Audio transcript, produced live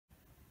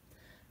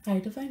Hi,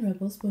 Divine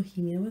Rebels,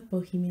 Bohemia with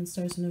Bohemian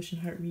Stars and Ocean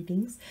Heart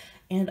readings,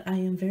 and I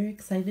am very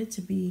excited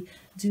to be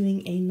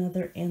doing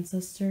another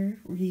ancestor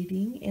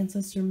reading,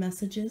 ancestor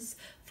messages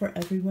for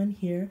everyone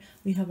here.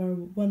 We have our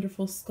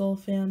wonderful skull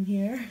fam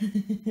here.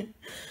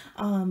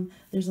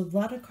 There's a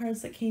lot of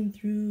cards that came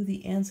through.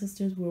 The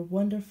ancestors were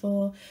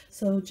wonderful.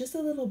 So just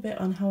a little bit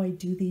on how I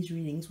do these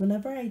readings.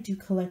 Whenever I do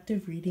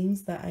collective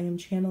readings that I am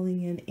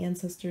channeling in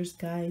ancestors,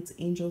 guides,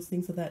 angels,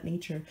 things of that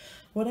nature,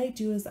 what I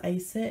do is I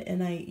sit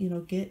and I,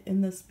 get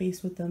in the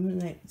space with them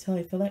and until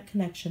I feel that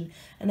connection,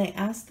 and I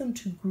ask them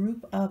to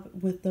group up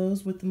with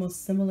those with the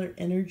most similar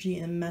energy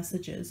and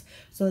messages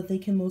so that they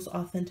can most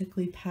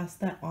authentically pass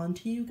that on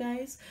to you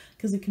guys,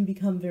 because it can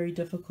become very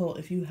difficult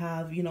if you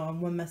have,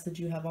 on one message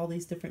you have all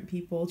these different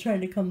people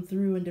trying to come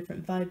through in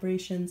different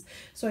vibrations.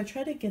 So I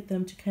try to get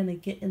them to kind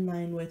of get in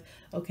line with,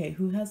 okay,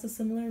 who has a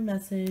similar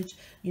message,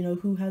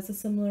 who has a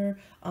similar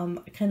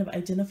kind of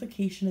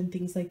identification and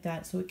things like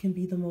that, so it can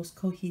be the most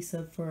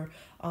cohesive for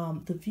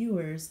the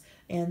viewers.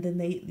 And then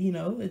they,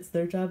 it's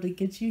their job to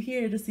get you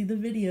here to see the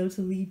video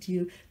to lead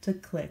you to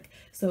click.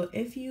 So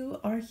if you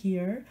are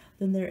here,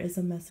 then there is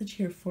a message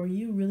here for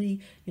you. Really,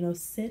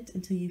 sit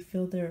until you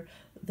feel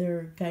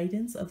their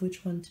guidance of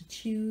which one to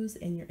choose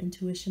and your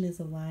intuition is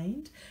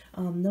aligned.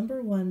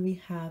 Number one,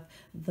 we have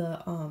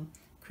the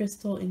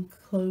crystal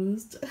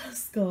enclosed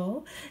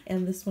skull,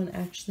 and this one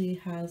actually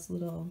has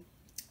little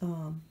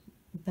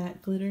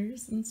bat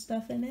glitters and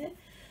stuff in it.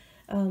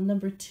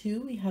 Number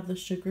two, we have the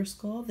sugar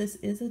skull. This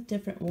is a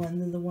different one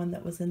than the one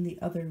that was in the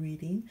other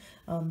reading.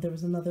 There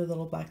was another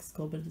little black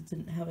skull, but it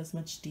didn't have as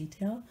much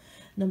detail.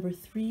 Number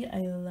three, I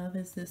love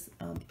is this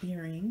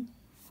earring,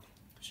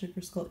 sugar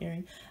skull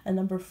earring. And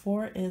number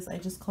four is, I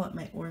just call it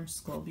my orange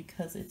skull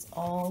because it's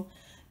all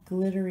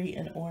glittery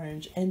and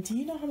orange. And do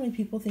you know how many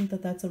people think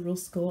that that's a real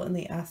skull and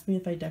they ask me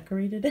if I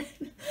decorated it?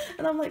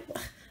 And I'm like,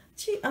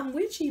 gee, I'm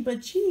witchy,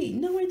 but gee,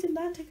 no, I did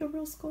not take a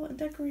real skull and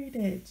decorate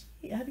it.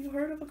 Have you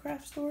heard of a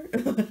craft store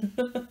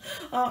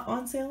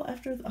on sale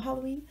after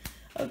Halloween?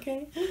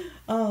 Okay.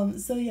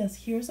 So yes,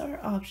 here's our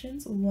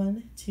options: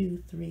 1,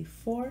 2, 3,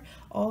 4.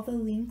 All the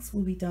links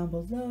will be down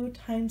below,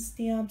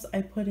 timestamps.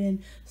 I put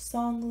in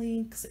song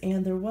links,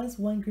 and there was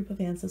one group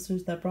of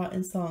ancestors that brought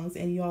in songs,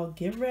 and y'all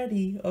get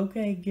ready.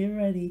 Okay, get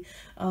ready,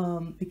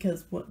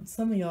 because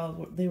some of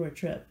y'all, they were a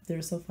trip. They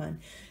were so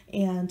fun.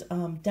 And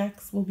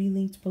decks will be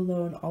linked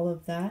below and all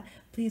of that.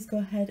 Please go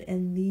ahead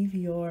and leave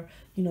your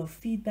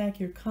feedback,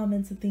 your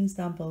comments and things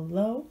down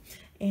below,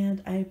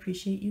 and I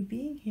appreciate you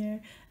being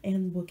here,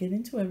 and we'll get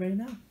into it right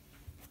now.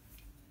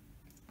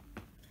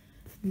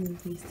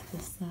 Move these to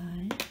the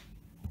side.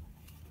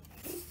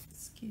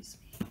 Excuse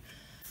me.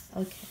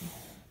 Okay,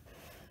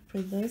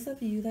 for those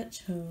of you that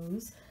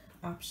chose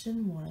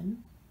option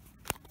 1,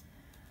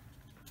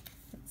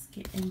 let's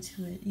get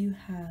into it. You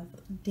have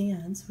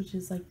dance, which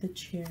is like the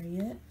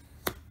chariot.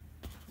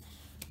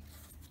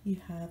 You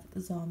have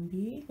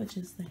zombie, which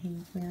is the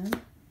hanged man.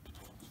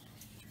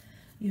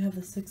 You have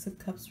the 6 of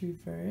Cups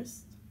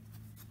reversed.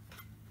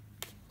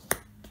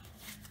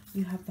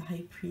 You have the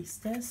High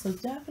Priestess. So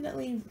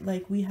definitely,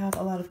 like, we have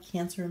a lot of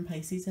Cancer and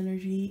Pisces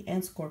energy,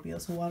 and Scorpio,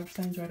 so water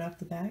signs right off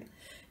the bat.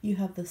 You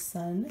have the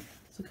Sun,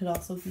 so it could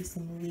also be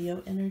some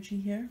Leo energy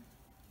here.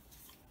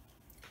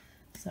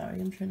 Sorry,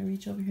 I'm trying to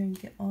reach over here and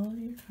get all of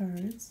your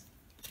cards.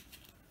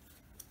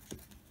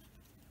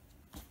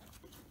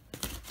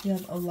 You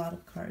have a lot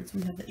of cards.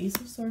 We have the Ace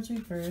of Swords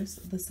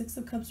reversed, the 6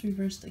 of Cups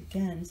reversed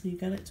again, so you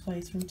got it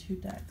twice from 2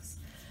 decks.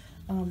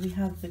 We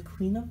have the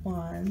Queen of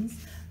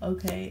Wands.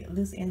 Okay,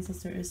 this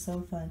ancestor is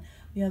so fun.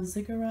 We have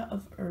Ziggurat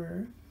of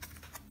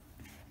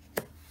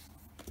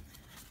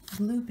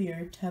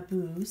Bluebeard,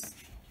 Taboos,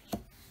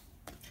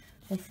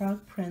 the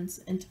Frog Prince,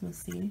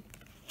 Intimacy,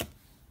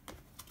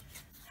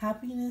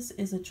 Happiness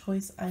is a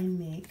Choice I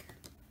Make,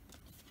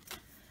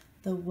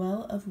 the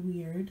Well of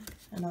Weird,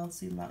 and I'll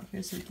zoom out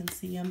here so you can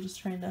see. I'm just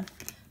trying to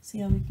see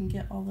how we can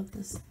get all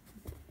this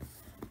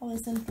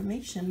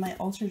information. My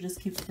altar just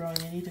keeps growing.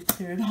 I need to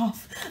clear it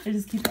off. I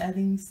just keep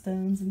adding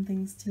stones and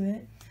things to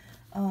it.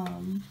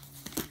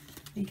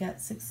 We got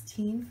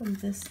 16 from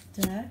this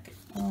deck.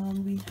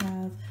 We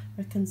have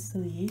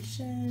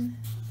Reconciliation.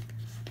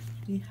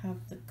 We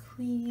have the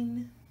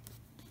Queen,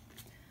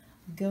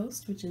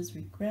 Ghost, which is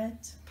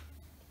Regret,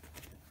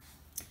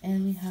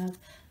 and we have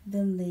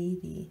the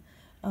Lady.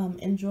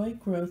 Enjoy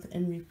growth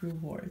and reap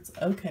rewards.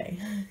 Okay.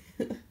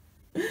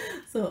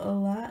 So a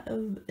lot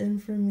of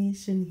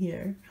information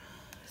here.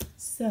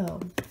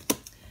 So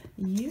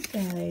you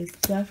guys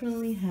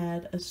definitely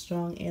had a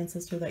strong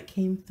ancestor that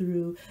came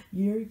through.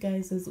 Your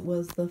guys's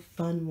was the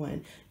fun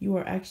one. You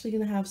are actually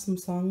going to have some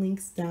song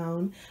links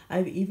down.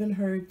 I've even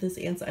heard this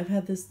answer. I've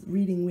had this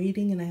reading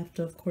waiting, and I have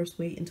to, of course,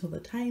 wait until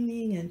the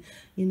timing and,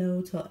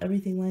 till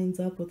everything lines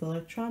up with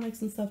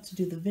electronics and stuff to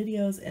do the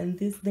videos. And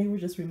they were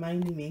just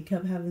reminding me,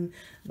 kept having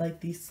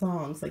like these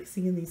songs, like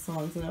singing these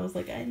songs. And I was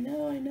like, I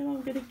know,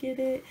 I'm going to get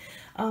it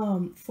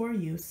for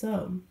you.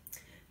 So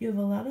you have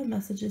a lot of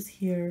messages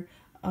here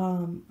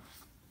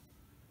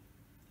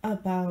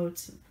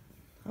about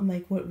I'm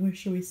like, where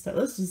should we start?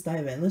 Let's just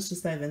dive in. Let's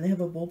just dive in. They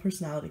have a bold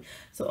personality.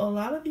 So a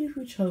lot of you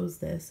who chose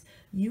this,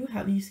 you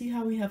see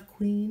how we have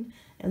Queen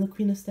and the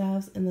Queen of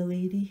Staffs and the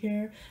Lady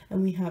here,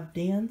 and we have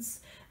Dance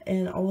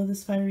and all of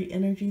this fiery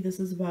energy. This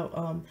is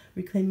about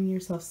reclaiming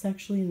yourself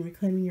sexually and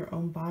reclaiming your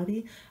own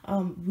body.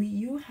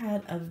 You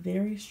had a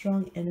very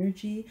strong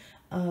energy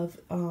of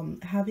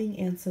having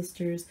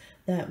ancestors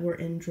that were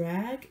in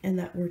drag and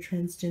that were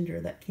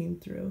transgender that came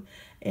through,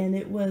 and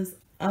it was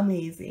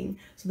amazing.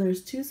 So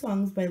there's two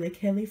songs by like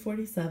Haley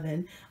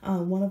 47.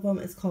 One of them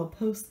is called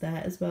Post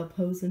That, as well,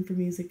 posing for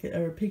music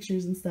or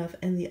pictures and stuff,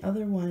 and the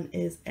other one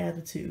is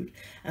Attitude.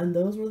 And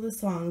those were the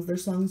songs. They're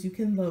songs you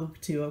can vogue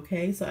to,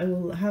 okay? So I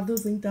will have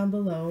those linked down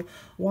below.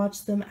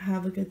 Watch them,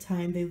 have a good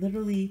time. They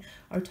literally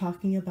are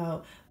talking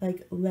about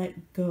like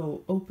let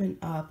go, open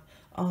up,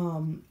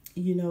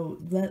 you know,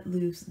 let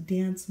loose,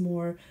 dance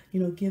more, you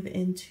know, give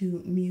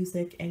into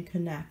music and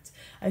connect.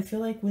 I feel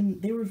like when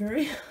they were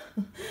very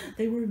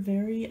they were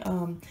very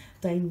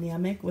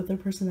dynamic with their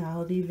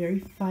personality, very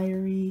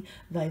fiery,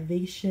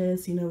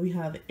 vivacious. You know, we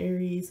have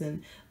Aries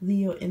and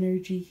Leo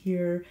energy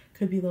here,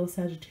 could be a little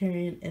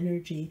Sagittarian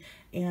energy.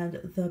 And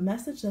the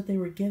message that they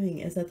were giving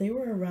is that they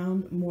were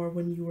around more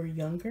when you were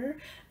younger,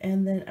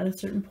 and then at a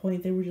certain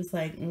point they were just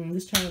like,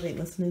 this child ain't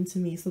listening to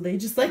me, so they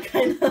just like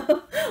kind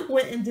of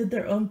went and did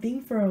their own thing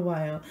for a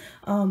while.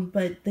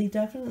 But they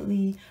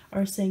definitely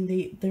are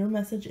saying their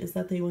message is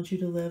that they want you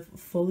to live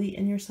fully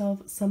in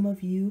yourself. Some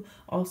of you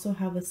also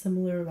have a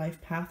similar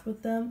life path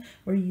with them,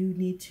 where you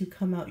need to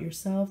come out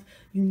yourself,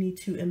 you need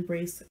to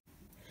embrace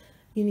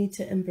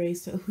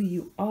who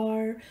you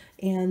are,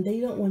 and they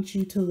don't want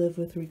you to live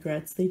with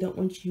regrets. They don't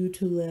want you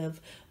to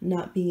live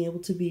not being able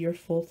to be your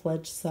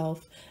full-fledged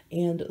self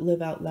and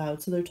live out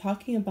loud. So they're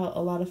talking about a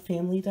lot of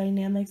family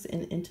dynamics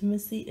and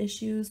intimacy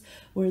issues,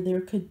 where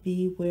there could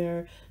be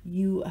where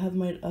you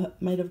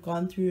might have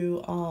gone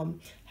through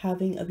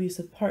having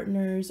abusive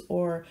partners,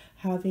 or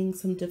having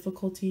some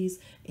difficulties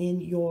in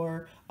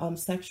your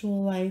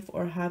sexual life,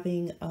 or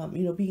having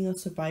you know, being a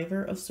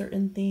survivor of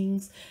certain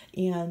things,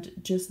 and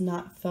just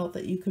not felt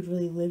that you could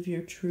really live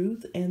your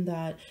truth and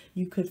that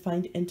you could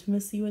find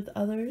intimacy with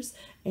others.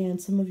 And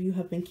some of you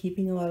have been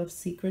keeping a lot of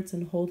secrets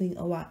and holding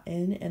a lot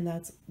in, and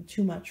that's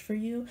too much for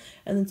you.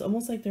 And it's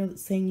almost like they're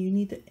saying you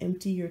need to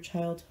empty your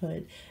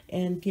childhood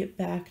and get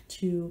back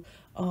to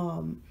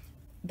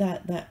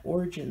that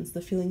origins,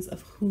 the feelings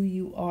of who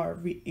you are,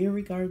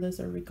 regardless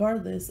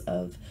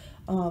of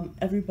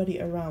everybody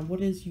around.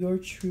 What is your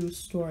true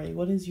story?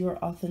 What is your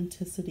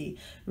authenticity?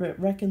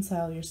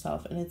 Reconcile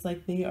yourself. And it's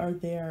like they are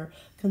there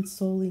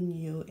consoling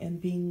you and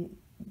being,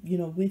 you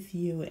know, with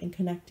you and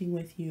connecting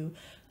with you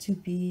to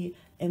be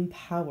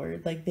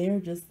empowered. Like they're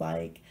just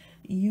like,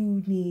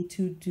 you need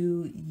to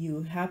do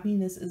you.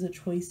 Happiness is a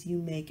choice you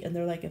make. And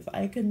they're like, if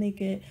I could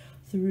make it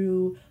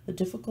through the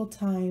difficult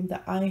time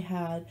that I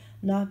had,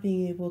 not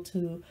being able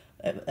to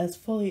as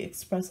fully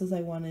express as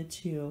I wanted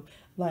to,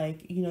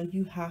 like, you know,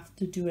 you have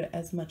to do it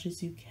as much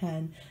as you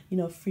can. You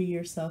know, free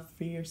yourself,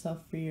 free yourself,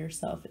 free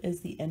yourself is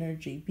the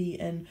energy. Be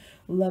in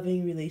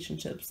loving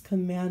relationships,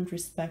 command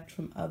respect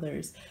from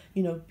others,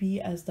 you know,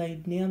 be as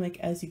dynamic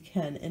as you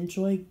can,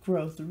 enjoy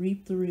growth,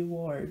 reap the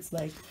rewards.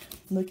 Like,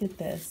 look at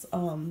this.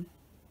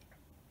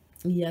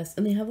 Yes,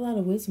 and they have a lot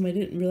of wisdom. I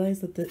didn't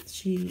realize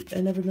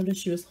I never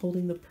noticed she was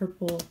holding the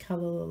purple calla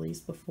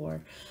lilies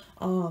before,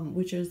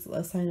 which is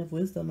a sign of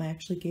wisdom. I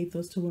actually gave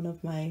those to one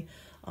of my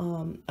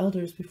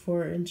elders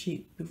before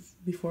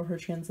her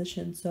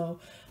transition. So,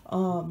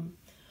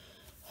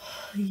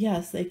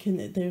 yes,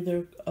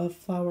 they're a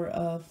flower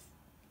of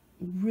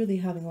really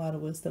having a lot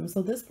of wisdom.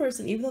 So this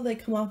person, even though they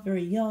come off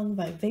very young,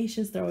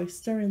 vivacious, they're always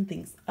stirring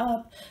things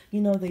up,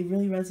 you know, they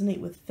really resonate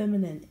with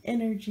feminine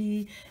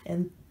energy,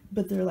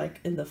 but they're like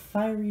in the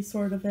fiery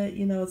sort of it,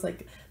 you know, it's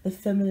like the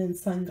feminine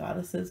sun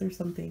goddesses or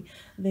something.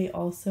 They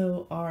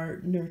also are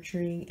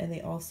nurturing, and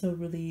they also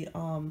really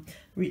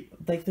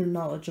like they're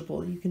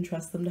knowledgeable. You can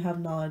trust them to have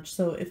knowledge.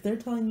 So if they're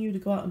telling you to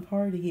go out and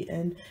party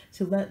and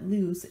to let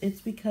loose,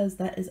 it's because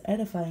that is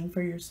edifying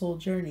for your soul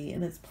journey,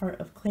 and it's part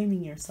of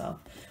claiming yourself.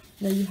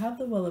 Now you have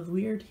the Well of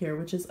Weird here,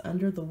 which is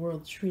under the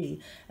World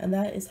Tree, and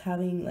that is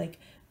having like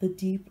the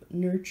deep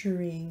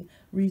nurturing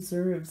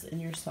reserves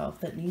in yourself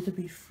that need to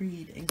be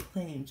freed and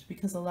claimed,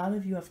 because a lot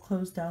of you have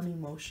closed down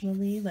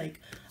emotionally, like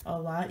a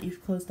lot.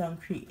 You've closed down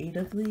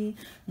creatively.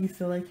 You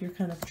feel like you're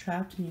kind of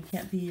trapped and you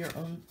can't be your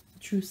own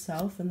true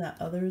self, and that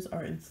others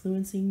are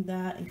influencing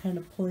that and kind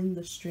of pulling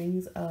the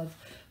strings of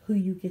who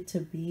you get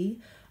to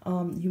be.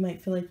 You might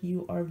feel like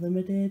you are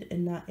limited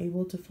and not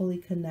able to fully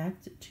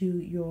connect to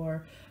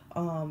your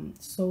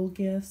soul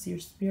gifts, your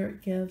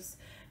spirit gifts,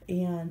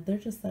 and they're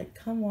just like,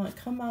 come on,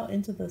 come out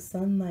into the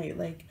sunlight,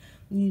 like,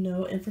 you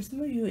know. And for some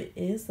of you it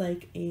is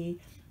like a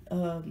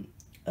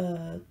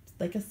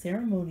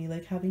ceremony,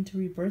 like having to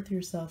rebirth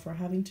yourself, or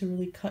having to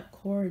really cut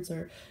cords,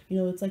 or, you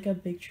know, it's like a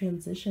big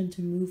transition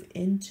to move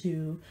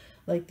into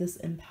like this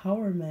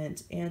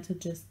empowerment and to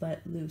just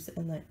let loose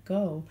and let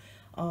go.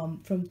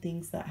 from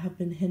things that have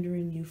been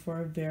hindering you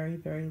for a very,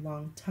 very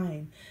long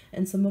time.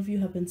 And some of you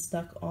have been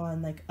stuck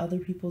on like other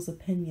people's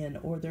opinion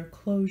or their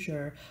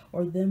closure,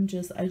 or them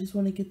just, I just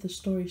want to get the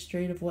story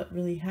straight of what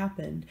really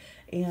happened.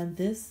 And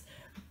this,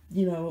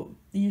 you know,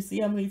 you see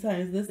how many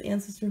times this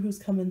ancestor who's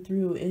coming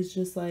through is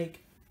just like,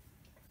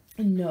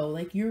 no,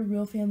 like your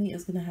real family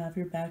is going to have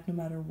your back no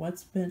matter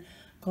what's been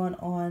gone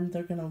on.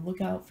 They're going to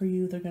look out for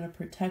you. They're going to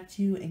protect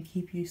you and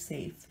keep you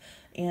safe.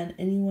 And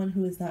anyone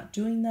who is not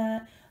doing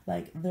that,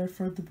 like, they're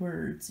for the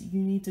birds.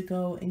 You need to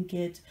go and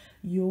get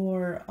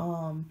your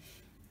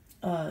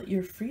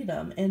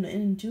freedom. And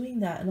in doing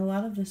that, and a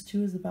lot of this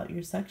too is about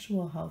your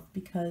sexual health,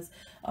 because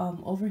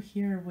over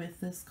here with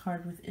this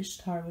card with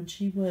Ishtar, when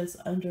she was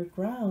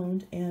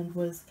underground and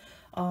was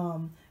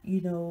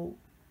you know,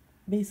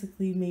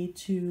 basically made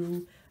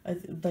to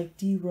like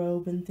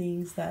derobe and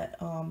things that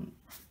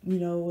you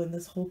know, and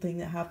this whole thing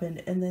that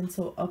happened, and then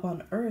so up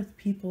on earth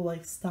people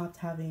like stopped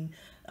having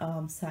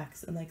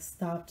sex and like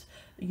stopped,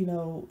 you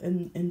know,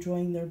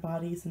 enjoying their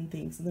bodies and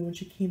things. And then when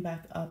she came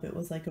back up, it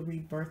was like a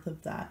rebirth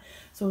of that.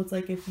 So it's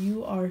like, if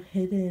you are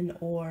hidden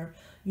or,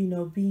 you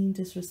know, being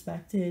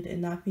disrespected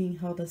and not being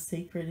held as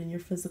sacred in your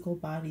physical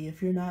body,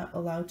 if you're not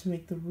allowed to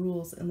make the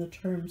rules and the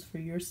terms for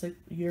your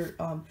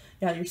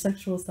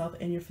sexual self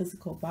and your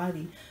physical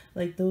body,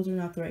 like, those are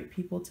not the right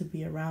people to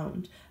be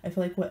around. I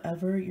feel like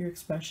whatever your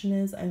expression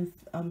is,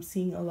 I'm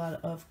seeing a lot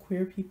of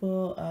queer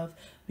people, of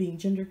being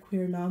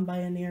genderqueer,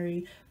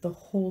 non-binary, the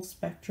whole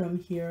spectrum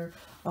here.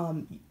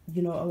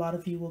 You know, a lot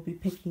of you will be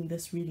picking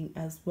this reading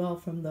as well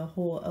from the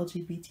whole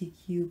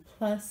LGBTQ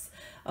plus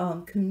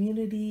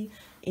community,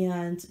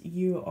 and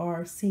you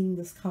are seeing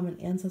this common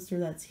ancestor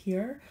that's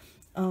here.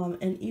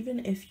 And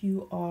even if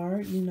you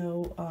are, you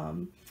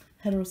know,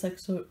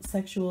 heterosexual,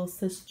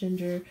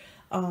 cisgender,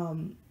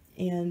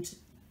 and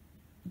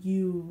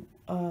you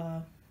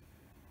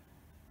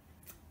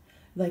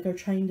like are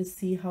trying to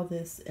see how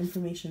this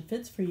information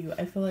fits for you,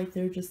 I feel like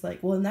they're just like,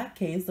 well, in that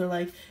case, they're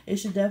like, it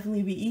should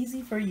definitely be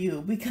easy for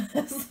you,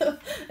 because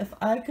if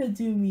I could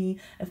do me,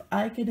 if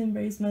I could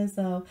embrace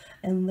myself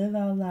and live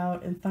out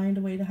loud and find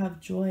a way to have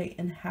joy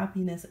and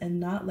happiness and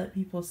not let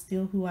people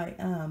steal who I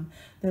am,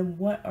 then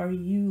what are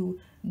you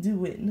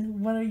doing?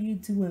 What are you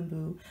doing,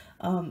 boo?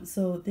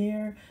 So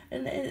there,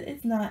 and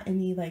it's not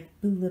any like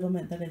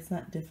belittlement that it's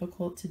not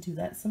difficult to do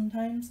that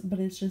sometimes, but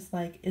it's just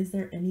like, is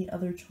there any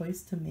other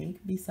choice to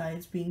make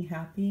besides being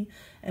happy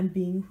and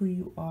being who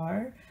you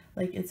are?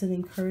 Like, it's an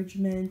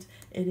encouragement.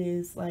 It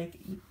is like,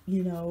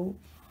 you know,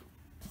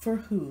 for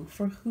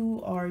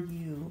who are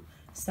you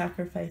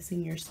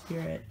sacrificing your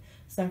spirit,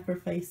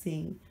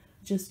 sacrificing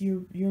just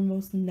your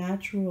most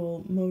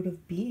natural mode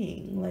of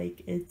being?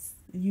 Like, it's,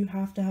 you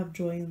have to have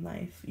joy in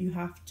life. You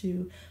have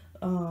to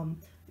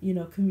you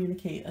know,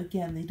 communicate.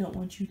 Again, they don't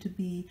want you to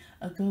be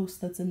a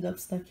ghost that's end up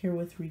stuck here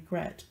with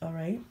regret. All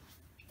right.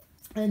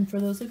 And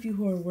for those of you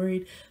who are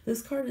worried,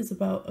 this card is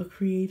about a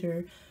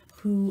creator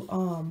who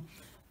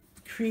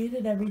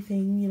created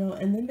everything, you know,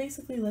 and then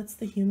basically lets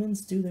the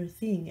humans do their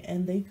thing,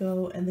 and they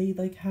go and they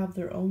like have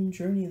their own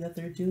journey that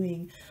they're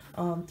doing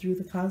through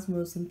the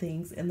cosmos and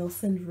things, and they'll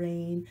send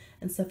rain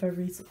and stuff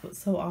every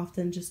so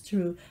often, just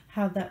to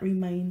have that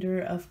reminder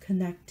of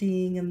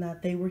connecting and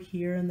that they were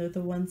here and they're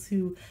the ones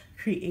who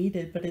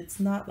created. But it's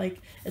not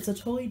like, it's a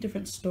totally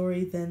different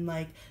story than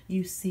like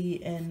you see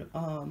in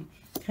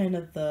kind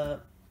of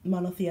the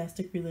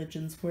monotheistic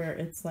religions, where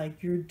it's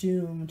like, you're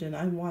doomed and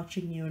I'm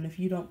watching you, and if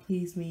you don't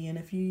please me, and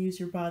if you use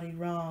your body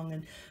wrong,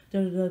 and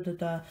da da da da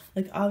da.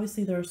 Like,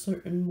 obviously there are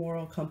certain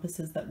moral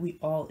compasses that we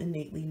all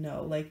innately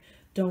know, like,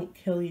 don't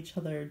kill each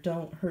other,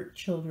 don't hurt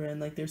children,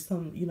 like there's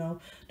some, you know,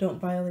 don't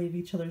violate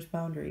each other's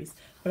boundaries.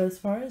 But as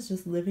far as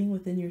just living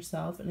within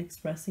yourself and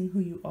expressing who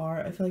you are,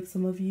 I feel like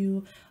some of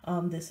you,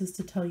 this is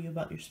to tell you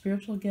about your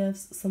spiritual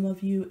gifts. Some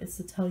of you, it's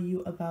to tell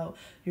you about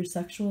your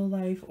sexual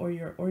life or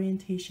your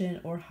orientation,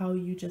 or how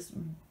you just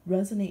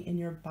resonate in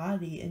your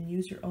body and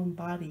use your own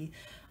body,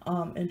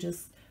 and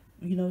just,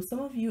 you know, some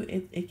of you,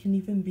 it can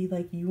even be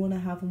like, you want to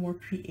have a more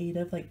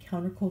creative, like,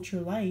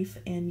 counterculture life,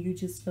 and you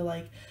just feel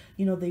like,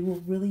 you know, they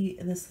will really,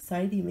 in the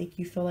society, make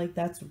you feel like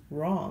that's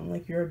wrong,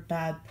 like you're a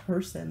bad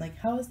person. Like,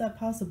 how is that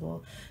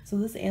possible? So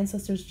this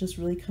ancestor is just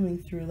really coming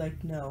through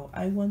like, no,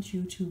 I want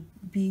you to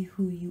be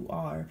who you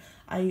are.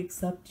 I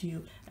accept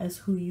you as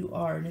who you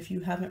are. And if you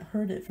haven't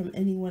heard it from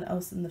anyone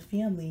else in the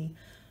family,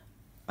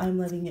 I'm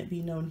letting it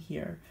be known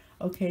here.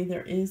 Okay,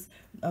 there is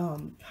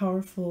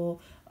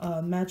powerful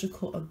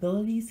magical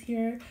abilities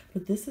here,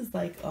 but this is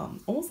like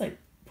almost like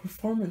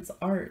performance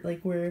art,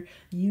 like where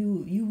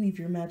you weave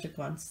your magic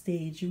on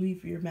stage. You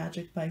weave your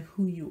magic by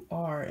who you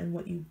are and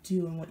what you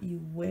do and what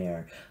you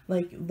wear,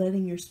 like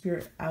letting your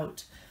spirit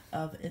out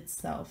of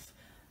itself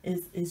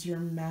is your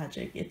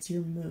magic. It's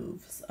your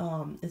moves.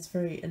 It's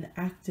very an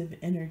active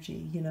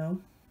energy, you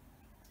know.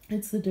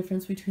 it's the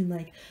difference between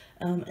like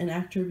an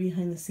actor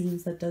behind the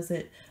scenes that does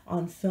it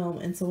on film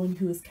and someone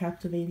who is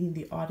captivating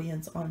the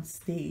audience on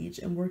stage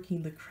and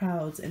working the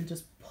crowds and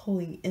just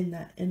pulling in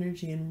that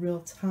energy in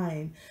real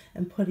time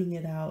and putting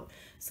it out.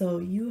 So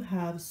you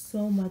have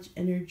so much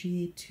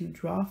energy to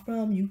draw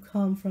from. You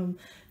come from,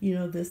 you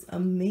know, this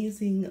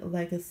amazing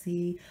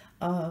legacy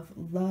of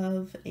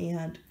love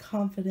and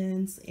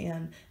confidence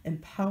and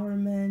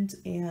empowerment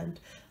and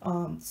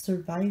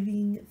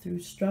surviving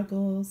through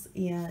struggles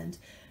and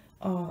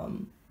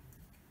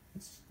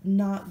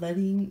not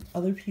letting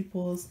other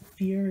people's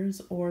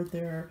fears or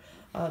their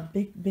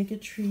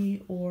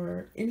bigotry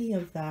or any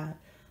of that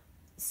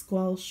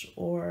squelch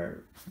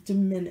or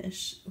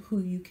diminish who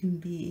you can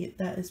be.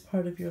 That is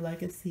part of your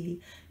legacy.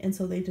 And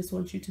so they just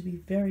want you to be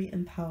very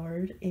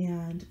empowered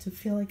and to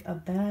feel like a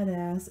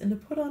badass and to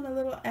put on a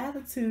little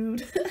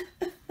attitude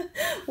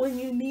when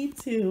you need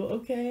to,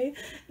 okay?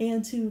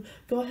 And to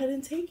go ahead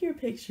and take your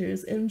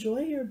pictures,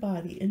 enjoy your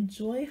body,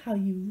 enjoy how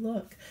you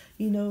look,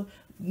 you know,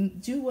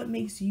 do what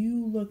makes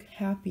you look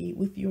happy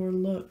with your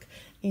look.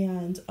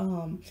 And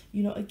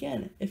you know,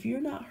 again, if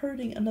you're not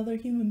hurting another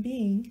human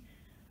being,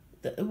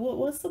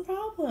 what's the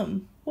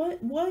problem?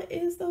 What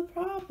is the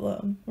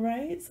problem,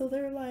 right? So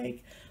they're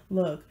like,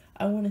 look,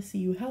 I want to see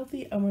you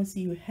healthy, I want to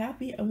see you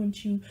happy, I want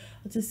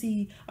to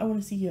see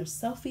your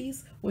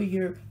selfies where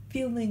you're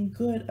feeling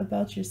good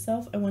about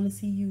yourself. I want to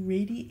see you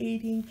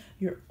radiating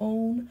your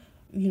own,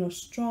 you know,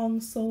 strong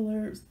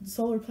solar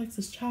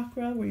plexus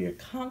chakra where you're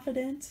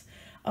confident.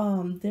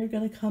 They're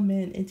gonna come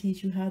in and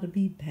teach you how to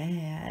be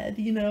bad,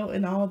 you know,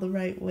 in all the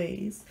right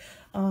ways.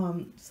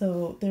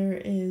 So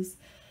there is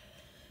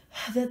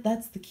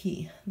that's the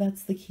key.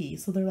 That's the key.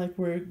 So they're like,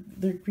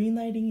 they're green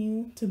lighting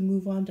you to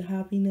move on to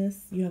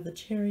happiness. You have the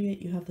Chariot,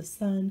 you have the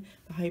Sun,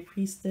 the High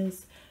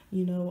Priestess,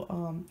 you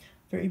know,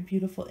 very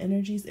beautiful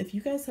energies. If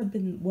you guys have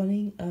been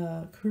wanting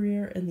a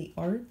career in the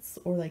arts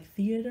or like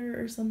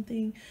theater or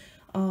something,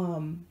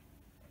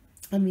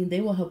 I mean,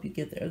 they will help you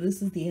get there.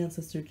 This is the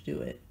ancestor to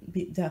do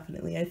it.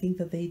 Definitely. I think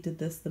that they did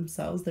this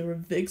themselves. They were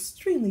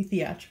extremely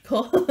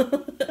theatrical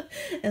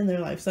in their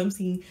life. So I'm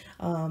seeing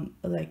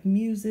like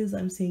muses,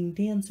 I'm seeing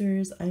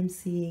dancers, I'm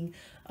seeing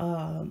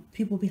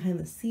people behind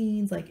the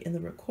scenes, like in the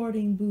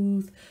recording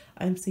booth.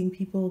 I'm seeing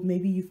people,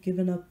 maybe you've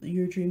given up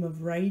your dream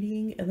of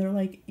writing and they're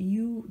like,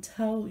 you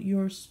tell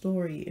your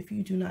story. If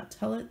you do not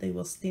tell it, they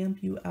will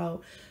stamp you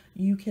out.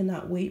 You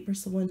cannot wait for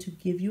someone to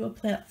give you a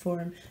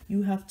platform.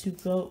 You have to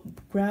go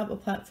grab a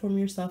platform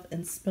yourself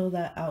and spill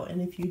that out. And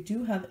if you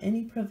do have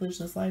any privilege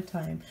this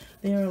lifetime,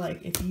 they are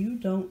like, if you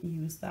don't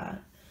use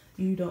that,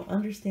 you don't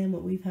understand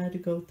what we've had to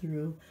go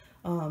through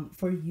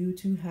for you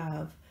to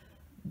have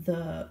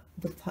the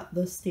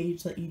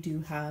stage that you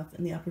do have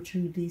and the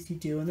opportunities you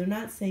do. And they're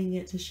not saying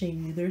it to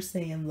shame you. They're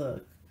saying,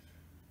 look,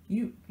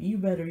 you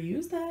better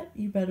use that.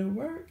 You better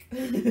work.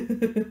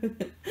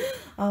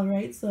 All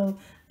right. So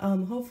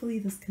hopefully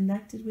this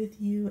connected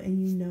with you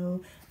and you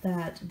know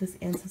that this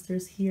ancestor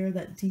is here,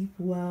 that deep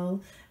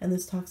well, and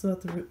this talks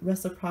about the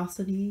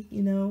reciprocity.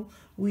 You know,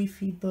 we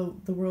feed the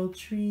world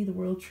tree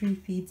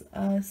feeds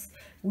us.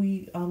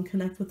 We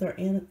connect with our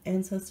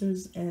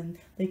ancestors and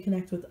they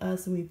connect with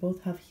us, and we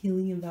both have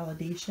healing and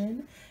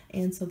validation.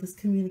 And so this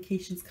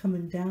communication's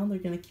coming down. They're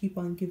going to keep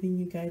on giving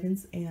you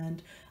guidance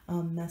and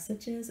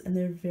messages, and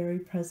they're very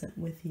present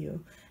with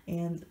you,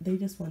 and they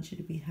just want you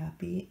to be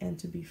happy and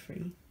to be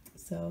free.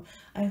 So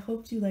I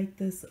hope you like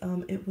this.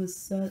 It was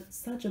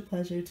such a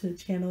pleasure to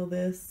channel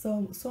this.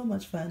 So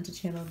much fun to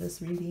channel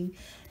this reading,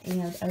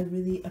 and I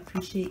really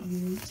appreciate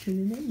you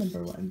tuning in,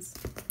 number ones.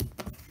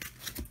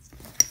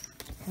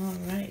 All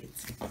right.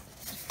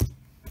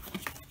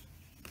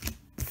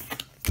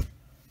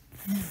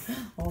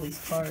 All these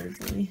cards,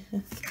 really.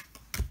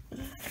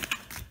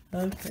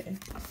 Okay.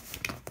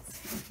 Let's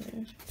see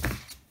here.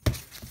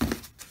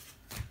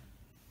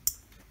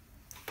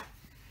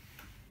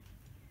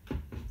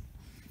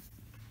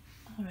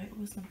 All right, what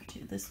was number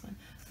 2? This one.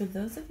 For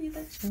those of you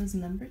that chose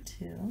number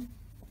 2,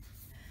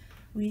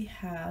 we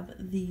have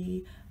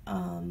the,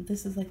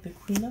 this is like the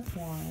Queen of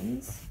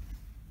Wands.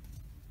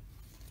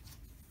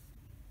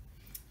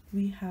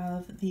 We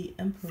have the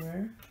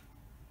Emperor.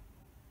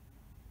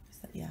 Is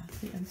that, yeah,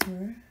 the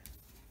Emperor.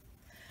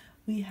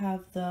 We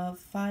have the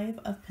 5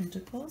 of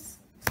Pentacles,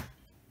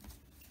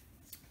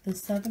 the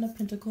 7 of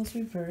Pentacles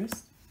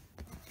reversed,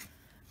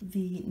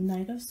 the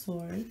Knight of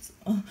Swords.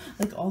 Oh,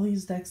 like all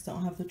these decks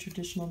don't have the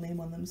traditional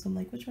name on them, so I'm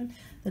like, which one?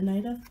 The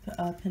Knight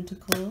of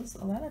Pentacles,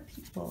 a lot of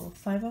people.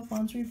 5 of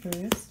Wands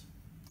reversed,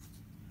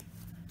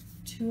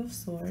 2 of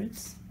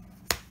Swords.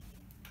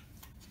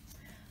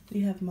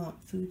 We have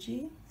Mount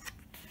Fuji,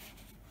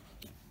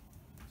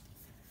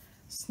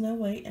 Snow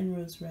White and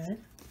Rose Red,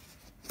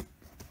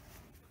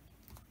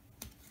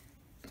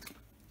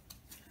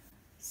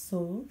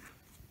 Soul.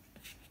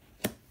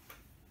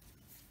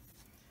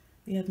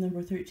 We have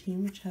number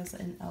 13, which has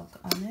an elk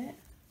on it.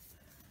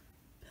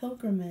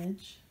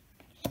 Pilgrimage.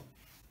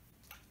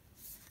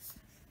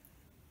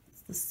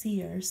 It's the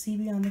Seer, see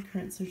beyond the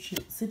current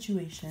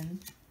situation.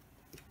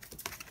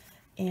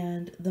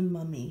 And the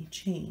Mummy,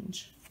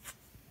 change.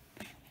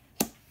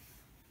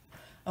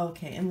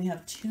 Okay, and we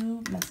have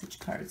 2 message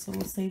cards, so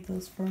we'll save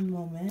those for a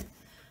moment,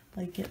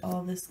 like get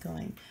all this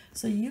going.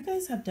 So you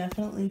guys have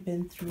definitely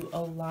been through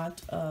a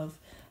lot of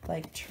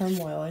like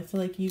turmoil. I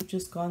feel like you've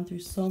just gone through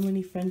so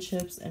many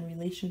friendships and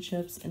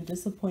relationships and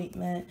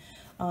disappointment.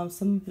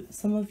 Some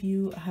of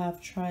you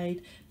have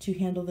tried to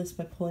handle this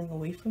by pulling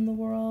away from the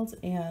world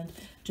and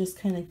just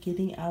kind of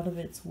getting out of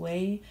its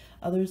way.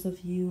 Others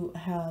of you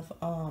have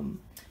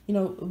you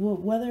know,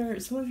 whether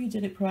some of you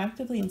did it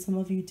proactively and some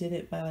of you did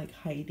it by like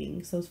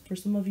hiding. So for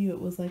some of you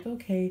it was like,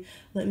 okay,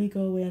 let me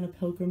go away on a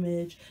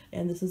pilgrimage,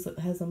 and this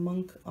has a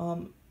monk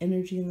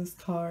energy in this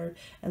card,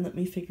 and let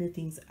me figure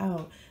things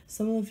out.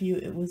 Some of you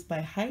it was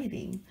by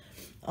hiding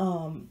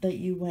that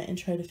you went and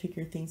tried to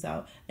figure things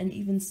out. And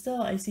even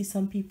still, I see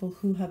some people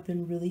who have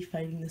been really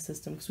fighting the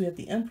system, because we have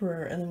the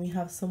Emperor, and then we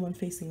have someone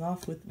facing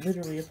off with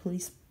literally a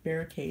police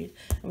barricade,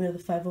 and we have the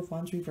 5 of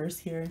Wands reverse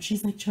here, and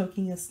she's like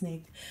choking a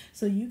snake.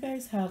 So you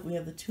guys have, we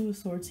have the 2 of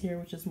Swords here,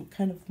 which is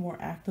kind of more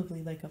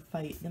actively like a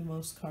fight than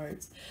most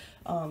cards,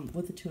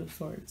 with the 2 of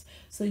Swords.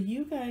 So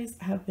you guys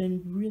have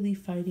been really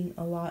fighting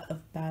a lot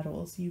of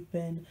battles. You've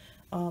been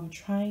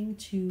trying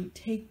to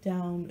take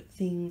down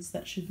things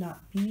that should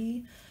not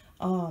be,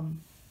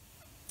 and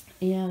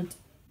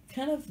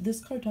kind of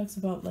this card talks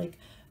about like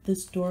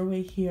this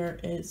doorway here.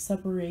 It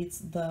separates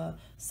the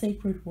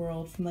sacred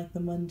world from like the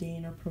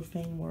mundane or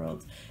profane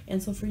world.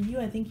 And so for you,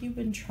 I think you've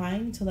been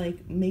trying to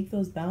like make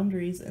those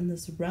boundaries in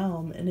this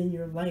realm and in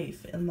your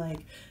life, and like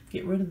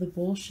get rid of the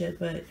bullshit.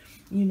 But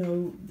you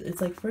know,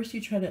 it's like first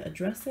you try to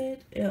address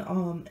it,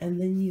 and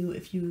then you,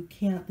 if you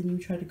can't, then you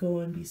try to go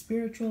and be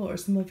spiritual. Or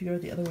some of you are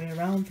the other way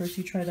around. First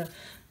you try to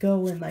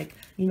go and like,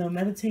 you know,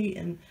 meditate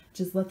and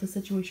just let the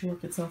situation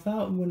work itself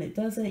out, and when it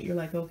doesn't, you're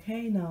like,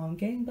 okay, now I'm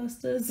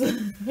gangbusters.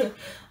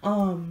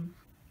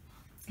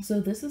 So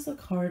this is a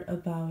card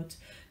about,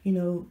 you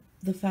know,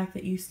 the fact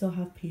that you still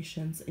have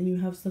patience and you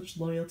have such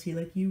loyalty.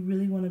 Like you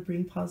really want to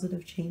bring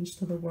positive change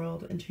to the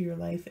world and to your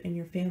life and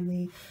your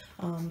family.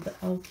 The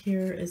elk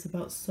here is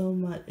about so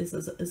much,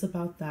 is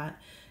about that.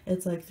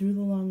 It's like through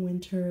the long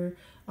winter,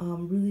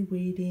 really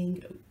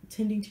waiting,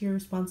 tending to your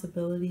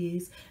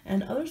responsibilities.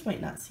 And others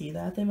might not see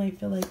that. They might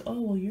feel like, oh,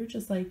 well, you're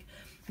just like,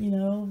 you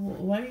know,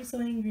 why are you so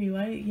angry?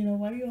 Why, you know,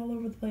 why are you all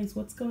over the place?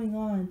 What's going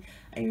on?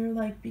 And you're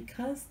like,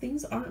 because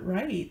things aren't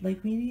right.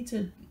 Like we need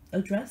to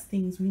address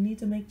things. We need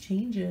to make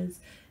changes.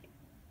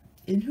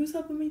 And who's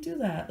helping me do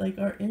that? Like,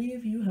 are any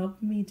of you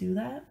helping me do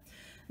that?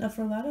 Now,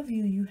 for a lot of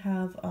you, you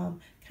have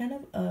kind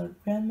of a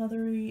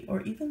grandmothery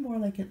or even more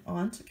like an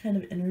aunt kind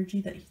of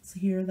energy that's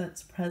here,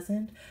 that's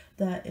present,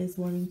 that is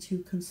wanting to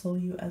console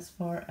you as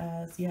far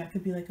as, yeah, it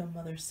could be like a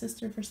mother's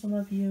sister for some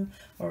of you,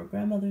 or a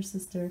grandmother's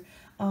sister.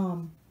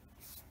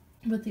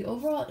 But the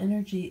overall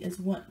energy is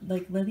what,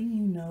 like letting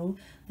you know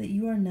that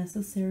you are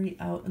necessary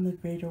out in the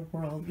greater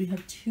world. We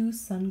have 2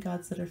 sun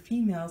gods that are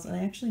females, and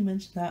I actually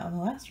mentioned that on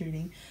the last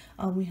reading.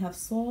 We have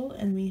Sol,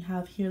 and we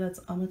have here that's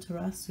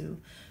Amaterasu.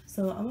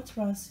 So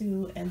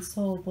Amaterasu and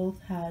Sol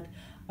both had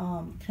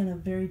kind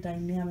of very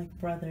dynamic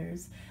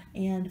brothers.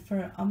 And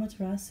for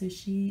Amaterasu,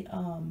 she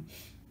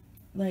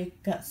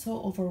like got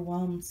so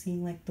overwhelmed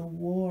seeing like the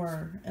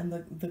war and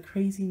the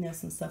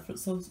craziness and stuff.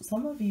 So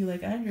some of you,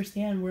 like, I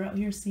understand, we're out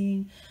here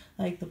seeing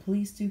like the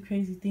police do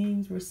crazy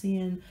things. We're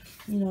seeing,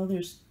 you know,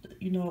 there's,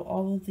 you know,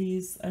 all of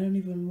these, I don't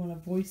even want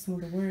to voice some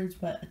of the words,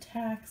 but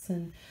attacks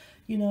and,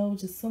 you know,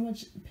 just so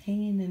much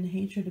pain and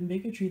hatred and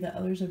bigotry that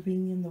others are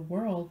bringing in the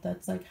world.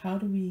 That's like, how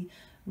do we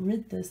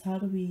rid this? How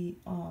do we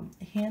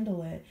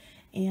handle it?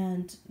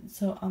 And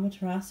so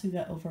Amaterasu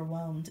got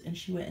overwhelmed, and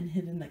she went and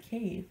hid in a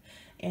cave,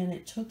 and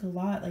it took a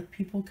lot. Like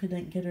people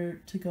couldn't get her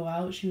to go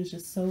out. She was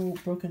just so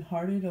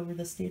brokenhearted over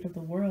the state of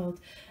the world.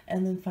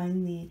 And then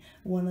finally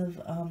one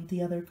of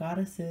the other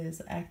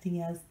goddesses,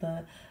 acting as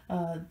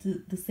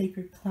the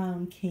sacred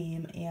clown,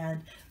 came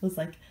and was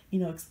like, you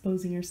know,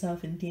 exposing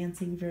herself and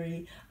dancing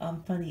very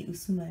funny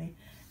usume,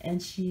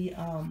 and she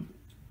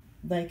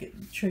like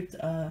tricked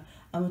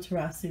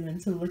Amaterasu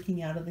into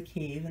looking out of the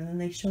cave. And then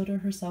they showed her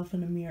herself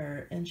in a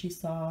mirror, and she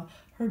saw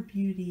her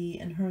beauty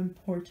and her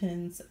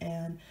importance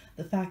and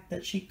the fact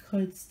that she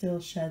could still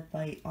shed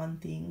light on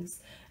things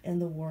in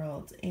the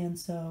world. And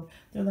so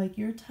they're like,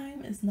 your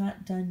time is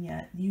not done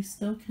yet. You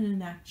still can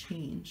enact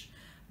change,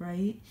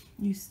 right?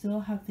 You still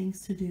have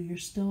things to do. You're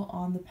still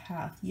on the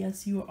path.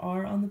 Yes, you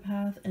are on the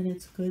path, and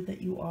it's good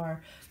that you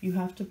are. You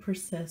have to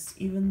persist.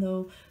 Even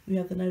though we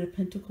have the Knight of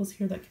Pentacles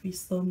here that could be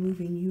slow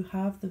moving, you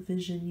have the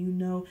vision, you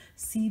know,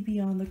 see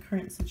beyond the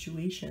current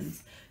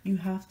situations. You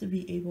have to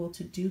be able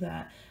to do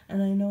that.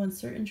 And I know in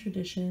certain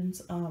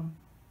traditions,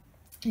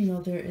 you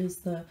know, there is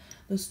the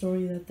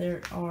story that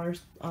there are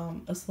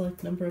a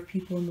select number of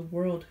people in the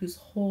world whose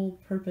whole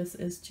purpose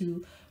is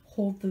to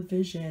hold the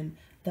vision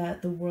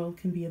that the world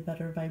can be a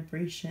better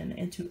vibration,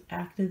 and to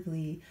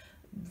actively,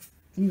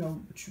 you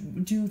know,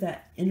 do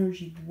that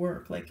energy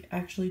work, like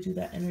actually do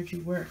that energy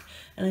work.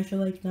 And I feel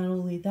like not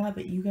only that,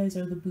 but you guys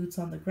are the boots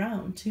on the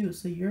ground too.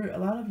 So a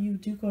lot of you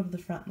do go to the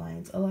front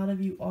lines. A lot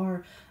of you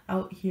are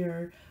out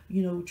here,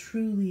 you know,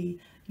 truly,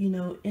 you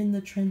know, in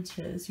the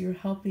trenches, you're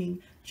helping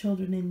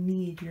children in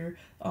need, you're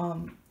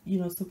you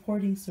know,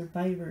 supporting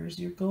survivors,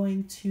 you're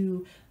going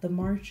to the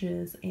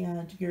marches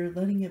and you're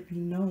letting it be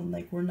known,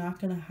 like, we're not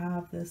going to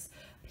have this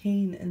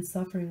pain and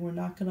suffering, we're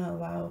not going to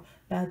allow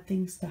bad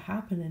things to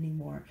happen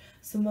anymore.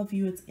 Some of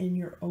you, it's in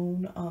your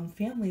own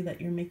family that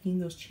you're making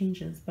those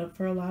changes, but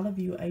for a lot of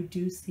you, I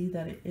do see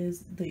that it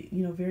is the,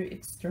 you know, very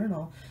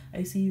external.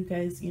 I see you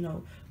guys, you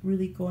know,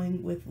 really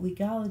going with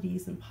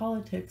legalities and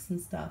politics and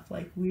stuff,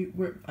 like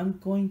I'm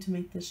going to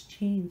make this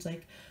change,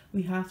 like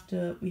we have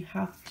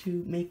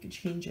to make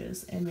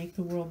changes and make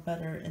the world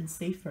better and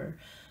safer,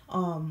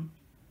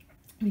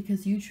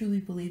 because you truly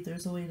believe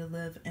there's a way to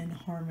live in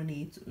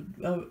harmony,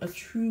 a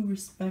true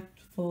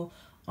respectful,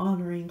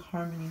 honoring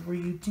harmony, where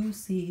you do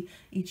see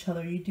each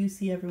other, you do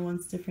see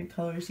everyone's different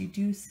colors, you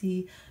do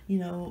see, you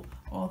know,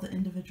 all the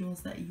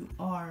individuals that you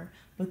are,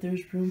 but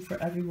there's room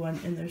for everyone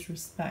and there's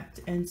respect.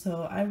 And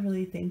so I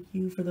really thank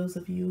you for those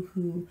of you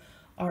who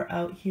are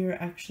out here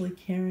actually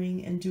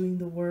caring and doing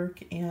the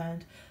work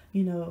and,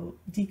 you know,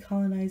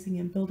 decolonizing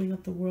and building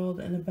up the world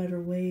in a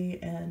better way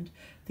and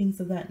things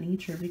of that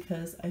nature,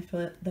 because I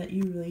feel that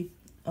you really,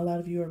 a lot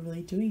of you are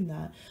really doing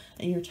that,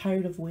 and you're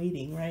tired of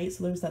waiting, right?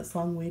 So there's that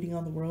song Waiting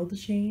on the World to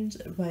Change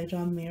by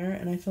John Mayer,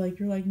 and I feel like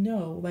you're like,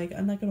 no, like,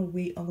 I'm not gonna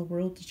wait on the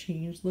world to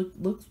change. Look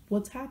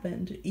what's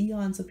happened,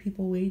 eons of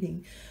people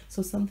waiting.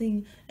 So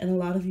something in a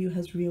lot of you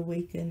has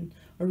reawoken,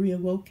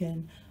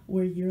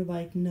 where you're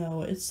like,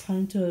 no, it's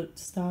time to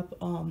stop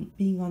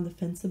being on the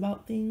fence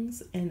about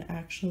things and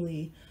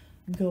actually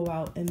go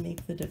out and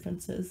make the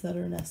differences that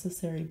are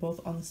necessary,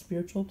 both on the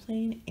spiritual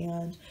plane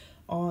and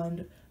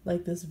on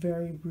like this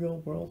very real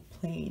world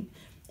plane,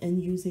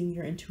 and using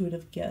your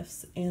intuitive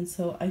gifts. And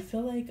so I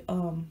feel like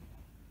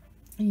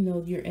you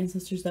know, your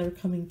ancestors that are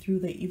coming through,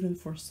 they even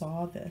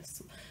foresaw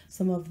this.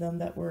 Some of them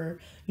that were,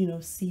 you know,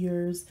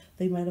 seers,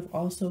 they might have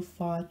also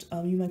fought,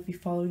 you might be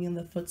following in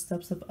the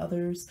footsteps of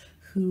others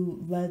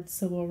who led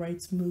civil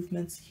rights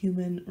movements,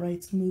 human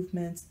rights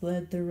movements,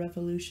 led their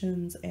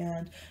revolutions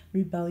and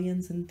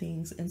rebellions and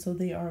things. And so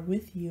they are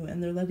with you,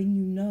 and they're letting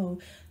you know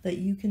that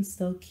you can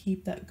still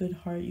keep that good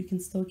heart, you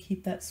can still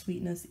keep that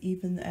sweetness,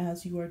 even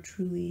as you are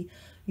truly,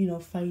 you know,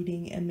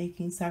 fighting and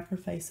making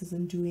sacrifices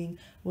and doing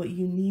what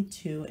you need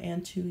to,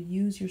 and to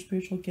use your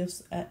spiritual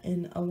gifts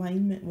in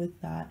alignment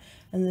with that.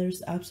 And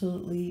there's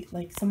absolutely,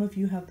 like, some of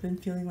you have been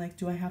feeling like,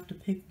 do I have to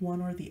pick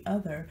one or the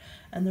other?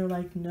 And they're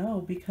like,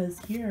 no, because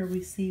here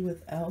we see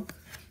with Elk,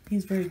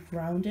 he's very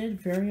grounded,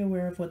 very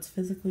aware of what's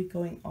physically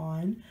going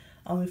on.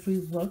 If we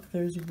look,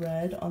 there's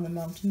red on the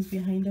mountains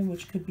behind him,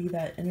 which could be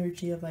that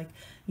energy of, like,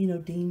 you know,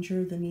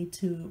 danger, the need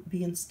to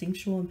be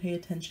instinctual and pay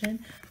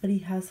attention. But he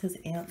has his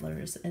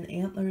antlers, and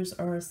antlers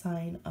are a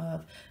sign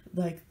of,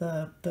 like,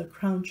 the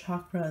crown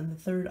chakra and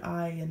the third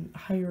eye and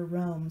higher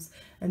realms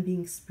and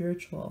being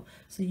spiritual.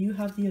 So you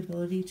have the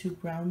ability to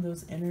ground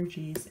those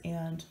energies,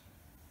 and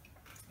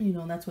you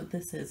know, that's what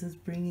this is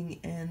bringing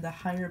in the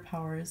higher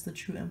powers, the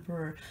true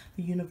emperor,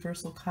 the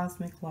universal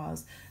cosmic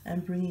laws,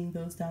 and bringing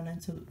those down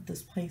into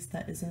this place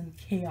that is in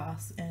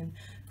chaos and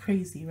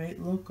crazy, right?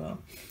 Loco.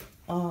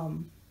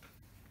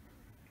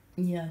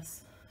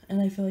 Yes.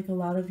 And I feel like a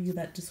lot of you,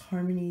 that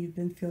disharmony you've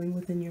been feeling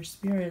within your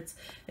spirits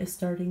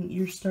is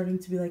you're starting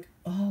to be like,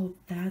 oh,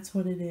 that's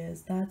what it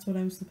is. That's what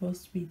I'm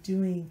supposed to be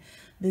doing.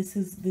 This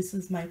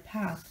is my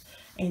path.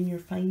 And you're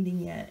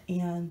finding it,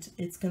 and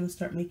it's going to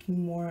start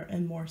making more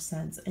and more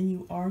sense. And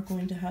you are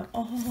going to have,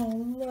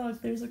 oh,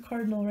 look, there's a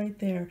cardinal right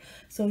there.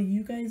 So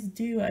you guys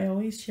do, I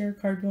always share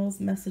cardinals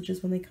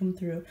messages when they come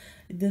through.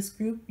 This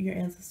group, your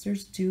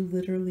ancestors do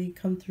literally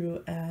come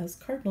through as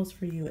cardinals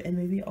for you, and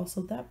maybe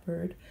also that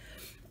bird.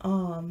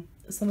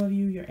 Some of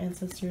you, your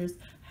ancestors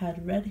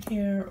had red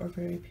hair or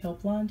very pale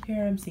blonde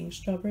hair. I'm seeing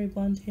strawberry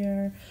blonde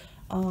hair.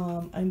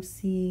 I'm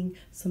seeing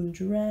some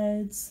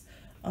dreads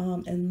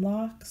and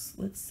locks.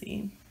 Let's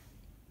see.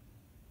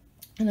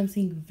 And I'm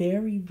seeing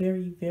very,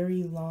 very,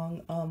 very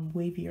long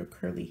wavy or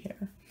curly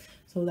hair.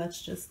 So that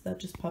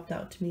just popped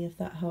out to me, if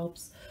that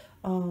helps.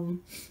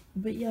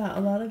 But yeah,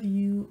 a lot of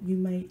you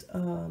might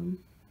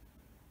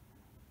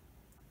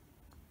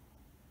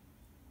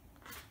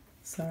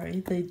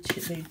sorry, they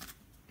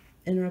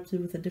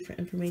interrupted with a different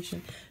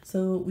information.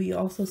 So we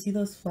also see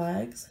those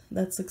flags.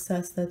 That's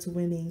success, that's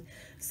winning.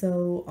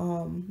 So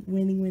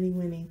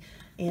winning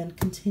and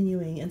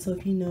continuing. And so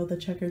if you know the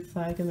checkered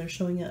flag, and they're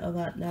showing it a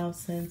lot now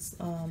since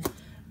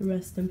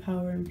rest in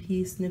power and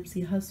peace,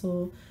 Nipsey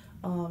Hussle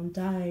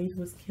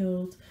was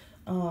killed,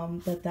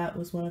 that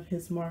was one of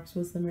his marks,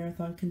 was the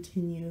marathon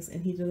continues.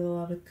 And he did a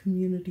lot of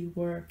community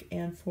work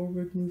and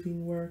forward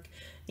moving work,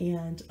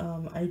 and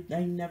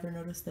I never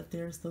noticed that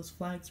there's those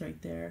flags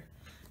right there,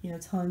 you know,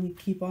 telling you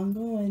keep on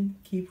going,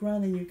 keep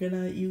running,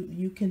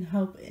 you can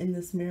help in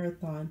this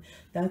marathon.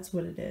 That's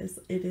what it is.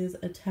 It is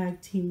a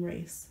tag team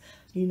race.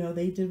 You know,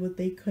 they did what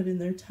they could in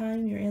their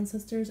time, your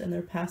ancestors, and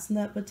they're passing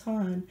that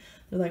baton.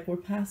 They're like, we're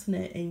passing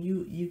it, and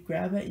you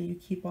grab it and you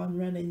keep on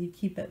running, you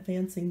keep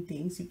advancing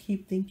things, you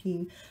keep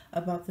thinking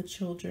about the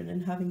children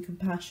and having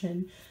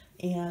compassion,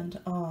 and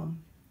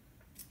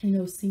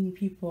seeing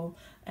people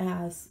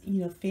as,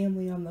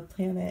 family on the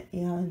planet,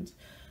 and,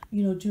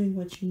 doing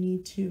what you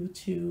need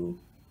to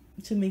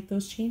make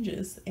those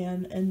changes,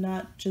 and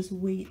not just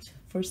wait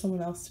for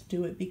someone else to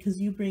do it, because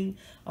you bring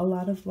a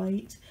lot of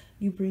light,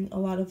 you bring a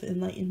lot of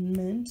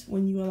enlightenment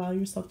when you allow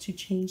yourself to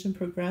change and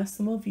progress.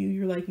 Some of you,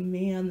 you're like,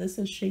 man, this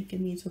has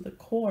shaken me to the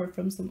core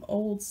from some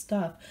old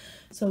stuff.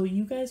 So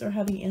you guys are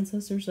having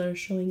ancestors that are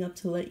showing up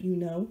to let you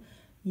know,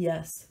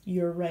 yes,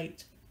 you're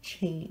right,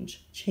 change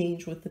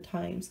with the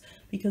times,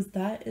 because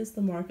that is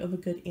the mark of a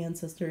good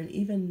ancestor. And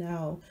even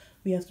now,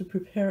 we have to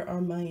prepare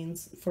our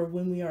minds for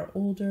when we are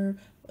older,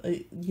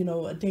 a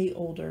day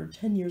older,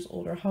 10 years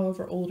older,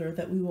 however older,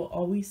 that we will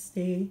always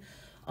stay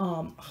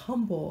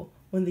humble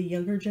when the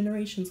younger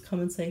generations come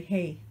and say,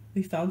 hey,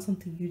 we found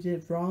something you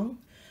did wrong,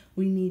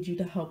 we need you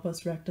to help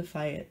us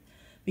rectify it.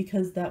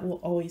 Because that will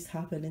always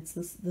happen. It's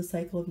the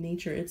cycle of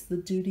nature. It's the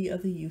duty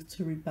of the youth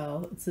to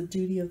rebel. It's the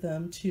duty of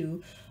them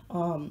to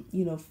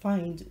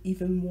find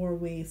even more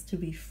ways to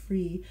be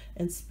free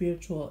and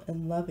spiritual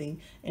and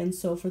loving. And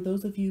so for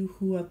those of you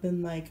who have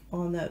been like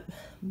on that,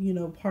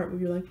 part where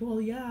you're like,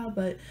 well, yeah,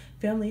 but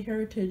family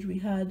heritage, we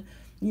had,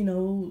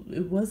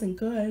 it wasn't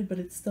good, but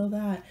it's still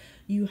that,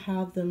 you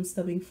have them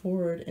stepping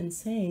forward and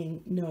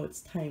saying, no,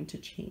 it's time to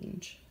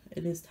change.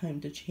 It is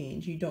time to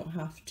change. You don't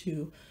have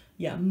to,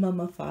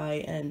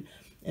 mummify and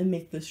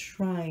make this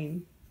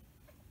shrine.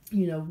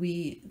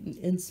 We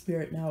in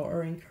spirit now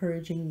are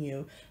encouraging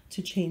you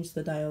to change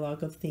the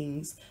dialogue of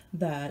things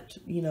that,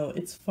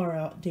 it's far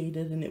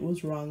outdated and it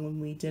was wrong when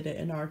we did it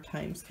in our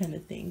times, kind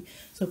of thing.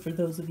 So for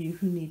those of you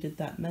who needed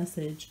that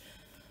message,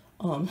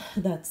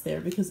 that's there,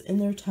 because in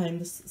their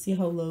time, see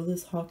how low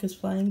this hawk is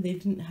flying? They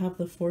didn't have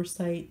the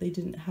foresight, they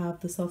didn't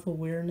have the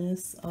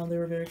self-awareness, they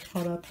were very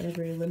caught up in a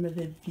very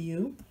limited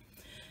view.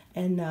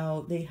 And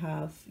now they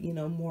have,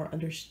 more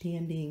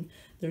understanding.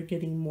 They're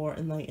getting more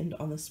enlightened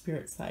on the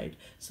spirit side.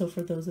 So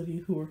for those of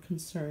you who are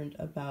concerned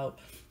about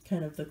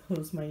kind of the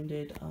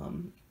closed-minded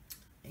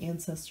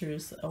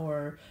ancestors,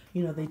 or,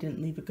 they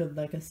didn't leave a good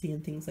legacy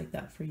and things like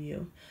that for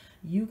you,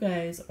 you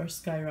guys are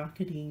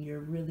skyrocketing. You're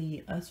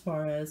really, as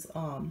far as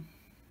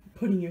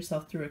putting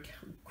yourself through a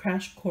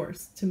crash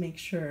course to make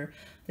sure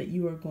that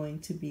you are going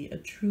to be a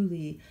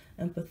truly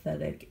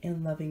empathetic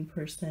and loving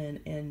person,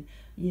 and,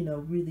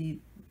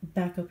 really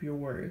back up your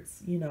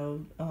words.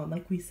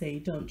 Like we say,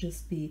 don't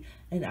just be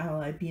an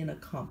ally, be an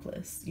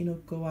accomplice.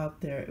 Go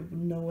out there.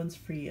 No one's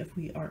free if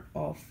we aren't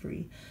all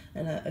free.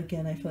 And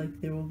again, I feel like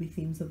there will be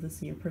themes of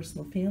this in your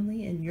personal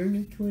family and your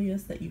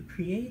nucleus that you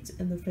create,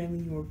 in the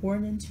family you were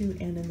born into,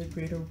 and in the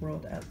greater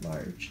world at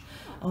large.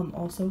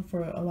 Also,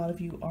 for a lot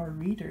of you are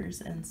readers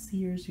and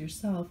seers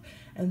yourself,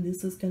 and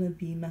this is going to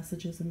be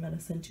messages and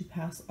medicine to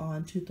pass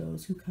on to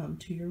those who come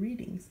to your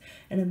readings.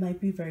 And it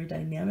might be very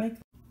dynamic.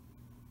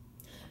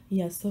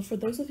 Yes, so for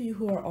those of you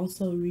who are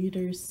also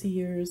readers,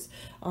 seers,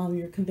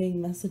 you're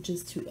conveying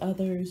messages to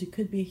others. You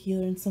could be a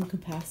healer in some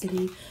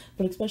capacity,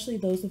 but especially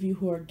those of you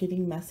who are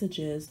getting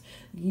messages,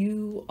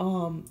 you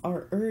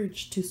are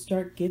urged to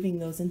start giving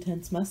those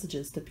intense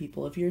messages to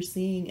people. If you're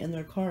seeing in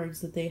their cards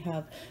that they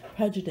have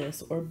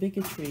prejudice or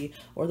bigotry,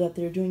 or that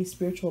they're doing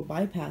spiritual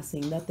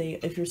bypassing,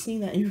 if you're seeing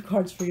that in your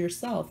cards for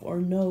yourself,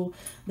 or know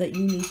that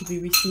you need to be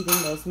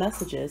receiving those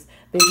messages,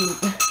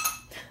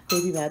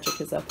 baby magic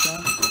is up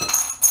now.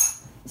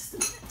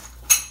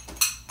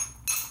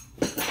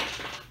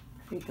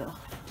 Here you go.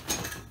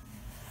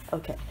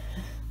 Okay,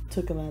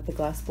 took them out of the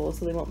glass bowl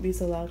so they won't be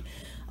so loud.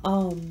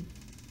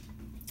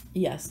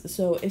 Yes,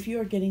 so if you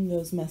are getting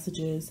those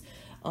messages,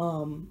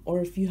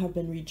 or if you have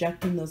been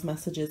rejecting those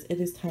messages, it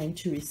is time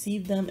to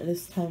receive them. It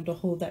is time to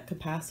hold that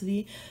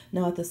capacity.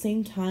 Now, at the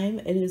same time,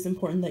 it is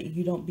important that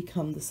you don't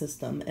become the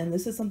system. And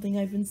this is something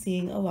I've been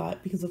seeing a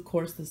lot, because of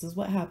course this is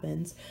what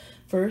happens.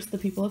 First, the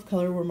people of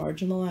color were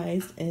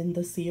marginalized in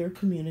the seer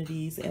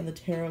communities and the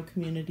tarot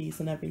communities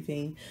and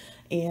everything.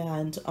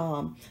 And,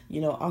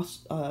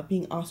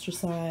 being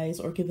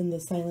ostracized or given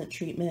the silent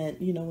treatment,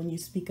 when you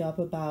speak up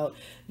about,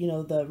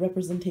 the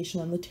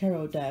representation on the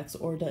tarot decks,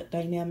 or the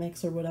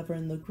dynamics or whatever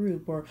in the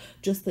group, or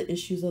just the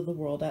issues of the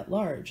world at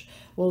large.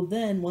 Well,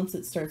 then once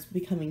it starts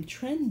becoming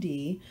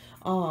trendy,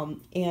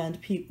 and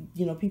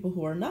people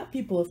who are not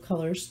people of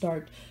color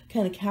start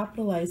kind of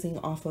capitalizing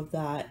off of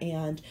that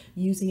and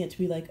using it to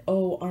be like,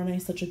 oh, aren't I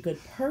such a good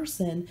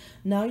person?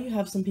 Now you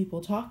have some people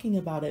talking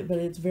about it, but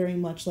it's very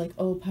much like,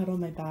 oh, pat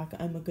on my back,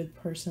 I'm a good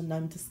person,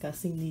 I'm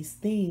discussing these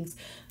things.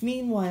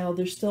 Meanwhile,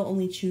 they're still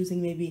only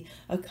choosing maybe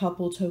a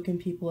couple token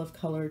people of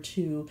color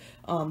to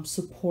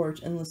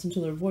support and listen to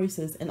their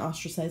voices, and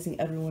ostracizing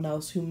everyone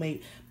else who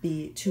might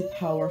be too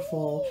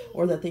powerful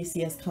or that they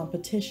see as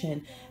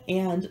competition.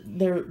 And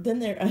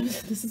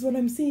this is what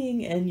I'm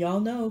seeing, and y'all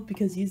know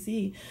because you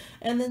see.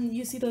 And then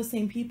you see those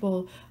same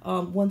people,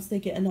 once they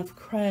get enough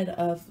cred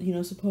of,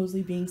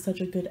 supposedly being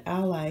such a good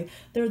ally,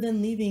 they're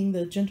then leaving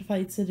the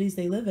gentrified cities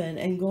they live in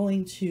and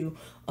going to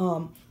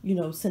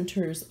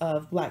centers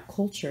of Black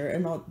culture,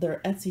 and all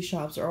their Etsy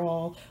shops are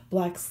all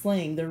Black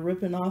slang. They're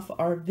ripping off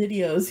our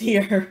videos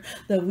here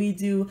that we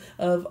do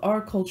of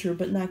our culture,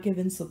 but not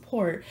giving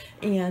support,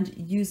 and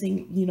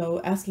using, you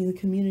know, asking the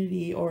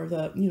community or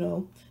the, you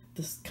know,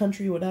 this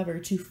country, whatever,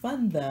 to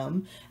fund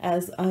them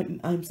as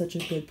I'm such a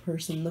good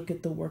person. Look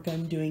at the work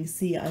I'm doing.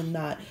 See, I'm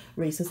not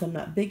racist. I'm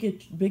not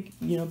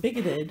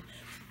bigoted.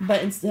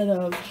 But instead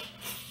of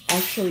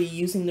actually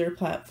using their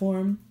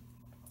platform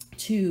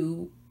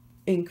to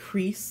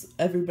increase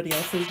everybody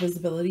else's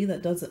visibility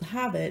that doesn't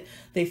have it,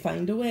 they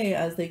find a way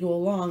as they go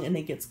along, and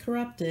it gets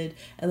corrupted,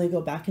 and they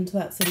go back into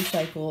that city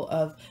cycle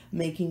of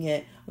making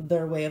it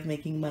their way of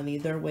making money,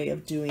 their way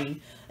of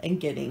doing and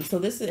getting. So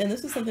this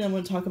is something I'm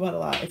going to talk about a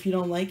lot. If you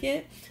don't like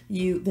it,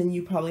 then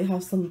you probably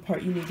have some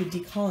part you need to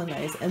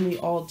decolonize, and we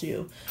all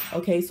do.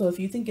 Okay, so if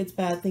you think it's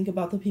bad, think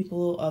about the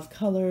people of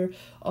color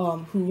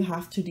who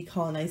have to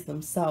decolonize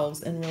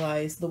themselves and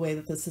realize the way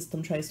that the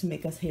system tries to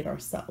make us hate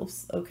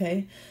ourselves.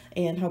 Okay,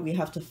 and how we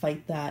have to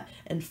fight that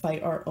and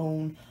fight our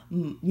own,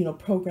 you know,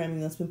 programming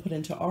that's been put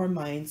into our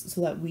minds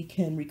so that we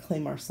can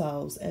reclaim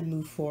ourselves and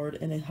move forward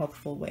in a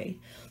helpful way.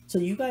 So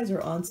you guys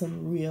are on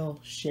some real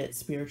shit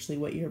spiritually,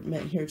 what you're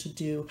meant here to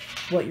do,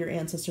 what your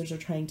ancestors are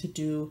trying to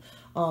do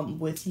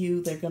with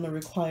you. They're going to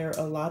require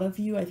a lot of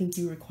you. I think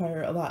you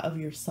require a lot of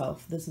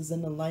yourself. This is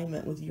in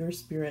alignment with your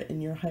spirit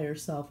and your higher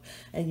self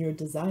and your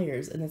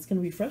desires. And it's going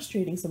to be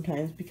frustrating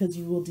sometimes because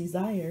you will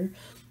desire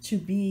to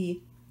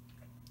be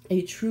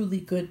a truly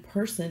good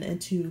person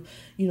and to,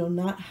 you know,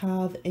 not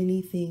have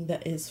anything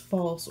that is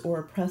false or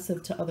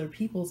oppressive to other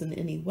people's in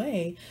any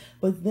way.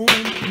 But then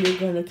you're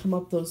going to come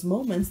up those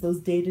moments, those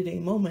day-to-day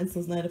moments,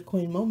 those Knight of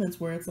Coin moments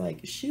where it's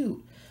like,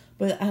 shoot,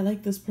 but I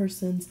like this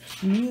person's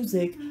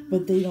music,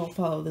 but they don't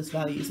follow this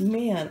values.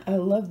 Man, I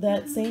love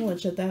that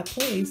sandwich at that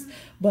place,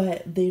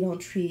 but they don't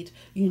treat,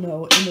 you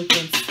know,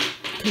 immigrants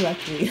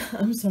correctly.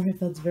 I'm sorry if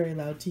that's very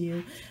loud to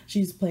you.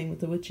 She's playing with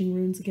the witching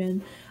runes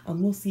again.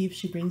 We'll see if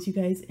she brings you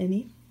guys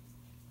any.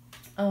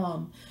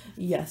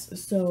 Yes,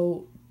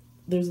 so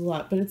there's a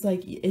lot, but it's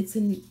like,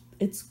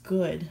 it's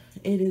good.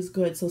 It is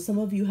good. So some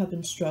of you have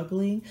been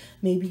struggling.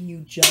 Maybe you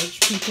judge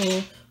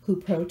people who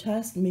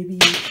protest. Maybe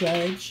you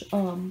judge,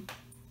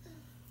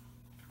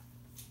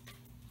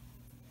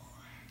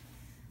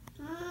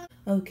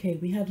 okay,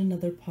 we had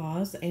another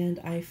pause, and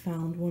I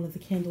found one of the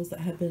candles that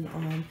had been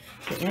on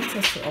the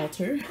ancestor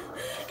altar,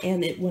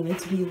 and it wanted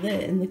to be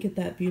lit, and look at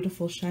that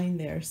beautiful shine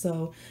there.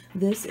 So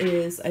this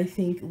is, I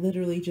think,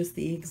 literally just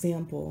the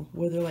example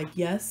where they're like,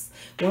 yes,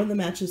 one of the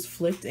matches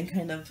flicked and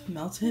kind of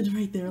melted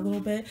right there a little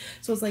bit.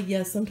 So it's like,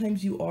 yes,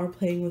 sometimes you are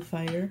playing with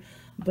fire,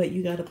 but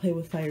you got to play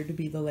with fire to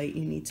be the light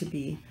you need to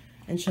be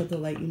and shed the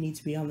light you need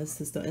to be on this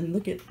system. And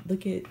look at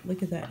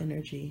that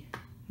energy.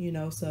 You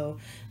know, so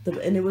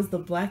and it was the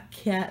black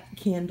cat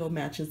candle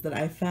matches that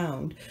I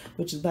found,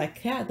 which is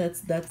black cat,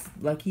 that's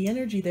lucky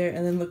energy there.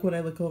 And then look what I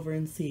look over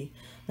and see,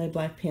 my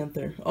Black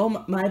Panther.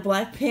 Oh, my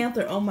Black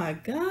Panther. Oh my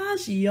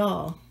gosh,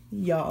 y'all.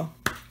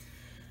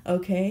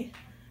 Okay,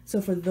 so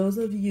for those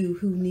of you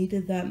who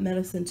needed that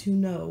medicine to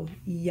know,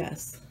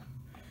 yes,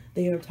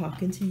 they are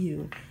talking to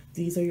you.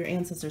 These are your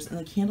ancestors. And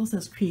the candle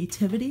says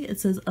creativity. It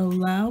says,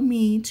 allow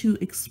me to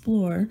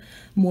explore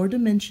more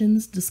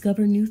dimensions,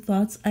 discover new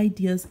thoughts,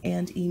 ideas,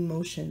 and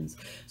emotions.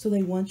 So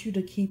they want you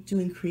to keep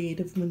doing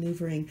creative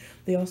maneuvering.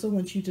 They also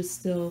want you to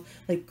still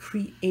like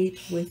create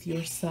with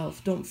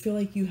yourself. Don't feel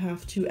like you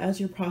have to,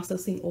 as you're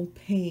processing old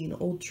pain,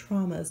 old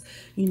traumas,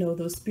 you know,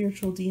 those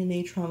spiritual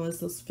DNA traumas,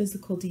 those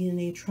physical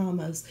DNA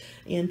traumas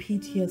and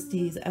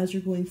PTSDs, as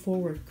you're going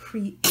forward,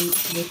 create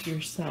with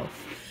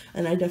yourself.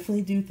 And I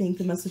definitely do think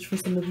the message for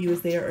some of you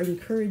is they are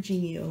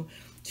encouraging you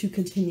to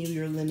continue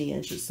your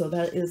lineage. So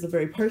that is a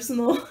very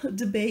personal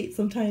debate.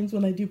 Sometimes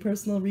when I do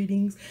personal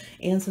readings,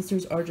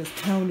 ancestors are just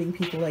pounding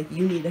people like,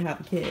 you need to have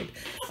a kid.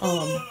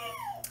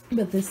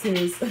 But this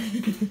is,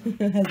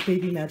 as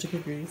Baby Magic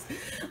agrees,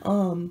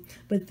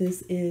 but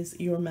this is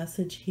your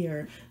message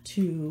here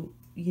to,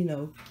 you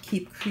know,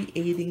 keep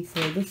creating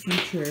for the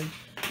future,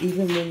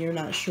 even when you're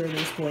not sure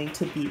there's going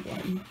to be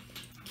one.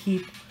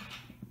 Keep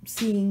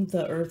seeing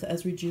the earth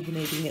as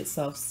rejuvenating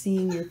itself,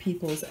 seeing your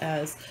peoples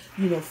as,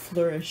 you know,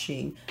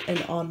 flourishing,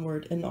 and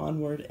onward and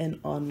onward and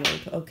onward.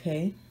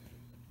 Okay,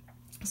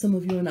 some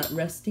of you are not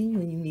resting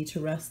when you need to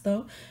rest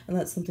though, and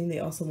that's something they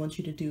also want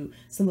you to do.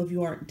 Some of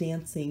you aren't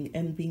dancing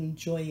and being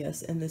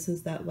joyous, and this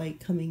is that light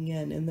coming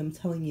in and them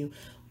telling you,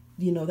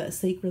 you know, that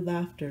sacred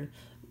laughter,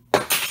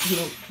 you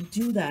know,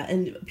 do that.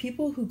 And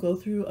people who go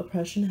through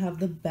oppression have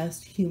the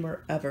best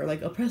humor ever.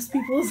 Like oppressed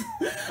people's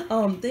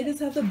they just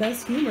have the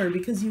best humor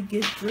because you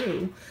get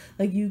through,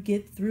 like you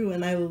get through,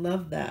 and I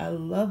love that. I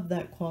love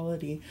that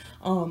quality.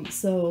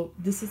 So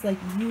this is like,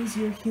 use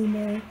your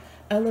humor,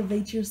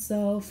 elevate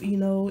yourself. You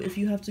know, if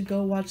you have to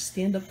go watch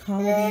stand-up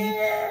comedy,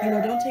 you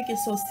know, don't take it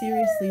so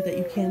seriously that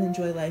you can't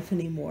enjoy life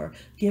anymore.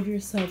 Give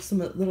yourself some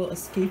little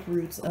escape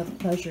routes of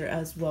pleasure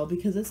as well,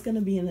 because it's going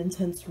to be an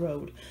intense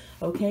road.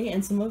 Okay,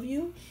 and some of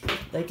you,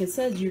 like it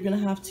says, you're going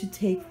to have to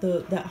take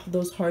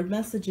those hard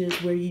messages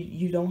where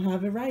you don't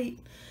have it right,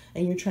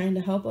 and you're trying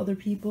to help other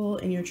people,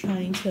 and you're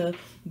trying to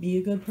be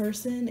a good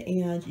person,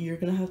 and you're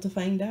going to have to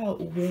find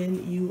out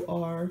when you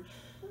are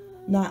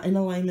not in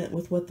alignment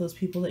with what those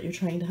people that you're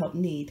trying to help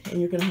need. And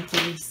you're going to have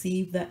to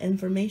receive that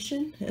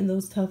information and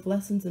those tough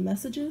lessons and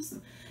messages,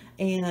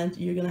 and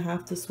you're going to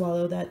have to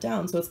swallow that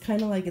down. So it's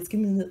kind of like, it's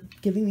giving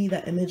me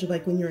that image of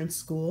like when you're in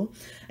school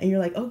and you're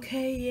like,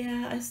 okay,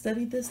 yeah, I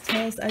studied this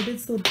test, I did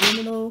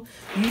subliminal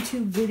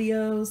YouTube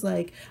videos,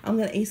 like I'm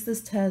going to ace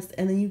this test.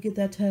 And then you get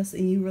that test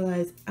and you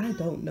realize, I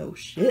don't know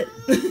shit.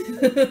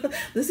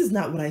 This is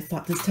not what I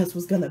thought this test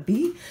was going to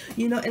be,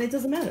 you know, and it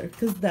doesn't matter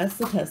because that's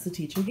the test the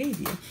teacher gave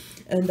you.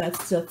 And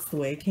that's just the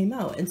way it came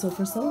out. And so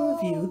for some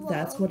of you,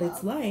 that's what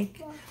it's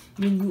like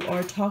when you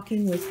are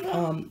talking with,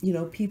 you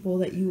know, people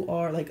that you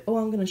are like, oh,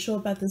 I'm going to show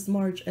up at this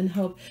march and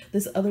help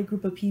this other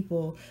group of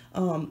people,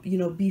 you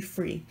know, be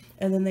free.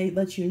 And then they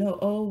let you know,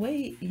 oh,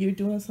 wait, you're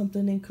doing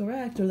something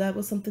incorrect, or that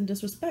was something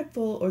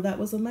disrespectful, or that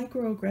was a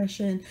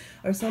microaggression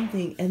or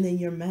something. And then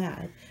you're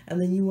mad. And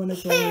then you want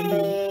to go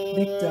and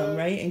be victim,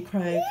 right? And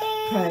cry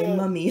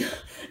mummy.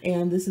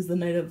 And this is the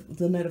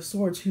Knight of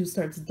Swords, who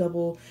starts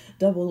double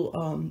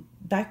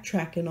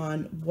backtracking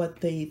on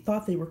what they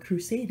thought they were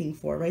crusading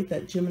for, right?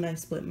 That Gemini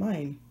split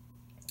mind,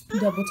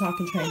 double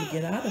talking, trying to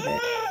get out of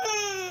it.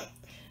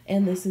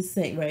 And this is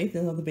saying, right,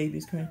 then the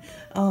baby's crying,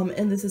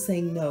 and this is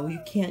saying, no, you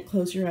can't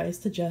close your eyes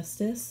to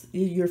justice.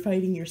 You're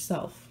fighting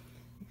yourself.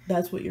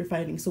 That's what you're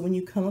fighting. So when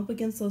you come up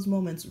against those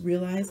moments,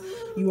 realize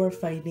you are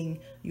fighting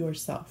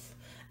yourself.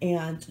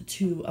 And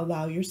to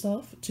allow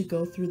yourself to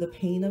go through the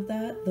pain of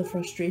that, the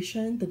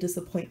frustration, the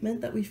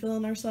disappointment that we feel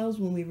in ourselves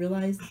when we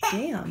realize,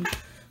 damn,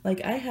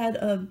 like I had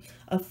a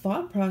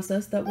thought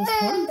process that was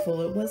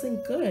harmful. It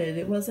wasn't good.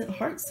 It wasn't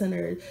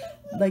heart-centered.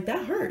 Like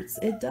that hurts.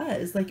 It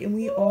does. Like, and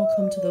we all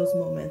come to those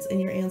moments,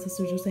 and your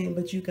ancestors are saying,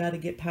 but you got to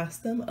get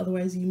past them.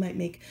 Otherwise you might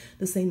make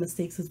the same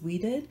mistakes as we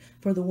did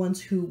for the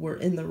ones who were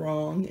in the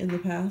wrong in the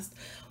past,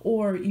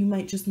 or you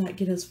might just not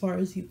get as far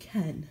as you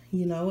can,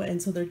 you know?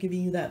 And so they're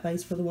giving you that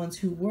advice for the ones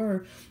who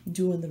were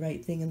doing the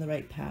right thing in the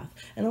right path.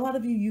 And a lot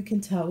of you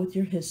can tell with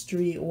your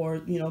history,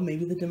 or, you know,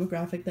 maybe the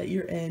demographic that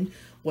you're in,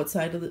 what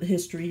side of the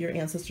history your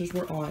ancestors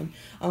were on.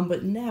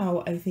 But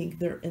now I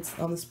think it's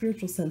on the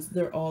spiritual sense,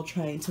 they're all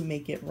trying to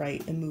make it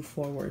right and move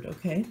forward.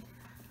 Okay.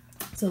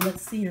 So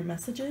let's see your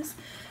messages.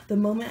 The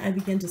moment I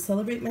begin to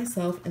celebrate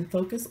myself and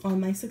focus on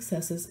my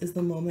successes is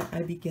the moment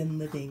I begin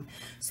living.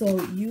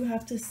 So you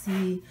have to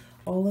see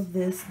all of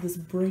this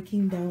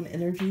breaking down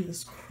energy,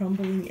 this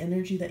crumbling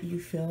energy that you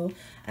feel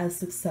as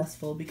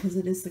successful, because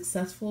it is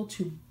successful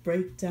to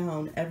break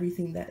down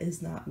everything that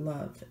is not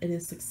love. It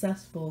is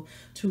successful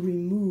to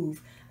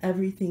remove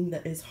everything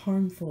that is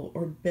harmful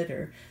or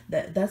bitter.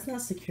 That's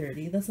not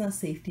security. That's not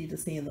safety to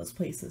stay in those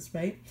places,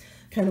 right?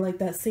 Kind of like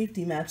that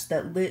safety match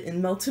that lit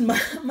and melted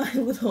my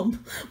little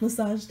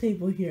massage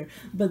table here.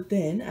 But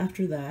then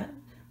after that,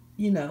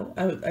 you know,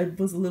 I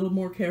was a little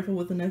more careful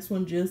with the next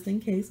one just in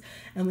case,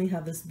 and we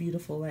have this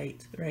beautiful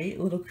light, right?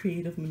 A little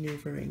creative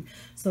maneuvering.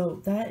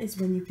 So that is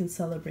when you can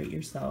celebrate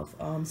yourself.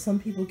 Some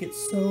people get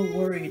so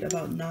worried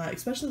about not,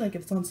 especially like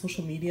if it's on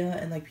social media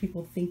and like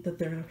people think that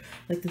they're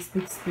like this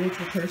big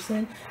spiritual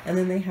person, and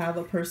then they have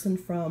a person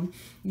from,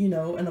 you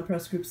know, an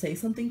oppressed group say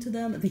something to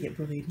them, and they get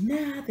really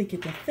mad, they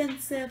get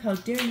defensive. How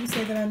dare you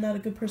say that I'm not a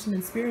good person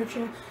and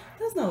spiritual?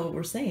 That's not what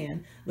we're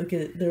saying. Look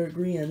at it, they're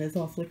agreeing, it's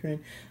all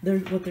flickering.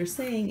 What they're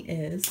saying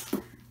is,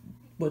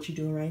 what you're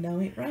doing right now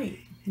ain't right.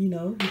 You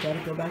know, you got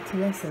to go back to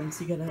lessons.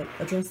 You got to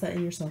address that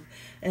in yourself.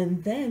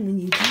 And then when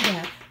you do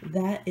that,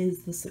 that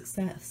is the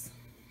success.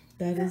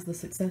 That is the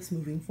success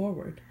moving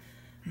forward.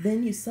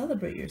 Then you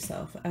celebrate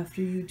yourself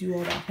after you do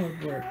all that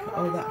hard work,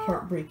 all that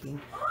heartbreaking,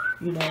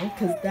 you know,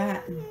 because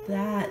that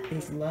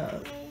is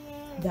love.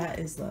 That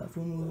is love.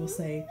 When we will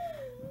say,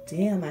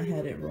 damn, I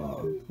had it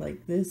wrong.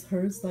 Like, this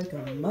hurts like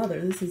a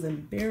mother. This is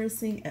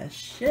embarrassing as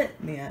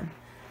shit, man.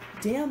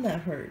 Damn,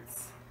 that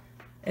hurts.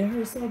 It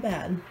hurts so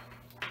bad.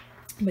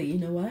 But you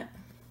know what?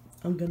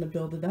 I'm going to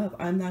build it up.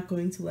 I'm not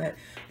going to let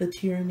the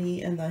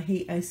tyranny and the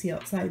hate I see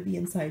outside be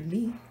inside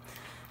me.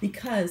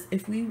 Because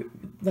if we,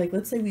 like,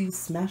 let's say we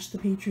smash the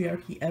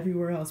patriarchy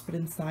everywhere else, but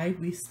inside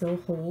we still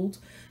hold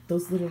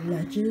those little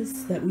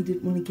ledges that we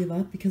didn't want to give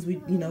up because we,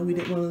 you know, we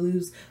didn't want to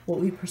lose what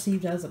we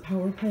perceived as a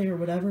power play or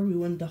whatever. We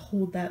wanted to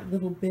hold that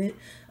little bit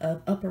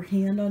of upper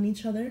hand on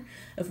each other.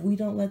 If we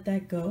don't let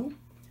that go,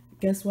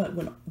 guess what?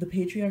 When the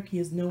patriarchy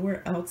is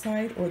nowhere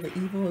outside, or the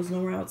evil is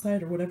nowhere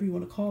outside, or whatever you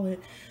want to call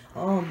it,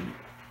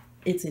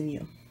 it's in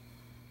you,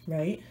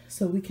 right?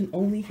 So we can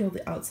only heal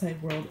the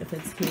outside world if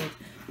it's healed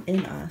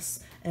in us,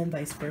 and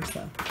vice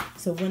versa.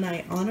 So when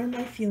I honor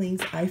my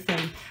feelings, I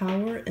find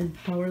power in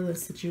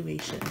powerless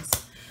situations.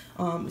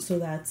 So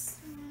that's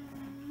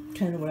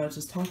kind of what I was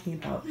just talking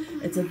about.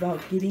 It's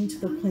about getting to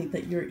the point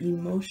that your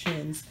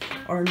emotions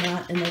are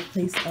not in a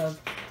place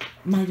of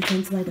my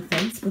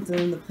defense, but they're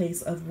in the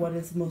place of what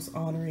is most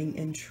honoring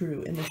and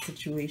true in this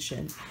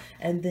situation.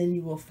 And then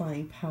you will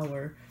find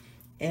power.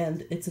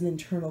 And it's an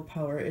internal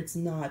power. It's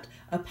not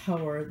a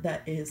power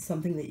that is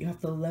something that you have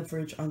to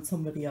leverage on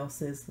somebody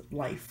else's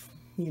life.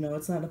 You know,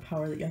 it's not a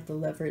power that you have to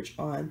leverage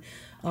on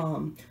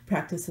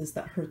practices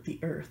that hurt the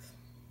earth.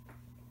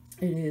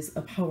 It is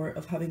a power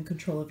of having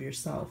control of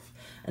yourself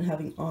and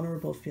having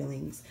honorable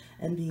feelings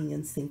and being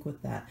in sync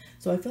with that.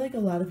 So I feel like a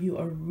lot of you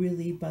are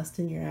really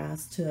busting your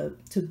ass to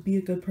be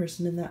a good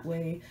person in that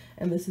way.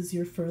 And this is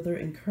your further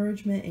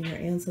encouragement, and your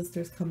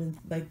ancestors coming,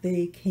 like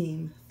they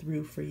came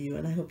through for you.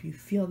 And I hope you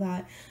feel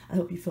that. I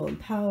hope you feel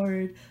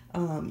empowered,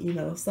 you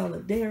know,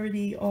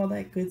 solidarity, all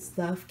that good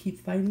stuff.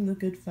 Keep fighting the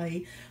good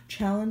fight.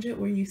 Challenge it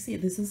where you see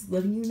it. This is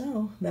letting you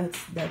know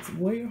that's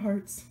warrior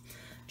hearts.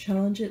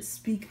 Challenge it,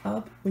 speak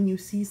up when you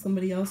see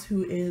somebody else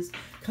who is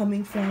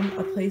coming from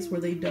a place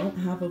where they don't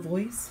have a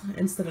voice,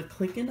 instead of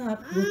clicking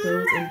up with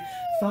those and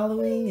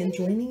following and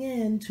joining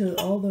in to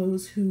all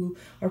those who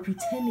are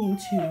pretending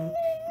to,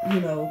 you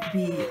know,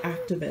 be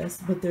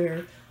activists, but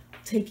they're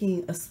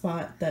taking a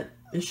spot that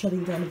is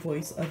shutting down the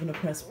voice of an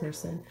oppressed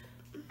person.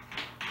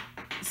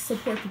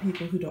 Support the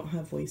people who don't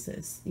have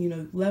voices. You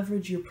know,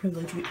 leverage your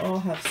privilege. We all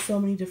have so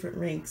many different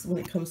ranks when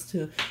it comes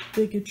to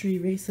bigotry,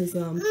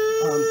 racism,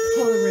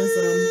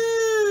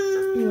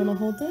 colorism. You want to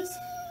hold this?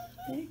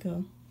 There you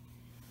go.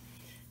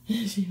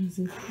 She was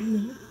no.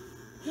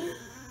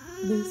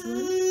 This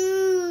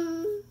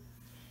one.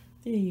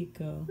 There you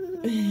go.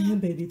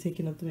 Baby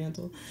taking up the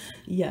mantle.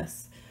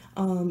 Yes.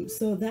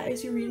 So that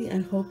is your reading. I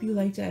hope you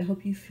liked it. I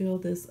hope you feel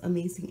this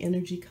amazing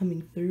energy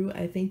coming through.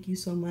 I thank you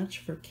so much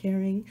for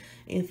caring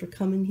and for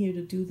coming here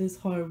to do this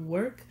hard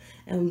work.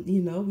 And,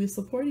 you know, we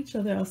support each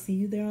other. I'll see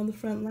you there on the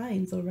front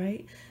lines, all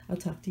right? I'll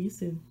talk to you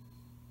soon.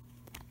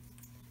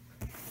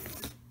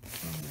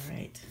 All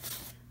right.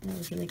 Now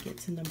we're going to get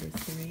to number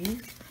 3.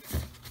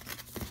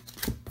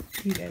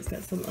 You guys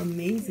got some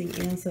amazing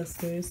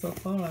ancestors so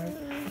far.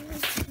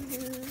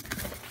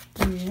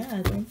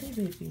 Yeah, don't they,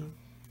 baby?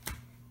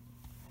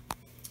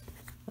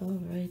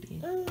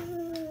 Alrighty.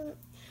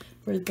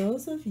 For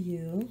those of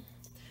you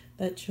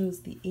that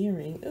chose the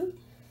earring,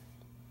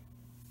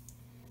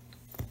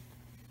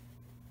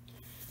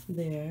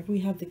 there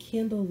we have the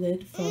candle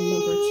lid from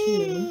number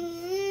 2,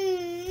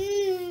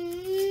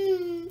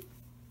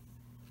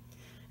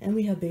 and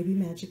we have baby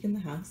magic in the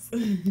house.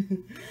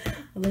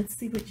 Let's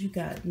see what you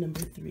got.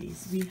 Number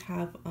 3s, we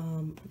have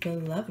the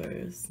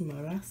Lovers,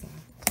 Marasa.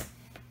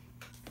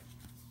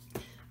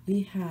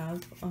 We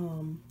have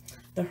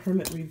the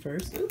Hermit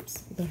reversed. Oops,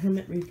 the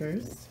Hermit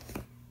reversed.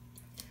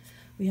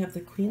 We have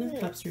the Queen of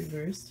Cups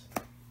reversed.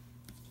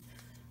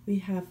 We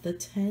have the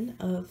Ten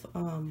of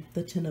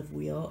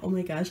Wheel. Oh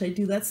my gosh, I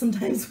do that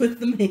sometimes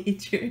with the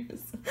majors.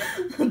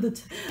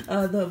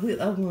 the wheel.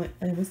 Oh,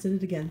 I almost did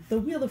it again. The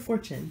Wheel of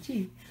Fortune.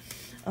 Gee.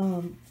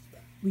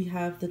 We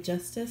have the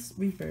Justice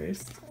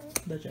reversed.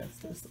 The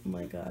Justice. Oh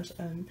my gosh.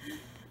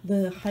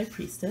 The High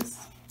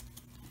Priestess.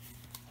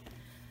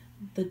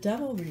 The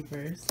Devil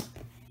reversed.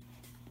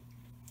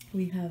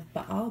 We have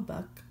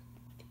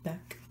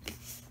Beck.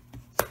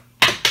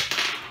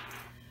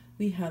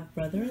 We have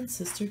Brother and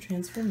Sister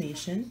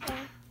transformation.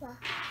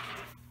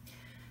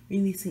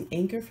 Releasing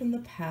anger from the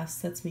past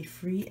sets me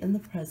free in the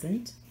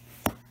present.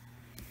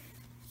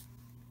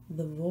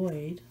 The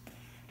Void.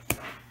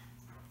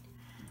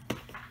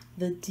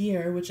 The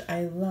Deer, which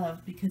I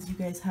love because you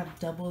guys have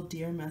double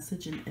deer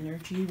message and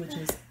energy, which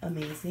is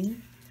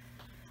amazing.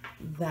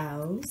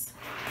 Vows.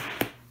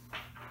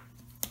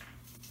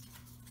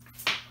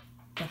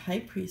 The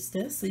High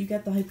Priestess. So you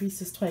got the High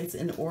Priestess twice,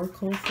 in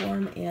Oracle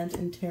form and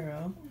in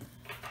Tarot.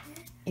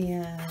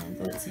 And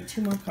let's see,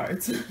 2 more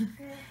cards.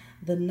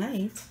 The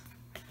Knight.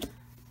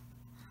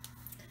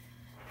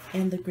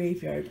 And the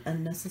Graveyard,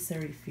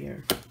 Unnecessary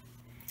Fear.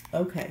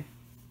 Okay.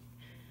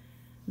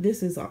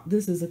 This is a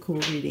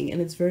cool reading,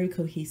 and it's very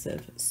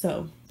cohesive.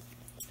 So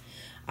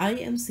I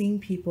am seeing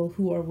people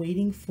who are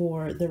waiting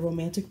for their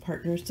romantic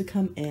partners to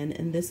come in,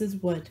 and this is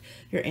what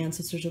your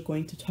ancestors are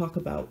going to talk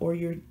about. Or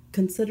you're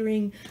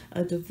considering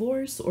a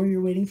divorce, or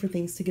you're waiting for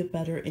things to get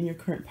better in your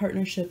current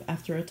partnership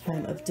after a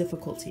time of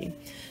difficulty.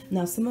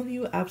 Now, some of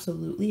you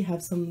absolutely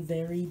have some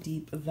very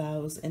deep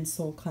vows and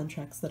soul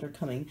contracts that are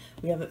coming.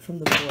 We have it from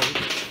the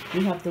Void.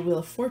 We have the Wheel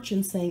of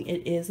Fortune saying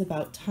it is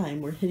about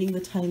time. We're hitting the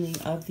timing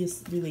of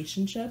this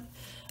relationship.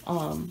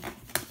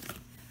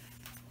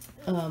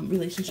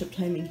 Relationship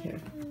timing here.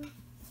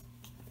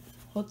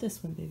 Hold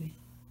this one, baby.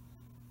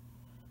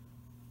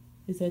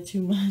 Is that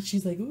too much?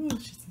 She's like, ooh,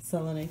 she's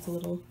selenite's a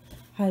little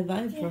high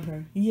vibe for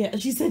her. Yeah,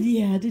 she said,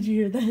 yeah. Did you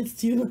hear that? It's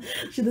too,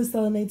 the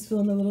selenite's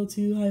feeling a little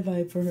too high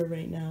vibe for her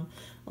right now.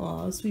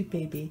 Oh, sweet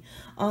baby.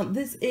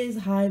 This is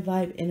high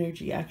vibe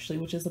energy, actually,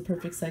 which is a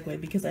perfect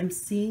segue, because I'm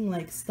seeing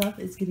like stuff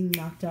is getting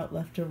knocked out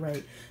left or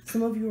right.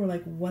 Some of you are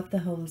like, what the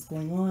hell is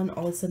going on?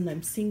 All of a sudden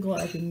I'm single.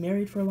 I've been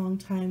married for a long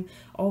time.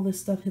 All this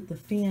stuff hit the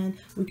fan.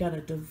 We got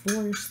a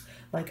divorce.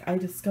 Like, I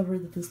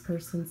discovered that this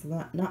person's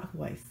not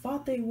who I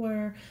thought they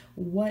were.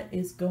 What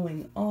is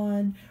going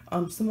on?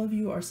 Some of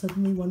you are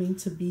suddenly wanting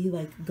to be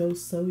like, go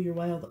sow your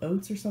wild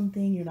oats or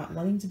something. You're not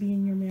wanting to be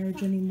in your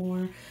marriage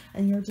anymore.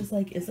 And you're just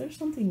like, is there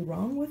something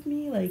wrong with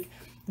me? Like,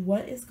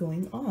 what is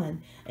going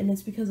on? And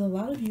it's because a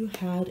lot of you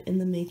had in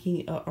the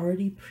making a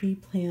already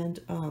pre-planned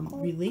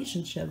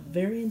relationship,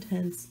 very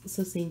intense,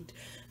 succinct,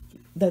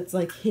 that's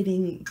like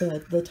hitting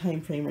the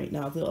time frame right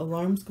now. The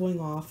alarm's going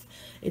off.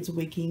 It's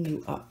waking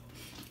you up.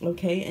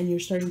 okay? And you're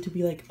starting to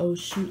be like, oh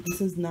shoot,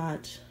 this is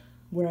not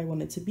where I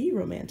wanted to be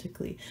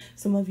romantically.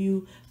 Some of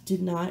you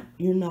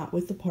you're not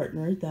with the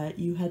partner that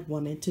you had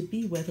wanted to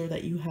be with, or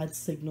that you had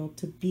signaled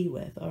to be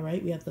with. All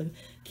right, we have the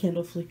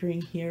candle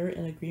flickering here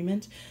in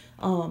agreement.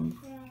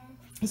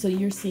 So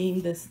you're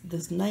seeing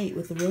this knight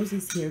with the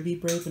roses here, be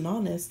brave and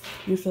honest.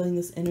 You're feeling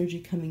this energy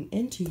coming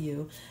into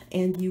you,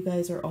 and you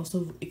guys are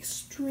also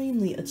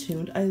extremely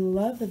attuned. I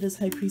love that this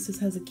high priestess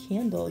has a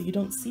candle. You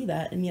don't see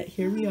that, and yet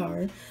here we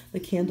are. The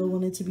candle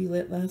wanted to be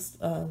lit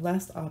last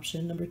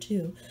option, number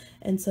 2,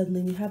 and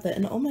suddenly we have that.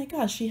 And oh my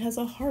gosh, she has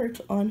a heart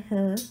on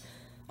her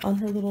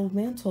little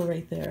mantle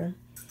right there,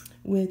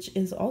 which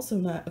is also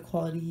not a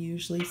quality you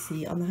usually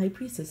see on the high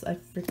priestess. I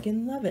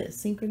freaking love it.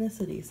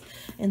 Synchronicities.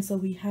 And so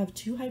we have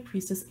 2 high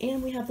priestess,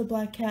 and we have the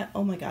black cat.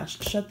 Oh my gosh,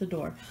 shut the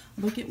door.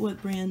 Look at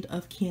what brand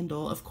of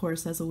candle, of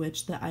course, as a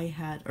witch, that I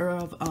had, or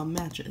of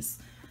matches.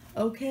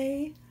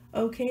 Okay,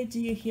 do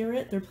you hear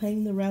it? They're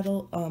playing the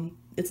rattle.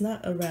 It's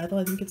not a rattle,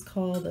 I think it's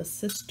called a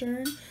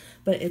cistern,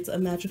 but it's a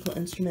magical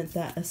instrument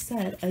that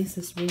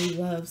Isis really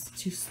loves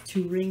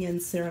to ring in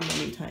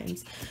ceremony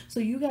times. So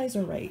you guys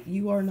are right.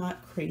 You are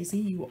not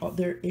crazy.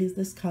 There is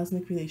this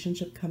cosmic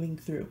relationship coming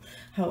through.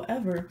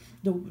 However,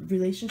 the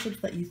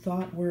relationships that you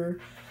thought were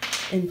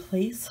in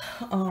place,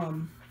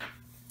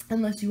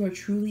 unless you are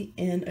truly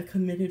in a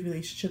committed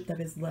relationship that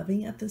is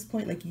loving at this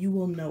point, like, you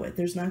will know it.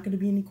 There's not going to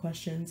be any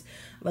questions.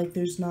 Like,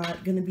 there's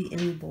not going to be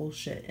any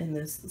bullshit in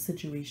this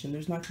situation.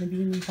 There's not going to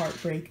be any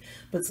heartbreak.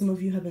 But some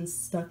of you have been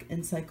stuck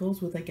in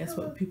cycles with, I guess,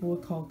 what people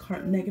would call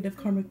negative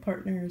karmic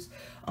partners.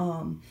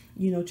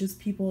 You know, just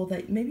people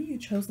that maybe you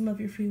chose them of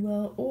your free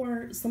will,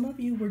 or some of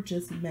you were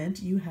just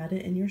meant, you had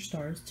it in your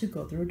stars to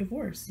go through a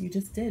divorce. You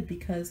just did,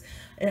 because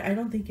I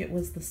don't think it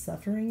was the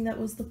suffering that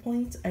was the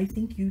point. I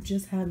think you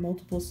just had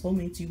multiple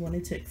soulmates you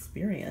wanted to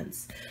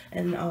experience.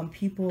 And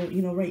people,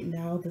 you know, right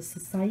now the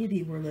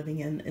society we're living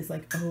in is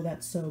like, oh,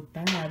 that's so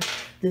bad,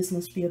 this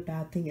must be a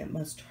bad thing, it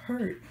must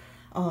hurt.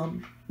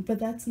 But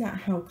that's not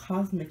how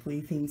cosmically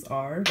things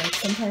are. Like,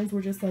 sometimes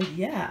we're just like,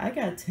 yeah, I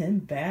got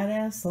 10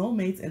 badass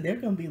soulmates and they're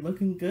gonna be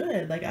looking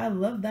good. Like, I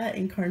love that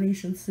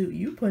incarnation suit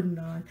you putting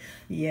on.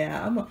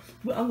 Yeah, I'm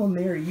gonna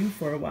marry you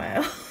for a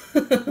while.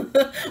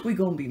 We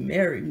gonna be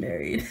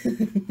married.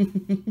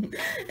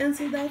 And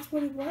so that's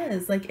what it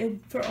was. Like,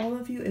 for all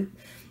of you,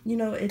 you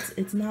know,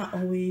 it's not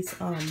always,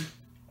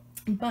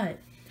 but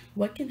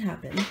what can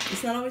happen,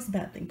 it's not always a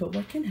bad thing, but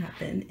what can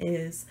happen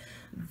is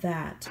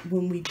that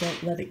when we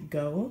don't let it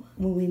go,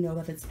 when we know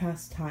that it's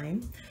past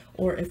time,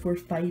 or if we're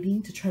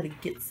fighting to try to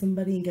get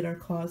somebody and get our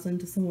claws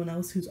into someone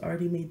else who's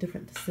already made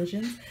different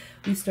decisions,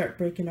 we start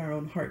breaking our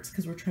own hearts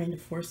because we're trying to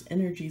force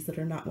energies that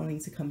are not wanting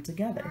to come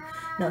together.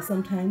 Now,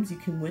 sometimes you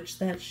can witch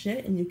that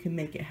shit and you can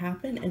make it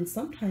happen, and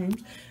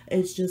sometimes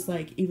it's just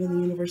like, even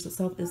the universe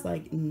itself is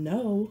like,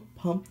 no,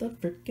 pump the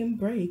freaking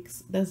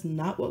brakes. That's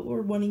not what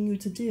we're wanting you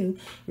to do.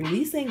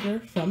 Release anger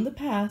from the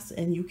past,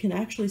 and you can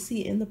actually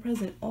see in the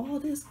present all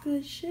this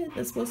good shit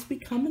that's supposed to be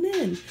coming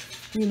in.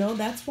 You know,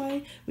 that's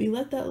why we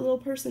let that little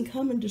person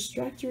come and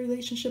distract your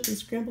relationship and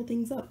scramble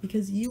things up,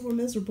 because you were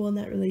miserable in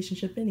that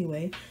relationship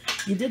anyway.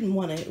 You didn't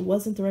want it. It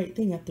wasn't the right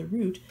thing at the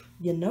root.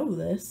 You know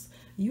this.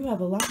 You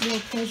have a lot more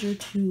pleasure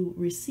to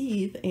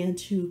receive and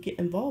to get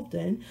involved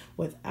in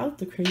without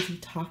the crazy,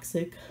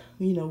 toxic,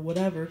 you know,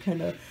 whatever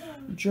kind of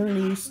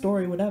journey,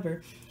 story,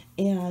 whatever.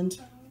 And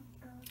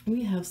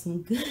we have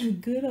some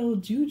good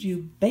old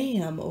juju,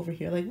 bam, over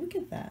here. Like, look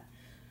at that.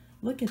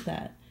 Look at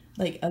that.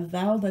 Like, a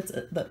vow that's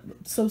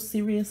so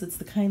serious, it's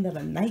the kind that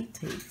a knight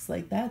takes.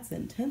 Like, that's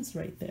intense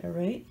right there,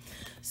 right?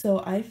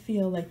 So I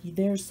feel like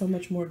there's so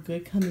much more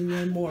good coming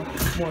in, more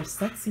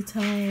sexy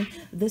time.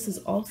 This is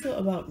also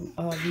about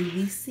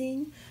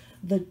releasing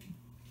the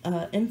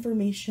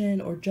information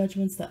or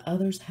judgments that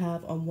others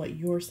have on what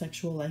your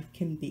sexual life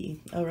can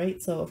be. All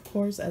right, so of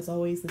course, as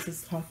always, this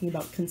is talking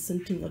about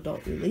consenting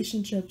adult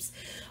relationships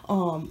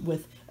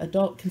with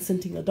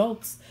consenting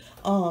adults.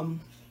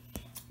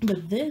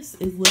 But this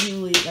is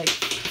literally like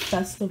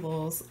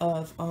festivals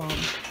of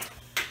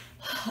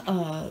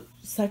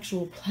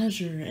sexual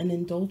pleasure and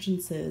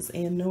indulgences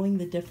and knowing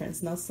the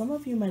difference. Now, some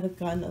of you might have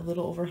gotten a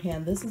little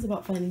overhand. This is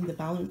about finding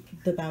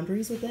the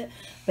boundaries with it,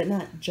 but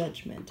not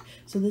judgment.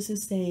 So this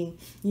is saying,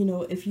 you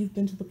know, if you've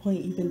been to the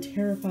point you've been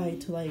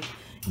terrified to, like,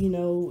 you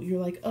know, you're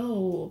like,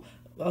 oh,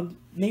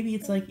 maybe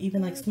it's like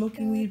even like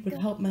smoking weed would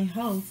help my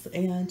health,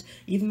 and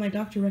even my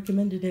doctor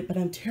recommended it, but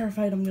I'm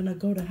terrified I'm gonna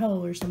go to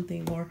hell or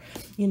something. Or,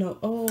 you know,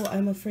 oh,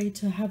 I'm afraid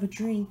to have a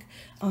drink,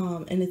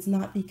 and it's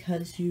not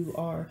because you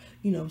are,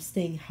 you know,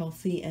 staying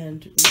healthy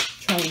and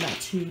trying not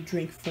to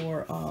drink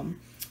for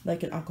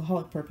like an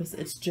alcoholic purpose.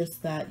 It's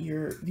just that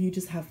you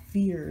just have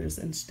fears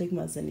and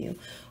stigmas in you.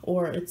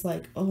 Or it's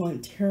like, oh, I'm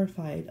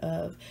terrified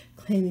of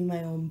claiming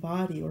my own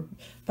body or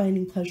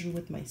finding pleasure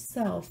with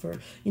myself,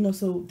 or, you know.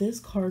 So this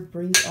card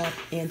brings up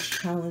and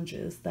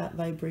challenges that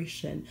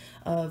vibration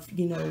of,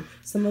 you know,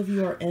 some of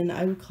you are in,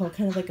 I would call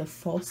kind of like a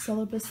false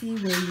celibacy,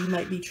 where you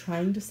might be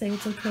trying to say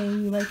it's okay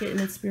and you like it and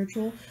it's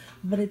spiritual,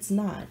 but it's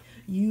not.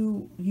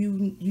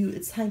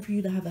 it's time for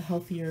you to have a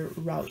healthier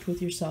route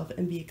with yourself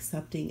and be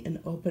accepting and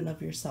open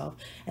of yourself,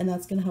 and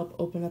that's going to help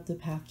open up the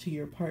path to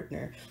your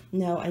partner.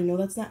 Now, I know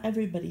that's not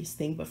everybody's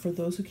thing, but for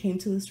those who came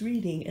to this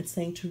reading, it's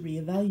saying to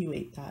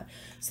reevaluate that.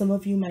 Some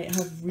of you might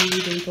have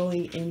really been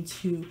going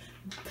into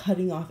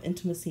cutting off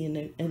intimacy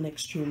in an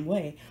extreme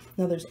way.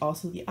 Now, there's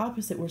also the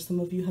opposite, where some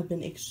of you have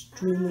been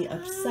extremely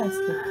obsessed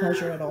with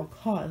pleasure at all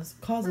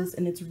causes,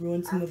 and it's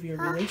ruined some of your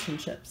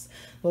relationships,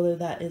 whether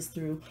that is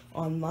through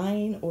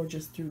online or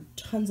just through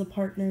tons of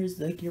partners.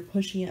 Like, you're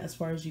pushing it as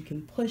far as you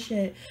can push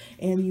it,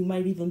 and you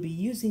might even be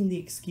using the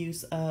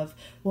excuse of,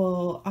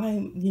 well,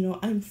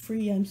 I'm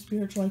free, I'm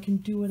spiritual, I can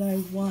do what I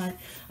want.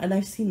 And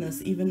I've seen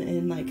this even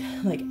in like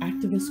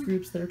activist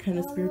groups that are kind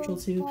of spiritual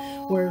too,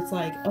 where it's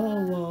like,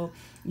 oh, well,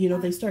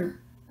 they start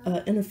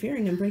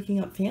interfering and breaking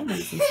up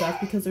families and stuff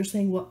because they're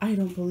saying, well, I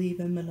don't believe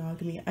in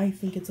monogamy, I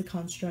think it's a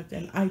construct,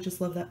 and I just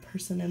love that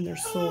person and their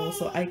soul,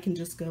 so I can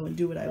just go and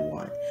do what I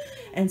want.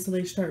 And so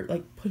they start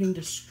like putting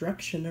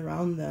destruction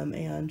around them,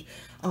 and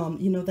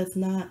that's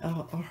not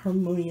a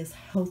harmonious,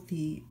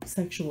 healthy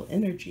sexual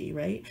energy,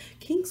 right?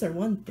 Kinks are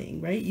one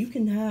thing, right? You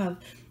can have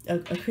a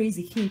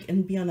crazy kink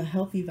and be on a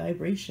healthy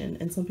vibration,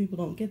 and some people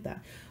don't get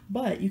that.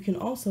 But you can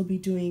also be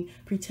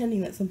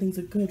pretending that something's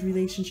a good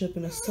relationship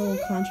and a soul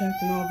contract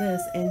and all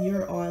this, and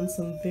you're on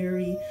some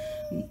very,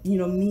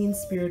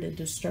 mean-spirited,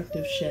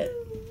 destructive shit.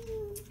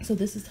 So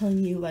this is telling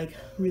you, like,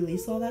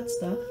 release all that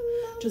stuff.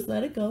 Just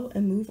let it go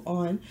and move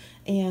on.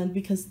 And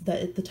because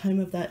the time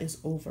of that is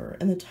over,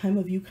 and the time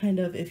of you kind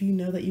of, if you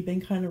know that you've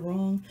been kind of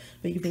wrong,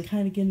 but you've been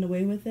kind of getting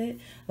away with it,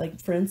 like,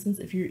 for instance,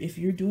 if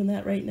you're doing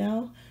that right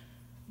now,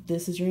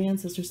 this is your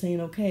ancestor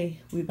saying, okay,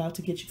 we're about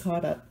to get you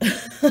caught up.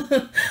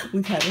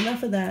 We've had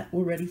enough of that.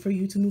 We're ready for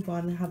you to move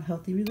on and have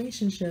healthy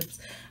relationships.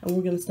 And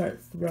we're going to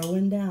start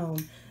throwing down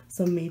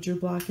some major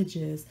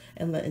blockages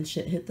and letting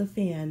shit hit the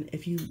fan.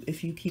 If you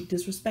keep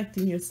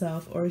disrespecting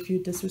yourself, or if you're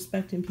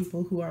disrespecting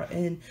people who are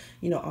in,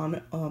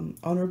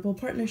 honorable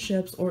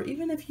partnerships, or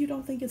even if you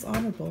don't think it's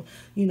honorable,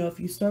 if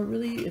you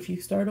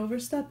start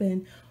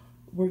overstepping,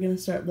 we're going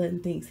to start letting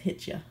things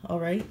hit you, all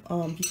right?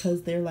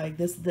 Because they're like,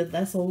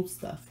 that's old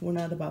stuff. We're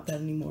not about that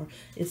anymore.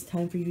 It's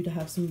time for you to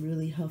have some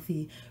really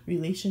healthy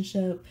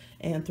relationship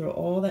and throw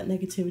all that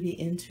negativity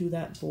into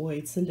that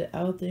void. Send it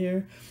out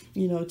there,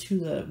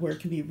 to where it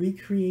can be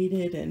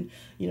recreated and,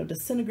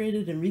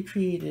 disintegrated and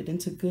recreated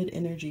into good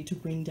energy to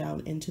bring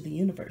down into the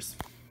universe.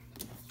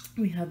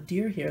 We have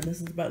deer here, and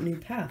this is about new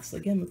paths,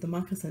 again with the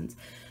moccasins.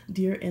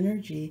 Deer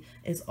energy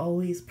is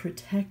always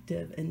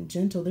protective and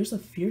gentle. There's a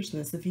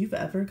fierceness. If you've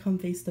ever come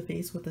face to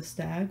face with a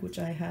stag, which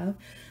I have,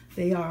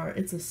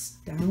 it's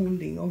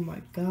astounding. Oh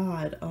my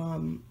God.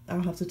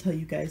 I'll have to tell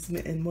you guys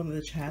in one of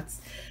the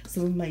chats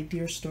some of my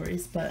deer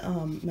stories, but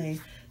my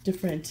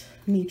different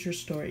nature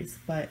stories.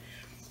 But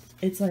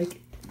it's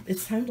like,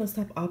 it's time to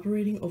stop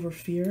operating over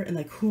fear and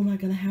like, who am I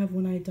going to have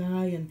when I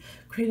die, and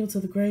cradle to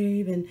the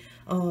grave, and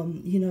I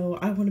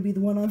want to be the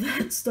one on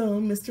that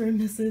stone, Mr.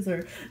 and Mrs.,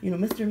 or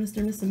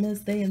Mr. and Miss,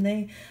 they and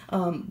they,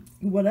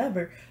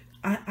 whatever.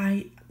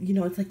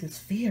 It's like this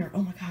fear,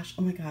 oh my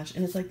gosh,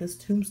 and it's like this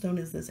tombstone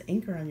is this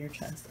anchor on your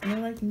chest, and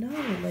you're like, no,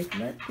 like,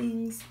 let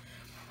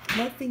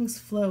things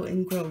flow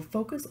and grow.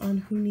 Focus on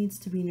who needs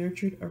to be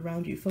nurtured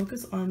around you.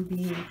 Focus on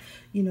being,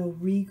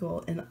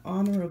 regal and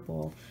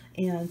honorable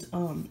and,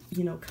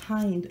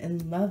 kind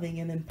and loving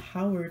and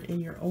empowered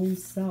in your own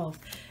self.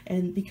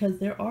 And because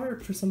there are,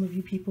 for some of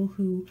you, people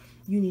who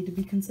you need to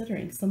be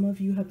considering. Some of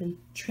you have been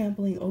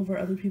trampling over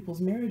other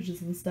people's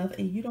marriages and stuff,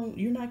 and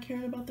you're not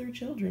caring about their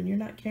children. You're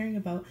not caring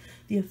about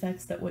the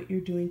effects that what you're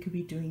doing could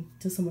be doing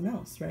to someone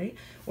else, right?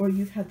 Or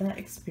you've had that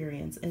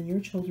experience and your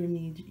children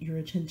need your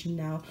attention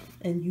now,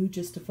 and you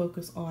just to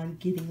focus on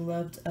getting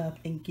loved up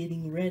and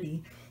getting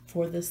ready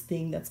for this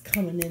thing that's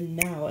coming in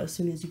now, as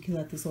soon as you can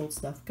let this old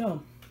stuff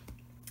go.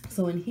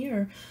 So in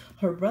here,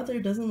 her brother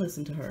doesn't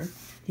listen to her.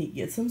 He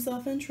gets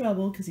himself in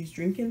trouble because he's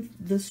drinking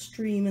the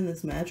stream in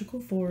this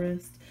magical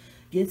forest,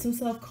 gets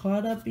himself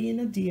caught up being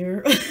a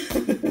deer.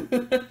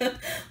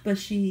 But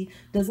she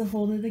doesn't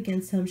hold it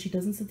against him. She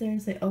doesn't sit there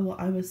and say, oh, well,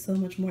 I was so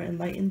much more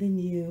enlightened than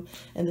you,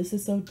 and this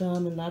is so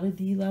dumb, and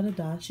la-da-dee,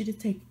 la-da-da. She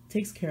just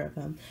takes care of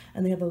him,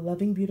 and they have a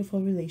loving, beautiful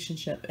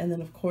relationship. And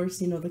then, of course,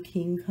 the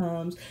king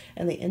comes,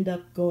 and they end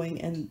up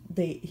going, and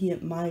he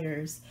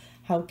admires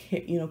how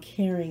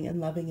caring and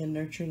loving and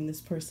nurturing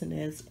this person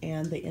is,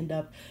 and they end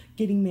up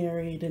getting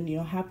married, and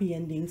happy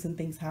endings, and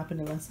things happen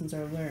and lessons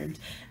are learned,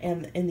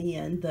 and in the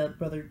end the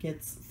brother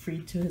gets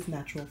freed to his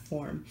natural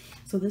form.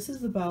 So this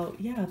is about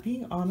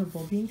being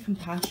honorable, being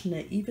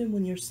compassionate, even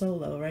when you're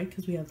solo, right?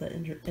 Because we have the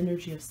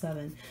energy of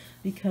 7,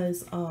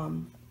 because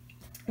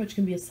which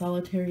can be a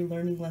solitary,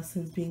 learning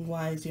lessons, being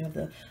wise. You have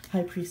the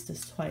high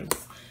priestess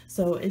twice,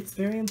 so it's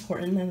very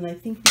important. And I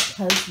think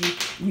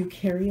because you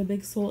carry a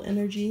big soul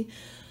energy,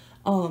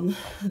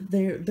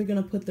 they're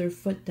gonna put their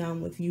foot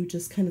down with you,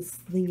 just kind of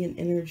slinging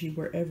energy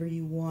wherever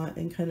you want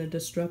and kind of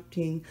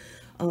disrupting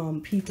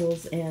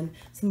people's. And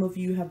some of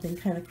you have been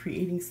kind of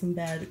creating some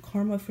bad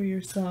karma for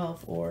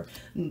yourself, or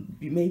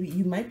maybe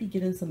you might be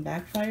getting some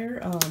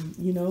backfire.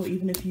 You know,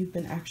 even if you've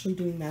been actually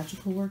doing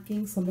magical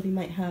working, somebody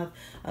might have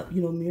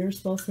you know, mirror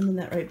spell sending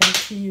that right back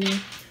to you,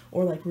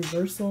 or like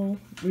reversal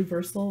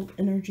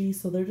energy.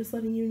 So they're just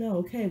letting you know,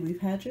 okay,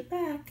 we've had your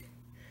back.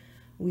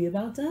 We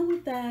about done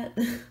with that.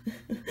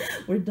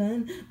 We're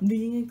done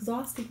being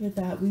exhausted with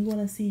that. We want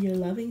to see your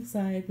loving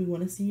side. We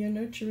want to see your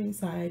nurturing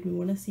side. We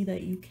want to see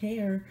that you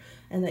care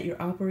and that you're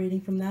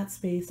operating from that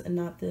space, and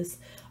not this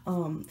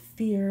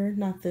fear,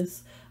 not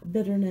this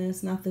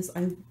bitterness, not this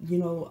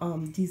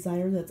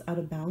desire that's out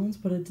of balance,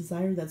 but a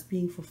desire that's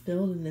being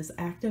fulfilled and is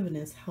active and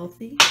is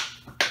healthy.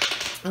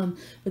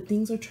 But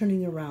things are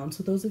turning around.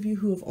 So those of you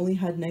who have only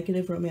had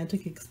negative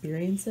romantic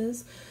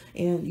experiences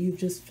and you've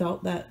just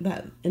felt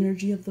that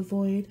energy of the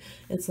void,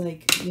 it's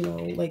like, you know,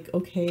 like,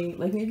 okay,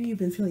 like maybe you've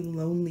been feeling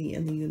lonely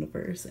in the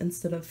universe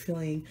instead of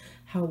feeling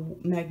how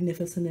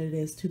magnificent it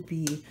is to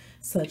be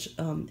such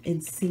in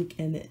sync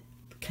and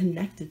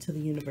connected to the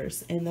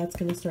universe. And that's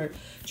going to start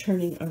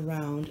turning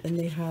around. And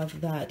they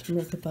have that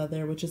Merkaba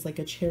there, which is like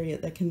a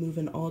chariot that can move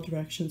in all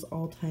directions,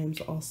 all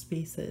times, all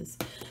spaces.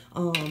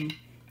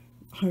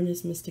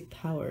 Harness mystic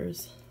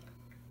powers.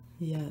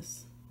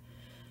 Yes.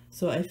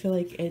 So I feel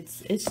like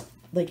it's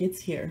like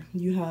it's here.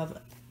 You have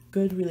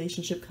good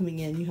relationship coming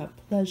in. You have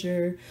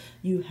pleasure.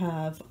 You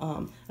have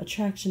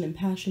attraction and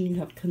passion. You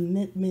have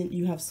commitment.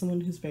 You have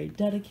someone who's very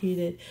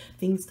dedicated.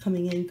 Things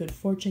coming in. Good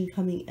fortune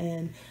coming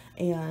in.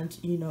 And,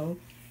 you know,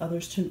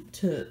 others to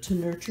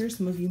nurture.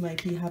 Some of you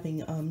might be having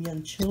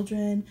young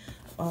children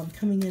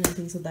coming in and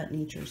things of that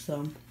nature.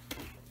 So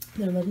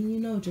they're letting you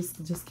know,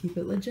 just keep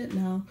it legit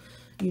now.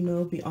 You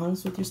know, be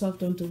honest with yourself.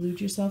 Don't delude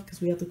yourself,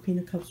 because we have the Queen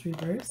of Cups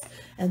reversed,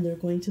 and they're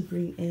going to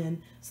bring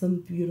in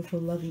some beautiful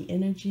loving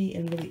energy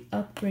and really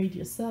upgrade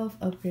yourself,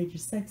 upgrade your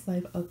sex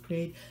life,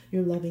 upgrade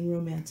your loving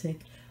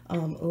romantic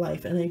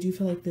life. And I do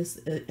feel like this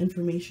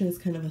information is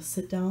kind of a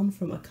sit down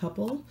from a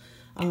couple,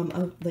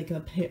 like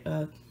a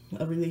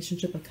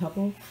relationship, a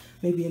couple,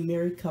 maybe a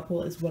married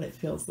couple is what it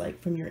feels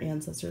like from your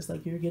ancestors.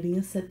 Like you're getting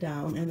a sit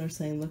down and they're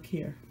saying, look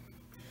here,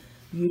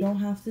 you don't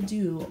have to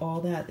do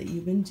all that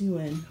you've been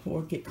doing,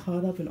 or get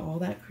caught up in all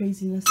that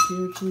craziness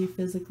spiritually,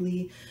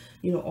 physically,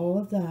 you know, all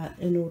of that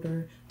in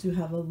order to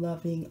have a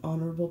loving,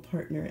 honorable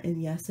partner.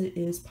 And yes, it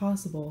is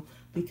possible,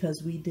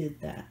 because we did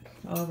that.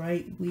 All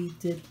right, we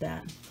did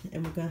that,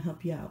 and we're going to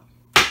help you out.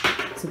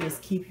 So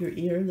just keep your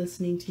ear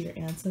listening to your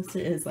ancestor.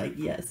 It's like,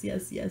 yes,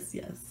 yes, yes,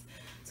 yes.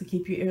 So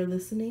keep your ear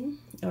listening.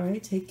 All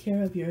right, take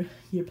care of your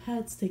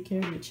pets, take care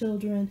of your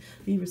children,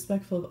 be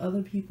respectful of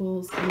other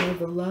people's, you know,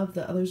 the love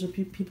that others are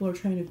people are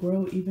trying to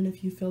grow. Even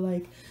if you feel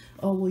like,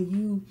 oh, well,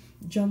 you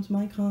jumped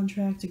my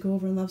contract to go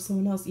over and love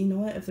someone else. You know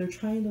what? If they're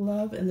trying to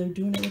love and they're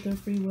doing it with their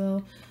free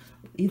will,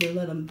 either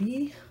let them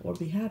be or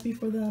be happy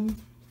for them.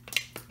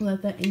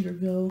 Let that anger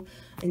go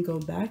and go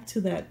back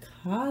to that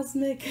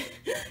cosmic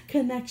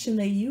connection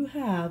that you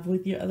have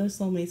with your other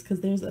soulmates,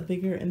 because there's a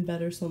bigger and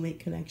better soulmate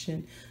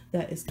connection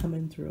that is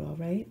coming through. All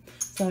right,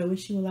 so I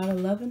wish you a lot of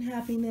love and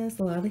happiness,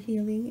 a lot of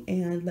healing,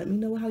 and let me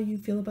know how you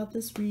feel about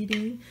this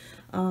reading,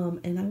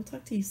 and I will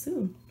talk to you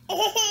soon.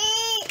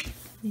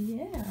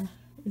 Yeah,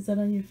 is that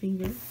on your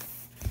finger?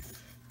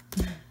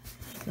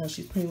 No,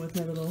 she's playing with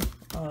my little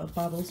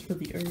bottles for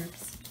the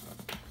herbs.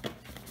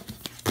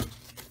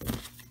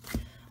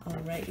 All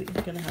right,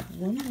 we're gonna have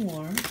one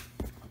more.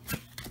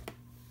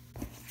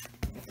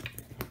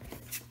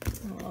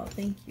 Oh,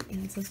 thank you,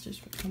 ancestors,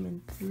 for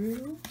coming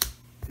through.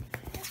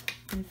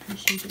 I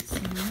appreciate it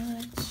so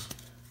much.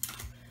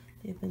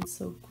 They've been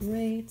so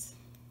great.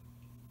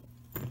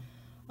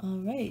 All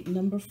right,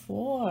 number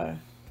 4.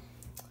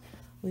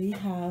 We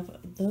have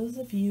those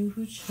of you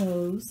who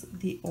chose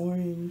the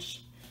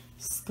orange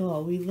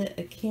skull. We lit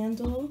a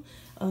candle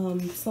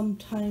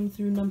sometime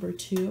through number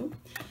 2.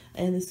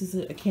 And this is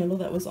a candle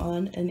that was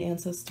on an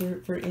ancestor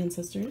for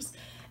ancestors,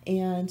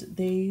 and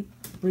they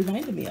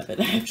reminded me of it.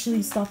 I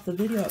actually stopped the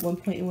video at one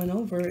point and went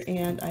over,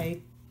 and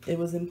it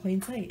was in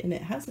plain sight, and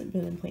it hasn't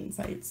been in plain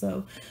sight.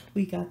 So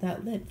we got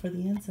that lit for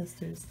the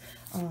ancestors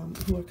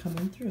who are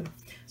coming through.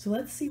 So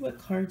let's see what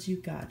cards you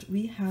got.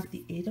 We have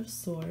the 8 of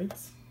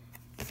Swords.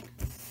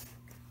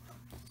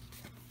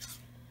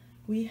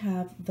 We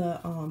have the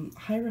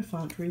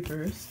Hierophant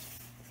reversed.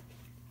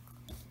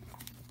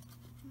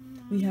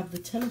 We have the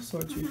 10 of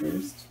Swords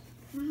reversed.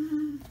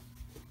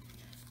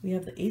 We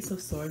have the Ace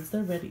of Swords.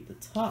 They're ready to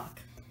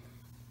talk.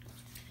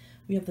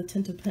 We have the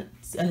 10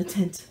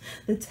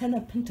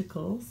 of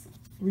Pentacles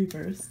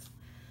reversed.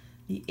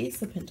 The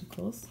Ace of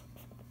Pentacles.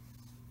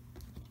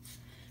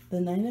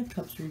 The 9 of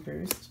Cups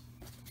reversed.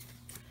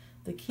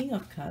 The King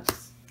of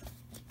Cups.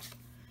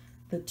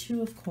 The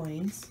 2 of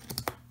Coins.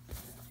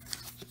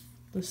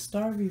 The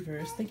Star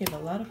reversed. They gave a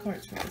lot of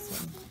cards for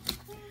this one.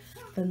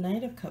 The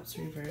Knight of Cups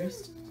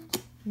reversed.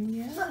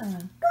 Yeah.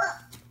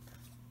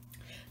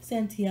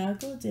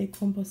 Santiago de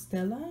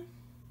Compostela.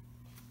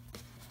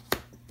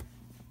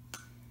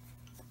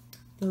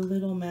 the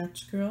Little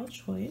Match Girl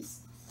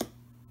choice.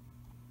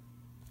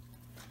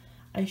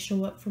 I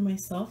Show Up for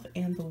Myself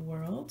and the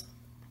World.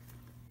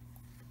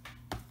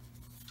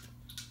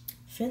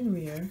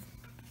 Fenrir.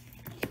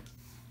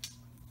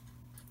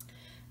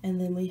 And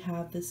then we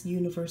have this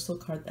universal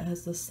card that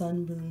has the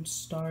sun, moon,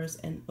 stars,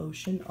 and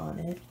ocean on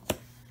it.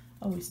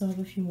 Oh, we still have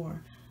a few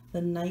more.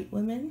 The Night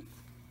Women.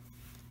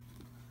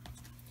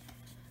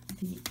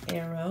 The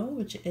Arrow,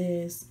 which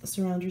is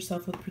surround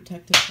yourself with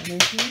protective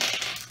energy.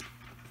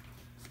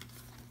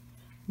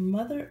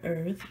 Mother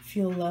Earth,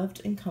 feel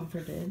loved and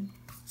comforted.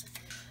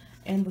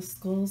 And the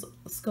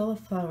skull of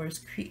flowers,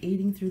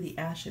 creating through the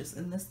ashes.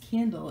 And this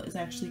candle is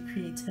actually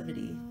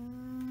creativity.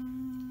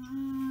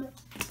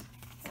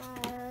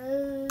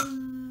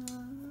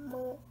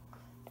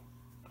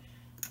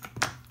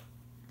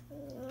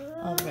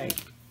 All right.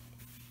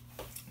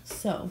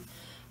 So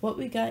what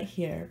we got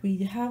here, we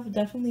have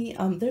definitely,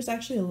 there's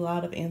actually a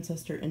lot of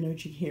ancestor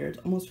energy here. It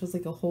almost feels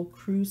like a whole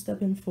crew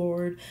stepping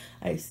forward.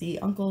 I see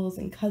uncles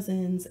and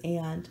cousins,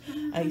 and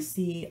I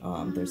see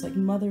there's like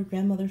mother,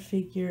 grandmother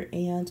figure,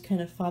 and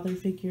kind of father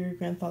figure,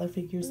 grandfather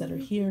figures that are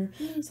here.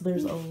 So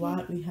there's a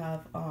lot. We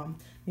have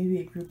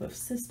maybe a group of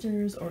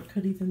sisters, or it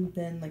could even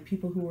been like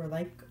people who were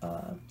like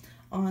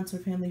aunts or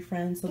family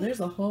friends. So there's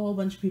a whole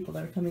bunch of people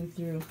that are coming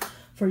through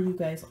for you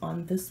guys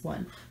on this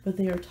one, but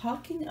they are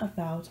talking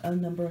about a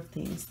number of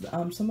things.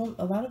 A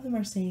lot of them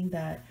are saying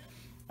that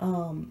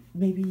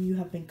maybe you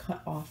have been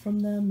cut off from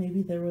them.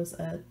 Maybe there was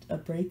a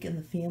break in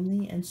the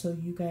family, and so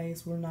you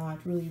guys were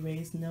not really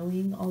raised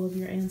knowing all of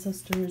your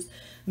ancestors.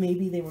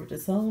 Maybe they were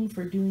disowned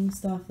for doing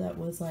stuff that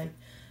was like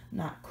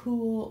not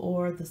cool,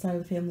 or the side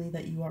of the family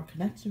that you are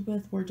connected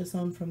with were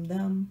disowned from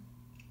them.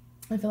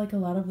 I feel like a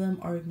lot of them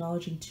are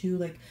acknowledging too,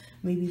 like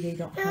maybe they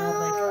don't have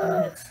like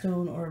a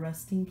headstone or a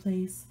resting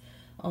place,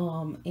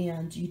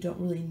 and you don't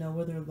really know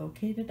where they're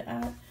located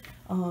at.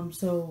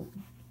 So,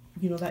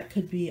 you know, that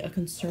could be a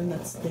concern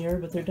that's there,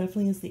 but there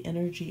definitely is the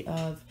energy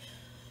of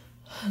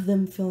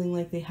them feeling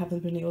like they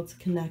haven't been able to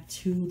connect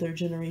to their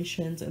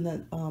generations, and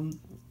that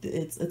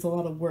it's a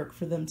lot of work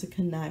for them to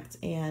connect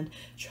and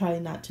try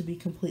not to be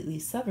completely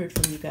severed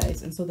from you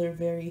guys. And so they're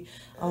very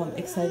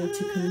excited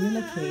to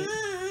communicate.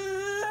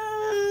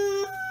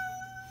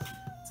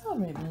 It's all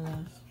right, my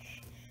love.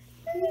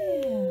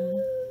 Yeah,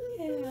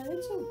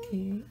 it's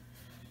okay.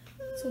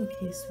 It's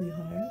okay,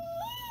 sweetheart.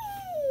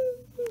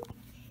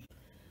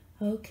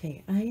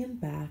 Okay, I am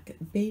back.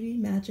 Baby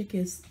Magic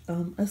is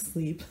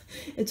asleep.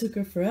 It took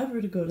her forever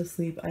to go to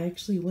sleep. I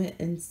actually went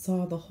and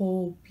saw the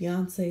whole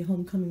Beyonce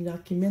homecoming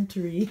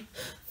documentary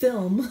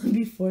film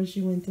before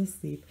she went to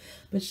sleep.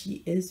 But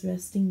she is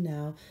resting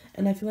now,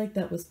 and I feel like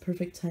that was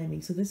perfect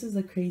timing. So this is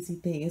a crazy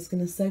thing. It's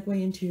going to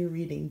segue into your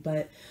reading,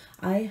 but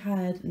I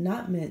had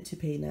not meant to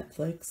pay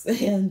Netflix,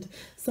 and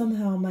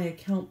somehow my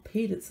account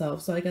paid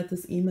itself. So I got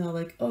this email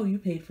like, oh, you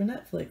paid for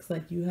Netflix.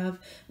 Like, you have,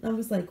 and I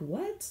was like,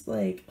 what?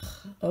 Like,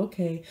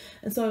 okay.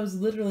 And so I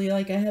was literally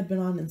like, I had been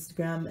on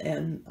Instagram,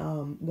 and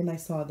when I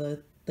saw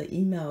the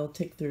email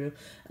tick through,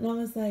 and I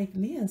was like,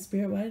 man,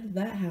 Spirit, why did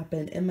that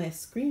happen? And my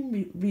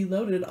screen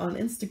reloaded on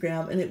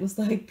Instagram, and it was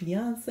like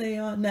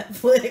Beyonce on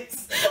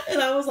Netflix.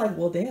 And I was like,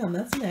 well, damn,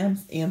 that's an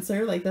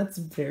answer. Like, that's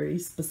very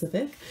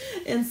specific.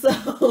 And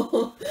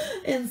so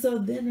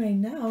then right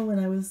now, when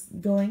I was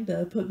going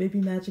to put Baby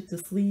Magic to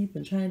sleep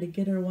and trying to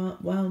get her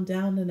wound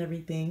down and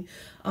everything,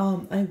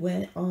 I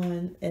went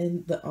on,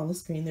 and on the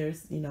screen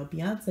there's, you know,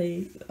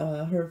 Beyonce,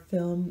 her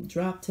film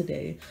dropped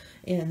today,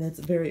 and it's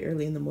very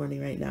early in the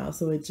morning right now,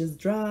 so it just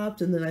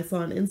dropped. And then I saw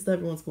on Insta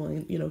everyone's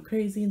going, you know,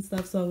 crazy and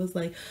stuff, so I was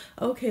like,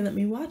 okay, let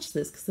me watch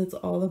this, because it's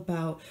all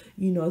about,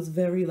 you know, it's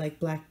very like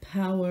Black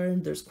Power,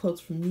 and there's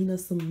quotes from Nina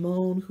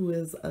Simone, who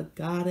is a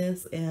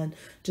goddess and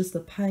just a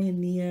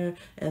pioneer,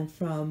 and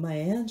from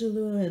Maya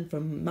Angelou, and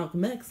from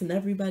Malcolm X, and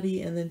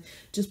everybody, and then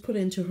just put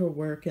into her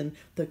work and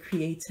the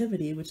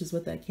creativity, which is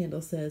what that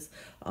candle says,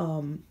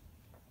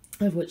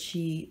 of what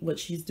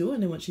she's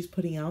doing and what she's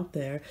putting out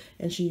there.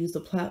 And she used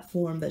a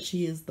platform that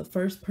she is the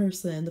first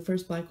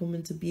Black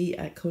woman to be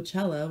at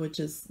Coachella, which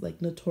is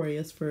like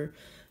notorious for,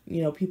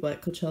 you know, people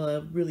at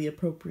Coachella really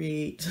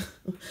appropriate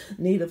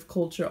native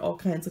culture, all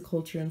kinds of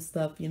culture and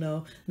stuff, you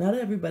know, not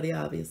everybody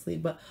obviously,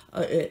 but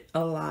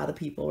a lot of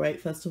people,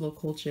 right? Festival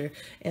culture,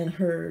 and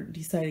her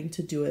deciding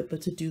to do it, but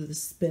to do the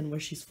spin where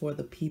she's for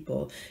the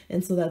people.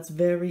 And so that's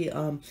very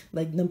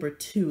like number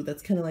two.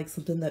 That's kind of like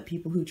something that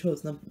people who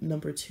chose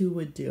number two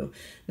would do.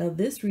 Now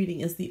this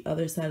reading is the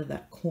other side of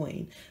that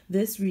coin.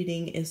 This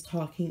reading is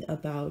talking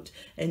about,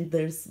 and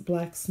there's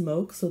black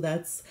smoke, so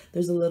there's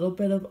a little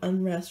bit of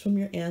unrest from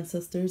your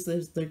ancestors.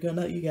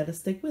 You gotta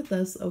stick with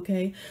us,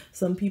 okay?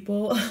 Some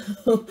people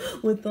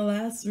with the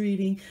last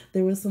reading,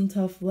 there was some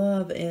tough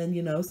love, and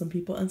you know, some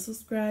people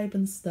unsubscribe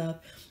and stuff.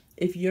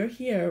 If you're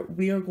here,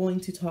 we are going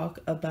to talk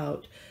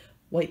about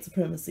white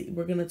supremacy.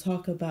 We're going to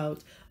talk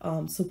about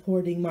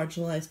supporting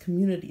marginalized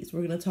communities.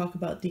 We're going to talk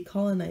about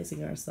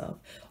decolonizing ourselves.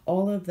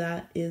 All of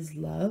that is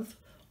love.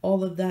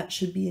 All of that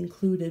should be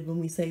included when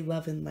we say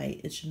love and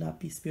light. It should not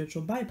be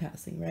spiritual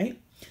bypassing,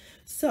 right?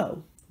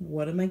 So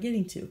what am I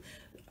getting to?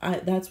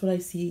 that's what I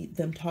see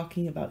them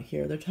talking about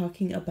here. They're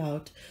talking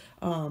about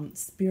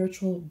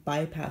spiritual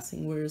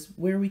bypassing,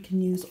 where we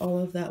can use all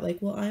of that, like,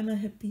 well, I'm a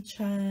hippie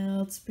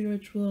child,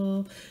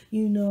 spiritual,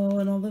 and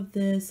all of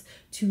this,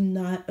 to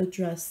not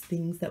address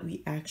things that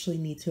we actually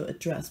need to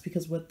address.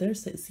 Because what they're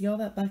saying, see all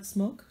that black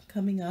smoke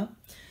coming up?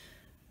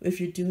 If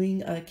you're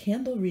doing a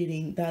candle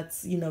reading,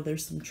 that's,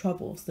 there's some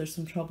troubles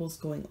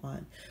going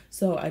on.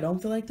 So I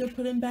don't feel like they're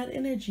putting bad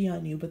energy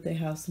on you, but they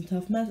have some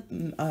tough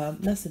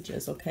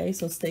messages. Okay,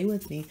 so stay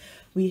with me.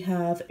 We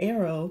have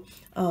arrow,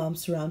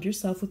 surround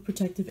yourself with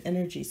protective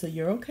energy. So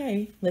you're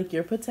okay, like,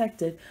 you're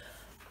protected,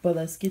 but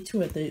let's get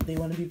to it. They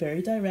want to be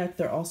very direct.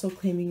 They're also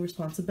claiming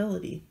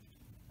responsibility.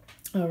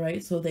 All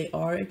right, so they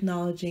are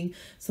acknowledging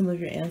some of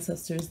your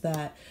ancestors,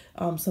 that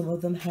some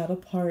of them had a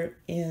part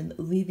in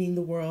leaving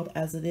the world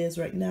as it is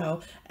right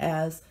now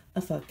as a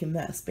fucking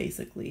mess,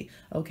 basically.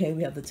 Okay,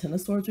 we have the Ten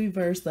of Swords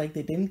reversed, like,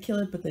 they didn't kill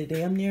it, but they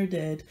damn near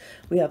did.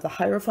 We have the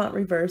Hierophant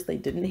reversed, they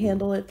didn't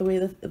handle it the way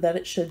that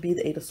it should be.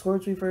 The Eight of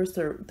Swords reversed,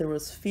 there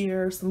was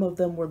fear. Some of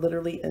them were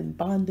literally in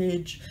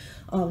bondage,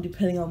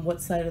 depending on what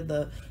side of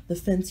the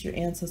fence your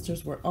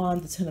ancestors were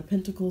on. The Ten of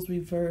Pentacles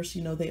reversed,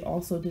 they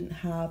also didn't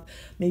have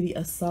maybe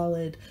a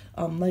solid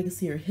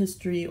legacy or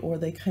history, or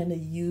they kind of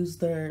used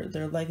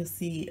their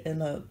legacy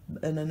in a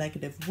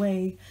negative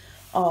way.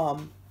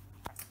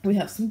 We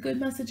have some good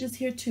messages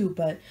here too,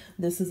 but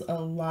this is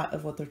a lot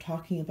of what they're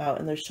talking about,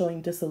 and they're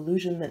showing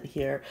disillusionment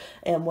here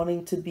and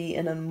wanting to be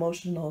in an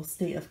emotional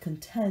state of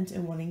content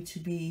and wanting to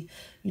be,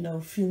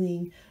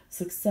 feeling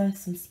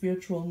success and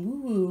spiritual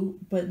woo-woo,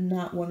 but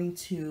not wanting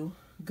to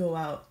go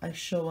out. I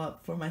show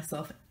up for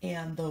myself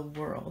and the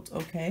world.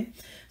 Okay,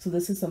 so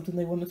this is something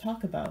they want to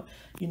talk about.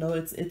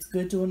 It's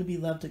good to want to be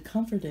loved and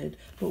comforted,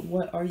 but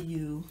what are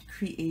you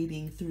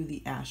creating through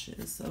the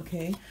ashes?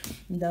 Okay,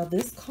 now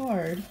this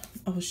card,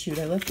 oh shoot,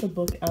 I left the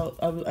book out.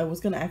 I was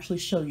going to actually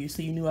show you,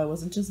 so you knew I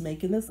wasn't just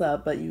making this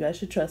up, but you guys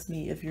should trust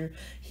me. If you're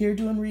here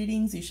doing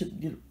readings, you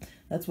should,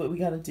 that's what we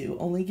got to do.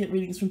 Only get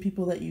readings from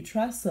people that you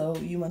trust. So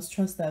you must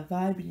trust that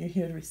vibe, and you're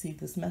here to receive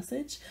this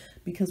message,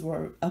 because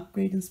we're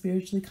upgrading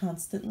spiritually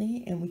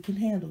constantly and we can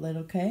handle it.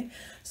 Okay,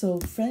 so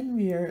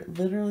Fenrir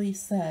literally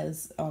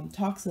says,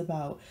 talks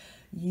about,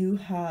 you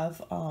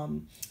have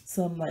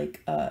some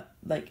like a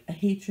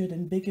hatred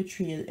and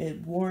bigotry.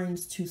 It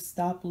warns to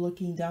stop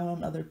looking down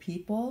on other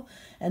people,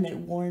 and it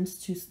warns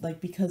to,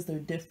 like, because they're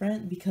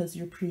different, because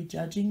you're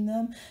prejudging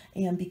them,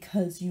 and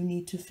because you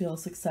need to feel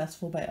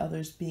successful by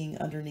others being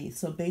underneath.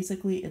 So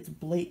basically it's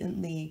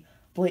blatantly,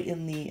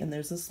 and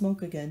there's a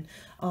smoke again,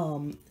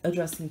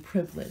 addressing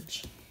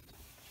privilege.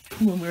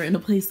 When we're in a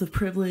place of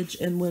privilege,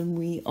 and when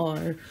we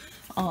are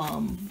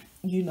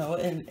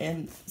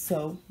and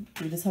so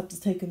we just have to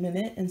take a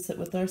minute and sit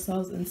with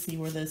ourselves and see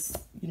where this,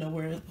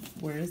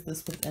 where is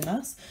this within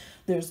us.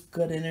 There's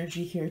good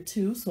energy here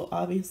too. So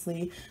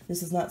obviously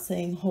this is not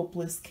saying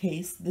hopeless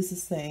case. This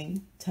is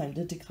saying time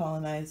to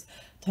decolonize,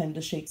 time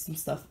to shake some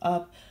stuff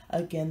up.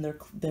 Again,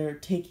 they're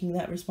taking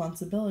that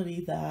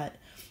responsibility that,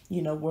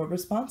 we're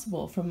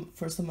responsible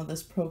for some of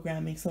this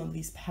programming, some of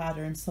these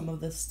patterns, some of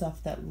this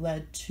stuff that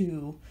led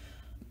to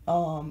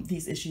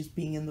these issues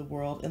being in the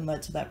world and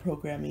led to that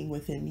programming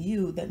within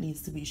you that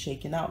needs to be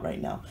shaken out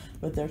right now.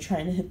 But they're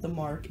trying to hit the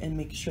mark and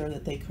make sure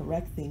that they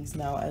correct things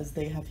now as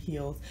they have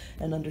healed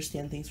and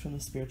understand things from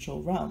the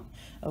spiritual realm.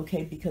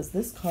 Okay, because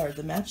this card,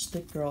 the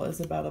Matchstick Girl, is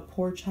about a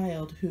poor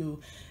child who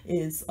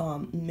is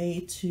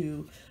made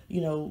to,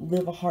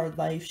 live a hard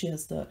life. She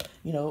has to,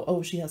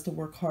 she has to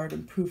work hard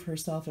and prove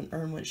herself and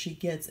earn what she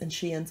gets, and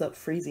she ends up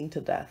freezing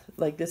to death.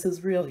 Like, this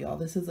is real, y'all.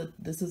 This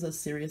is a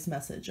serious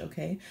message.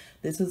 Okay,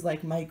 this is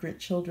like migrant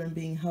children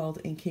being held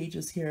in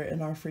cages here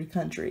in our free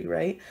country,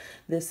 right?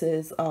 This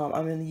is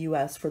I'm in the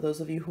US, for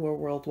those of you who are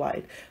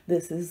worldwide.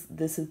 This is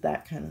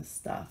that kind of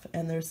stuff,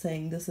 and they're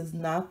saying this is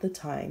not the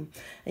time.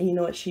 And you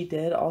know what she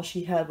did? All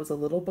she had was a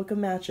little book of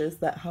matches.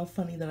 That, how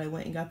funny that I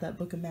went and got that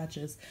book of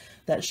matches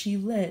that she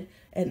lit,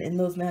 and in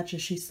those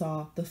matches she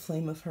saw the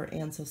flame of her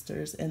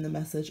ancestors and the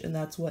message, and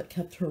that's what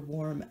kept her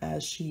warm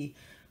as she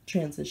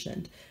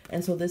transitioned.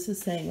 And so this is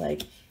saying,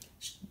 like,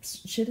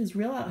 shit is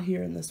real out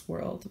here in this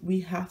world.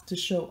 We have to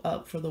show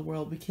up for the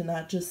world. We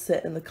cannot just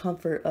sit in the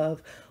comfort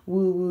of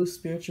woo-woo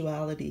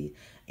spirituality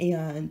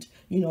and,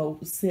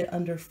 sit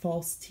under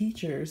false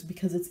teachers,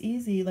 because it's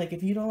easy. Like,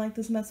 if you don't like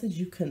this message,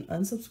 you can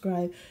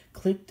unsubscribe,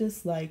 click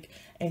dislike,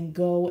 and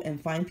go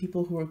and find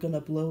people who are going to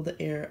blow the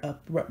air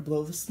up,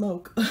 blow the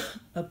smoke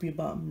up your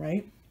bum,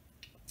 right?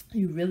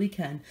 You really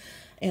can.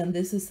 And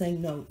this is saying,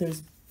 no,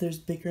 there's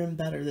bigger and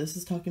better. This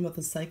is talking about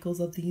the cycles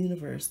of the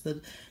universe,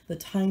 the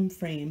time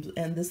frames,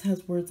 and this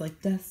has words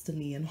like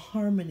destiny and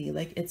harmony.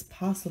 Like, it's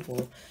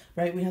possible.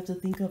 right? We have to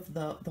think of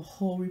the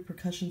whole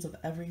repercussions of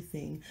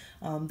everything.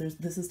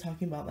 This is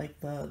talking about like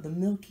the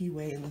Milky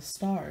Way and the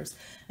stars,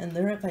 and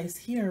their advice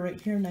here, right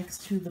here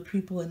next to the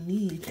people in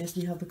need, is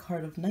we have the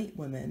card of night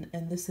women,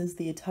 and this is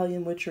the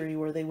Italian witchery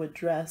where they would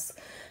dress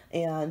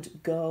and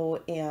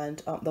go,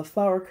 and the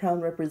flower crown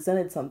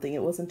represented something.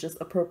 It wasn't just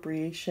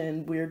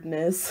appropriation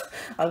weirdness.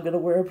 I'm gonna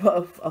wear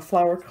a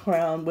flower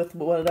crown with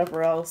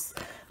whatever else,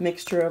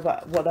 mixture of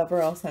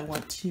whatever else I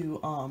want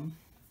to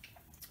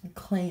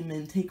claim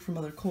and take from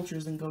other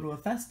cultures and go to a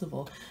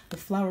festival. The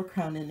flower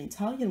crown in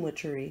Italian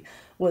witchery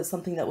was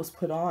something that was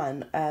put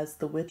on as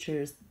the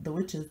witches,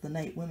 the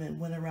night women,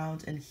 went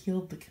around and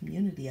healed the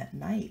community at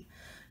night.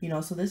 You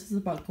know, so this is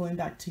about going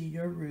back to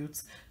your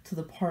roots, to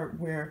the part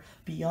where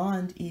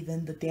beyond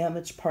even the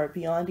damaged part,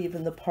 beyond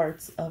even the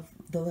parts of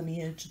the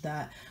lineage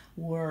that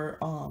were,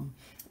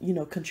 you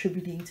know,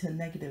 contributing to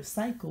negative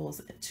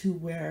cycles, to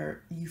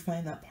where you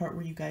find that part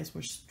where you guys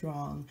were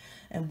strong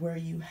and where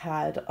you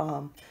had,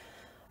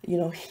 you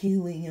know,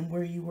 healing, and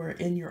where you were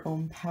in your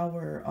own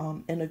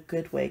power, in a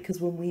good way. Because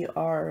when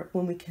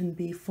we can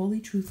be fully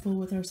truthful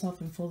with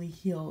ourselves and fully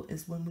heal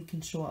is when we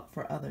can show up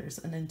for others.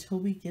 And until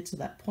we get to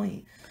that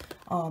point,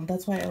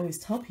 that's why I always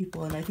tell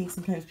people, and I think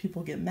sometimes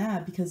people get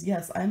mad because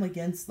yes, I'm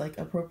against like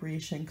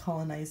appropriation,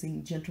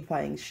 colonizing,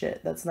 gentrifying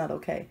shit. That's not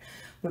okay.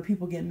 But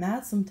people get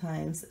mad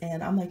sometimes,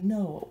 and I'm like,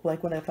 no,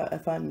 like when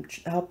if I'm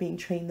helping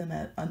train them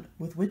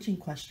with witching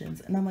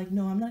questions, and I'm like,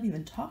 no, I'm not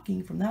even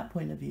talking from that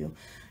point of view.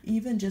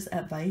 Even just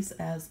advice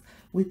as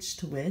witch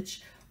to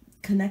witch,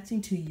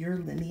 connecting to your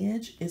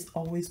lineage is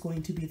always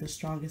going to be the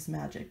strongest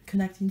magic.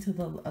 Connecting to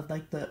the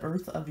like the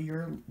earth of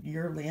your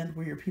land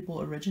where your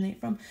people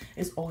originate from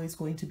is always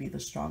going to be the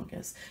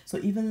strongest. So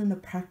even in a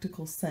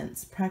practical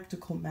sense,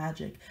 practical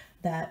magic,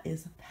 that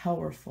is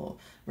powerful,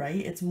 right?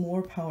 It's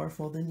more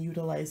powerful than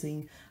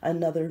utilizing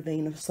another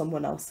vein of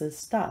someone else's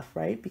stuff,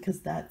 right? Because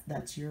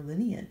that's your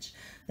lineage.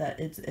 That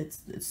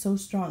it's so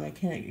strong. I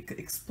can't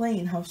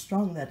explain how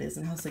strong that is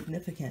and how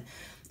significant.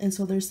 And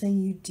so they're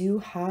saying you do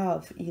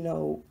have, you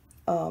know,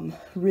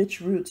 rich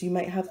roots. You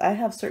might have, I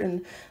have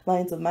certain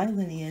lines of my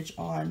lineage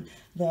on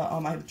the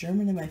I have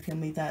German in my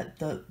family, that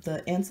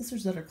the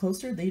ancestors that are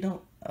closer, they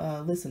don't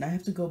listen. I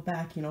have to go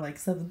back, you know, like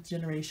 7th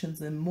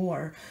generations and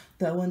more.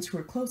 The ones who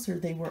are closer,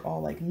 they were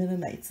all like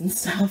Mennonites and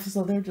stuff,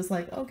 so they're just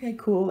like, okay,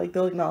 cool, like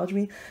they'll acknowledge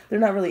me. They're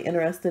not really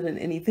interested in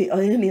anything,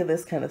 any of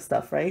this kind of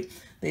stuff, right?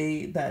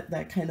 They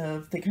kind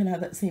of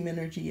have that same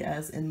energy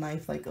as in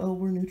life, like, oh,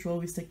 we're neutral,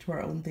 we stick to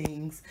our own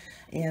things,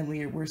 and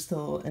we're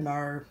still in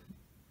our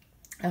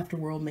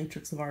afterworld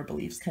matrix of our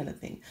beliefs kind of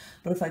thing.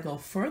 But if I go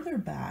further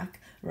back,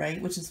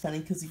 right, which is funny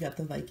because you got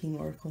the Viking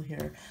oracle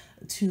here,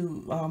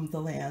 to the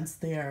lands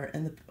there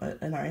and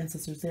and our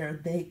ancestors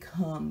there, they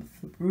come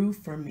through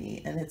for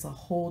me, and it's a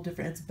whole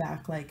different, it's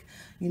back, like,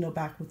 you know,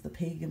 back with the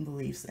pagan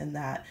beliefs, and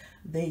that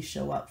they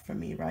show up for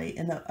me, right?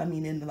 And I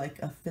mean in like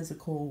a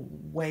physical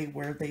way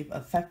where they've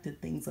affected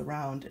things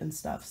around and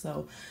stuff.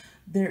 So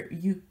there,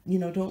 you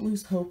know, don't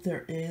lose hope.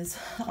 There is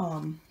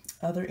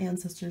other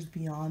ancestors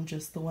beyond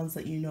just the ones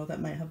that you know that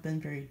might have been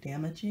very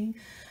damaging.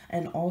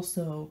 And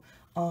also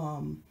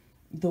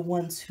the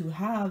ones who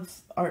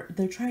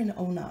they're trying to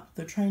own up,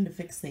 they're trying to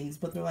fix things,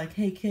 but they're like,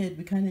 hey kid,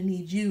 we kind of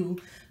need you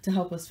to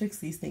help us fix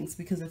these things,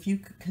 because if you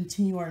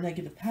continue our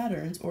negative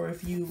patterns, or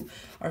if you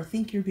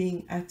think you're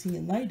acting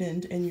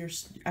enlightened and you're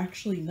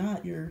actually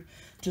not, you're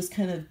just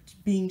kind of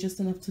being just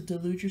enough to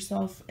delude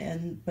yourself,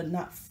 but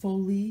not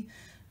fully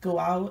go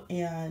out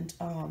and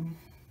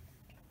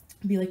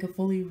be like a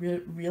fully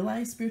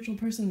realized spiritual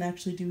person and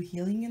actually do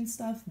healing and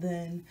stuff,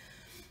 then,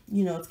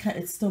 you know,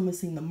 it's still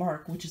missing the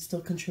mark, which is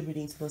still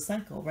contributing to the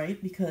cycle,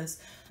 right? Because,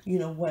 you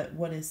know,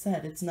 what is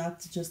said, it's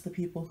not just the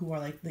people who are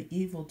like the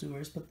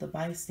evildoers, but the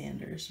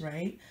bystanders,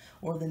 right?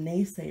 Or the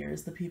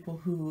naysayers, the people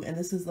who, and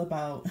this is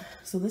about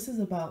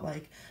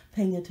like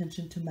paying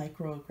attention to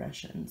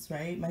microaggressions,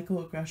 right?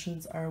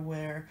 Microaggressions are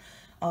where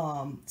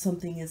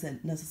something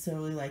isn't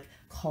necessarily like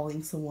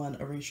calling someone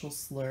a racial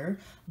slur,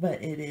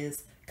 but it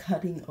is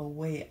cutting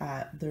away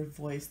at their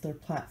voice, their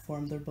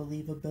platform, their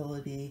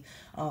believability,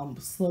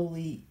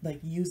 slowly like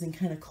using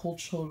kind of cold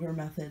shoulder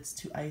methods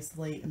to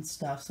isolate and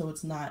stuff. So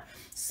it's not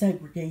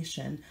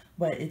segregation,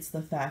 but it's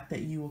the fact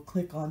that you will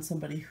click on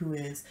somebody who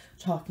is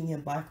talking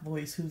in Black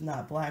voice who's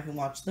not Black and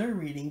watch their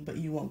reading, but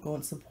you won't go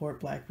and support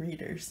Black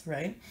readers,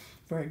 right?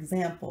 For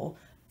example,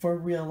 for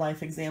real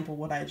life example,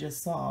 what I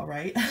just saw,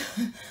 right?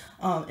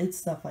 It's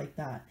stuff like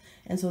that.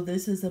 And so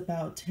this is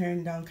about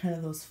tearing down kind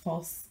of those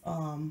false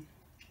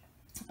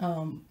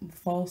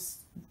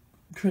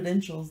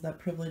credentials that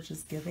privilege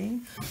is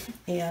giving,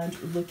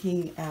 and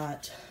looking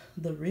at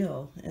the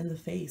real in the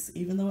face,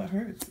 even though it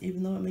hurts,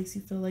 even though it makes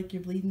you feel like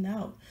you're bleeding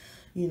out,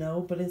 you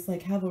know. But it's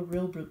like, have a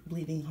real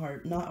bleeding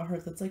heart, not a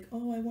heart that's like,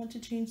 oh, I want to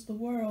change the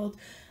world,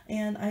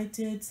 and I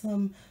did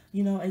some,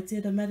 you know, I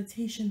did a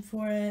meditation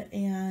for it,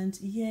 and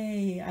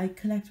yay, I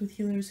connect with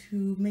healers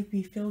who make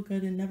me feel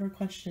good and never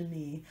question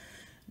me.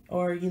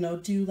 Or, you know,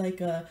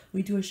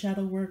 we do a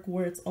shadow work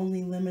where it's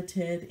only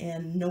limited,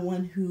 and no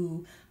one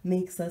who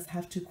makes us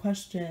have to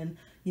question,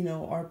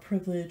 our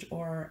privilege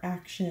or our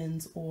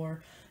actions,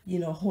 or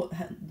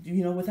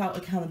without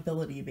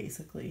accountability.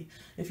 Basically,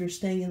 if you're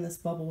staying in this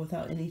bubble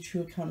without any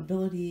true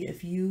accountability,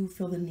 if you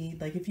feel the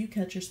need, like if you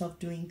catch yourself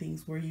doing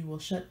things where you will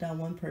shut down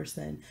one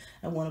person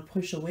and want to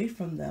push away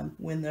from them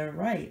when they're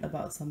right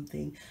about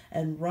something,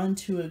 and run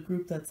to a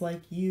group that's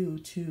like you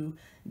to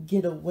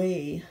get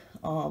away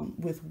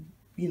with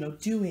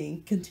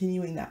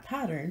continuing that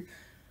pattern,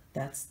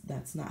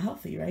 that's not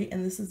healthy, right?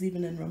 And this is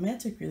even in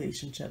romantic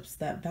relationships,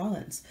 that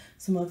balance.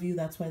 Some of you,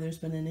 that's why there's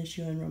been an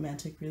issue in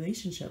romantic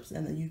relationships,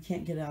 and that you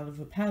can't get out of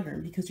a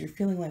pattern because you're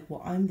feeling like,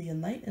 well, I'm the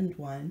enlightened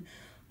one,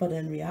 but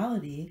in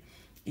reality,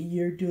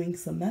 you're doing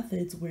some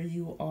methods where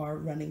you are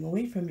running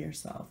away from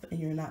yourself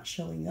and you're not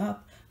showing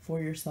up for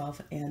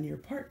yourself and your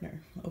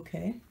partner.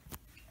 Okay,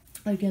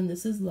 again,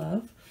 this is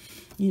love.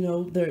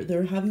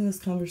 They're having this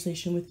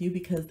conversation with you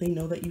because they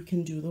know that you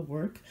can do the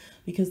work,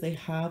 because they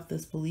have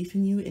this belief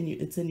in you, and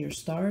it's in your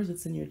stars,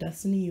 it's in your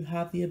destiny. You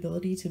have the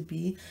ability to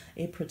be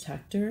a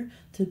protector,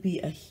 to be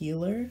a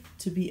healer,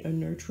 to be a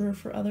nurturer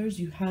for others.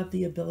 You have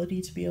the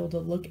ability to be able to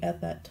look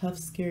at that tough,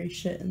 scary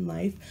shit in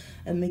life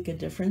and make a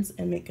difference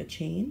and make a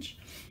change,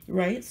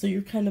 right? So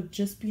you're kind of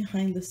just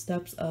behind the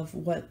steps of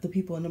what the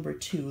people in number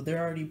 2,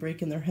 they're already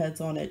breaking their heads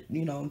on it,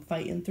 and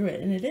fighting through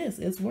it. And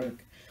it's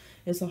work.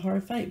 It's a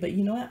hard fight, but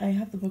you know what? I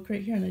have the book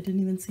right here and I didn't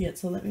even see it.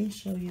 So let me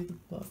show you the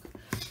book.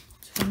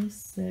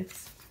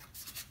 26.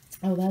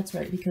 Oh, that's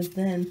right. Because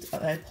then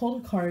I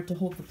pulled a card to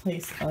hold the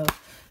place of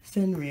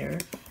Fenrir,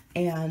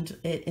 and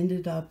it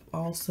ended up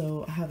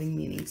also having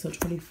meaning. So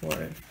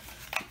 24.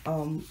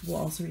 We'll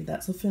also read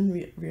that. So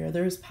Fenrir,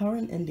 there is power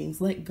in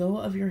endings. Let go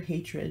of your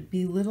hatred.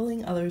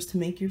 Belittling others to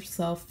make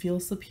yourself feel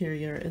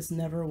superior is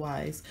never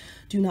wise.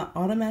 Do not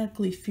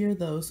automatically fear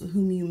those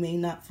whom you may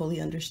not fully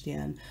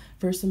understand.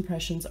 First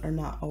impressions are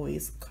not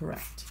always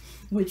correct,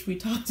 which we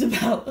talked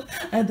about.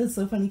 And that's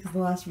so funny because the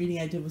last reading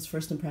I did was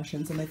first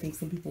impressions, and I think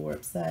some people were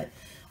upset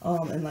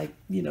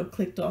and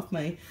clicked off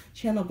my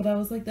channel. But I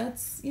was like,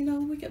 that's,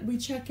 we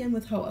check in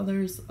with how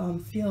others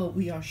feel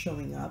we are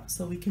showing up,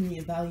 so we can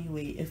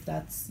reevaluate if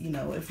that's,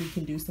 if we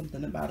can do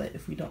something about it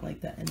if we don't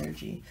like that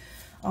energy.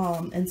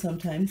 And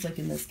sometimes, like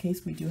in this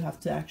case, we do have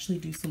to actually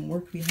do some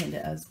work behind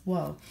it as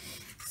well.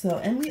 So,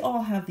 and we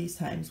all have these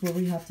times where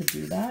we have to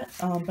do that,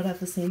 but at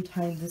the same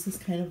time, this is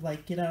kind of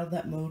like get out of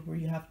that mode where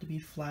you have to be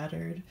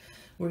flattered,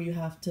 where you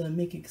have to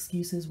make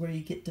excuses, where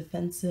you get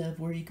defensive,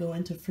 where you go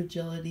into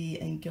fragility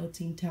and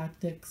guilting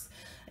tactics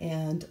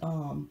and,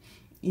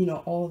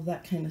 all of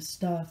that kind of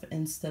stuff,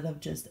 instead of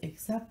just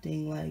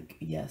accepting, like,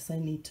 yes, I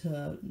need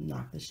to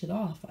knock this shit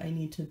off. I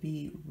need to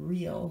be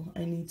real.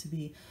 I need to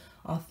be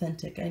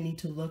authentic. I need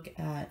to look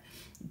at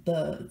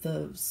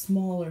the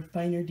smaller,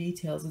 finer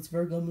details. It's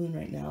Virgo moon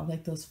right now,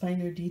 like those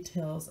finer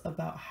details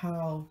about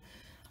how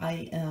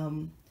I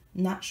am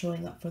not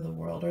showing up for the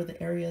world, or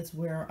the areas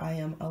where I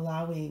am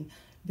allowing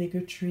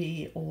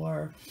bigotry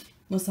or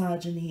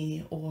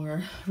misogyny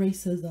or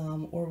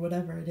racism or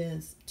whatever it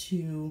is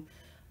to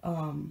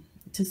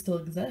still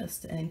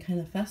exist and kind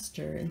of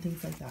fester and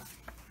things like that.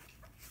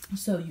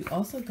 So you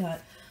also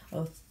got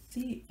Ophila?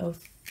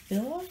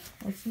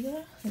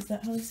 Is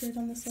that how I say it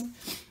on this one?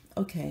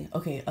 Okay,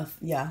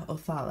 yeah,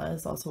 Ophala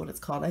is also what it's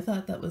called. I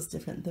thought that was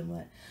different than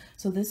what.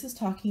 So this is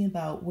talking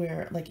about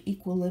where, like,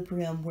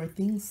 equilibrium, where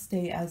things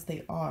stay as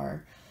they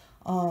are.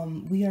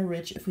 We are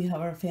rich if we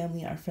have our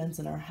family, our friends,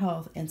 and our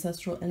health.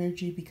 Ancestral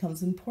energy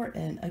becomes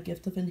important. A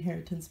gift of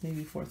inheritance may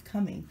be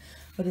forthcoming.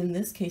 But in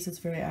this case, it's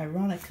very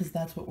ironic because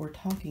that's what we're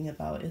talking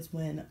about, is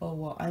when, oh,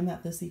 well, I'm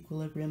at this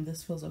equilibrium.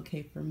 This feels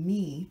okay for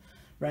me,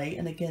 right?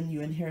 And again,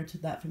 you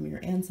inherited that from your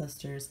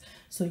ancestors,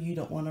 so you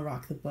don't want to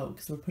rock the boat,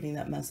 because we're putting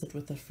that message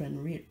with the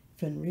Fenrir.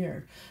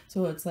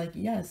 So it's like,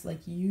 yes,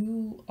 like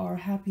you are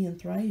happy and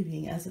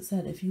thriving, as it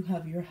said, if you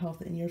have your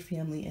health and your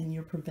family and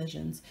your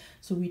provisions.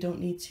 So we don't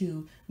need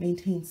to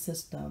maintain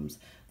systems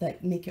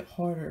that make it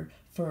harder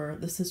for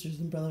the sisters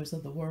and brothers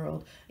of the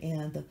world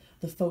and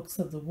the folks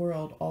of the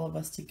world, all of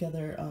us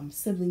together,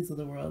 siblings of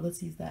the world,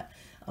 let's use that,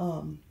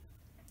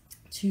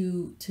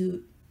 to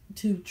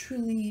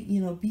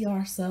truly, be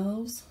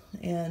ourselves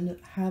and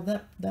have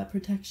that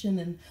protection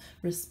and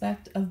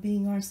respect of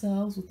being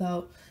ourselves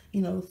without,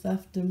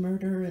 theft and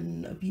murder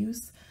and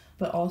abuse.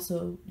 But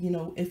also,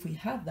 if we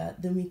have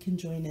that, then we can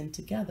join in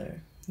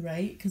together,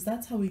 right? Because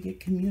that's how we get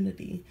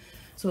community.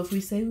 So if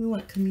we say we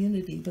want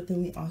community, but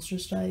then we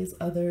ostracize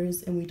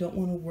others and we don't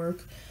want to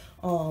work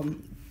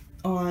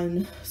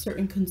on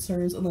certain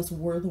concerns unless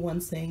we're the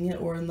one saying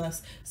it, or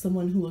unless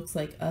someone who looks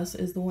like us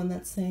is the one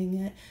that's saying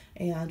it,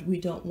 and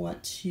we don't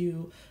want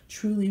to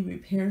truly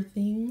repair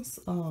things,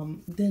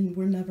 then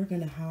we're never going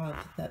to have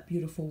that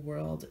beautiful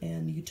world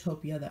and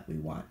utopia that we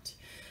want.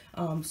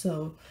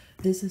 So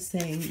this is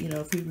saying,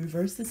 if we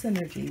reverse this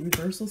energy,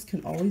 reversals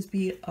can always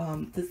be,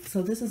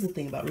 so this is the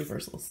thing about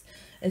reversals.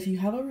 If you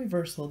have a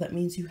reversal, that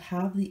means you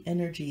have the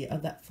energy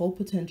of that full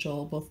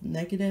potential, both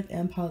negative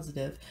and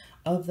positive,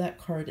 of that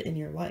card in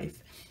your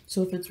life.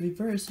 So if it's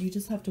reversed, you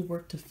just have to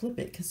work to flip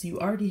it, because you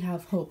already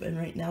have hope. And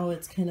right now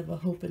it's kind of a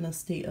hope in a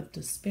state of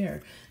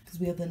despair, because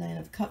we have the Nine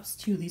of Cups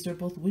too. These are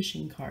both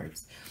wishing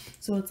cards.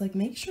 So it's like,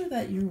 make sure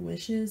that your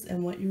wishes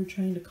and what you're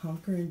trying to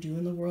conquer and do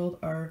in the world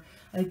are,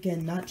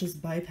 again, not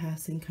just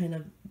bypassing kind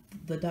of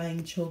the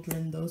dying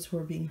children, those who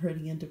are being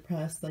hurting and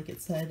depressed, like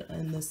it said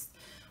in this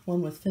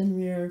one with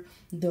Fenrir,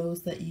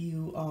 those that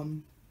you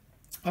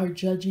are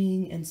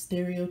judging and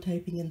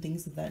stereotyping and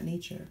things of that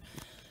nature.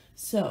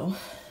 So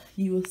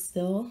you will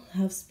still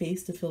have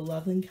space to feel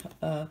loved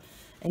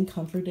and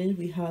comforted.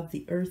 We have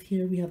the earth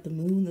here, we have the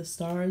moon, the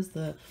stars,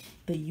 the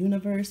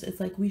universe. It's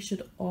like we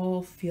should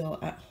all feel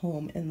at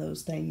home in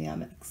those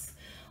dynamics.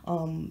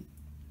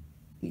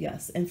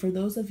 Yes, and for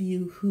those of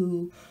you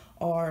who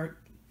are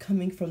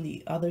coming from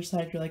the other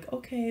side, you're like,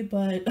 okay,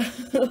 but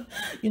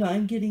you know,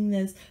 I'm getting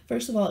this.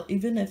 First of all,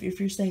 even if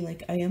you're saying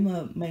like, I am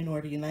a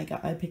minority and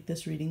I picked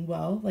this reading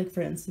well, like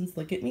for instance,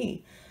 look at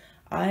me.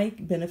 I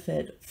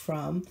benefit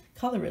from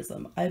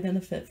colorism. I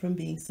benefit from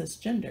being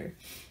cisgender,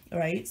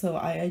 right? So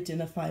I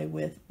identify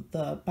with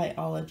the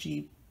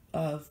biology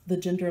of the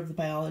gender of the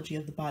biology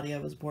of the body I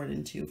was born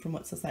into, from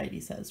what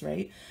society says,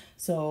 right?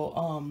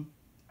 So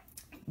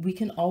we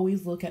can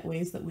always look at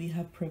ways that we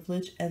have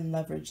privilege and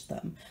leverage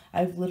them.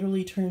 I've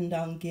literally turned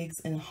down gigs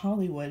in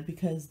Hollywood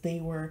because they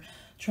were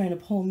trying to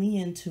pull me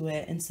into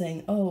it and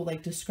saying, oh,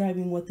 like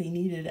describing what they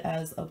needed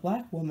as a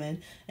black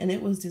woman, and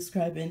it was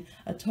describing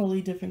a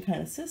totally different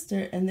kind of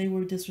sister, and they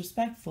were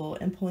disrespectful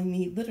and pulling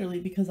me literally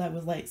because I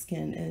was light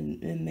skinned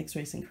and mixed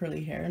race and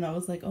curly hair. And I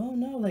was like, oh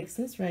no, like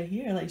sis right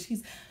here, like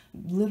she's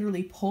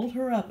literally pulled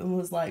her up and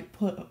was like,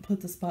 put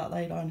the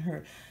spotlight on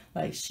her.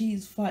 Like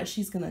she's fine,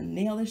 she's gonna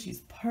nail it, she's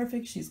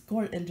perfect, she's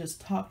gorgeous, and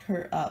just talked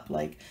her up.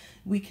 Like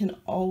we can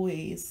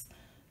always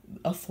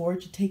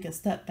afford to take a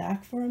step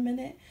back for a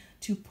minute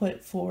to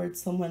put forward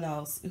someone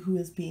else who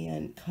is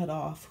being cut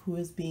off, who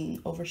is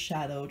being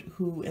overshadowed,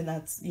 and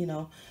that's, you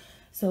know.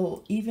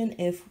 So even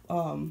if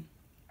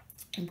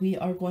we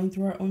are going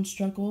through our own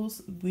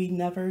struggles, we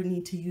never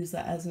need to use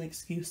that as an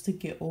excuse to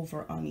get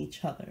over on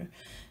each other.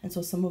 And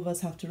so some of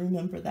us have to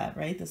remember that,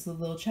 right? This is a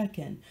little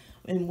check-in.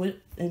 In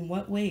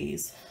what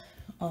ways,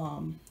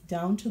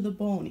 down to the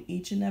bone,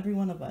 each and every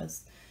one of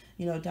us,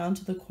 you know, down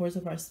to the cores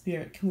of our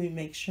spirit, can we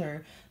make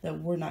sure that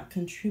we're not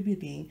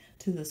contributing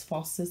to this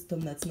false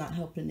system that's not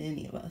helping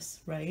any of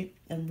us, right?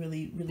 And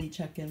really, really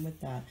check in with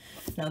that.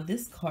 Now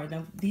this card,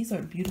 now these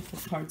are beautiful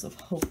cards of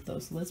hope though.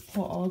 So let's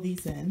pull all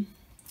these in,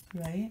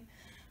 right?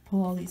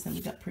 Pull all these in.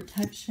 We got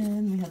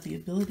protection. We have the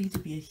ability to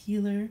be a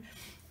healer.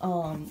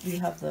 We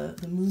have the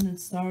moon and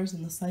stars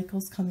and the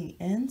cycles coming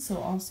in. So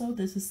also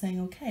this is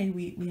saying, okay,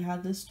 we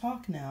had this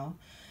talk now.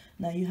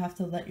 Now you have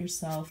to let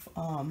yourself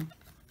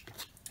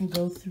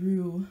go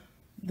through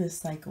the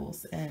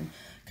cycles and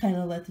kind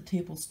of let the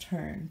tables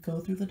turn.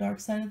 Go through the dark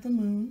side of the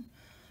moon,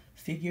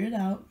 figure it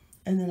out,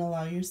 and then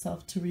allow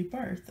yourself to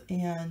rebirth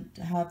and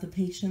have the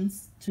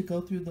patience to go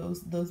through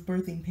those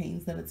birthing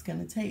pains that it's going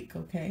to take,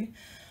 okay?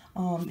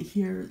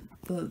 Here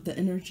the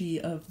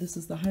energy of this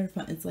is the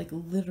Hierophant. It's like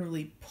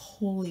literally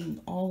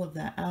pulling all of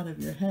that out of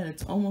your head.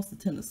 It's almost the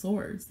Ten of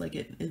Swords. Like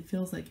it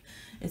feels like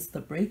it's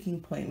the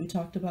breaking point. We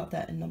talked about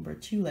that in number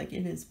 2. Like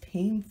it is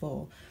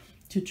painful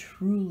to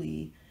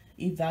truly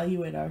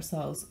evaluate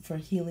ourselves for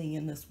healing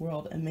in this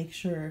world and make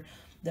sure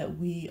that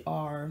we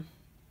are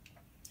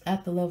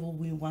at the level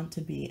we want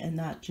to be, and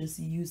not just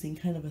using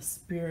kind of a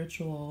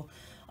spiritual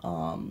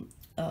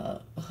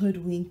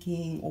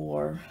hoodwinking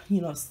or,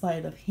 you know,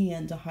 sleight of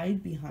hand to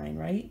hide behind,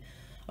 right?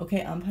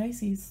 Okay, I'm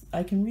Pisces.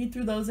 I can read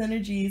through those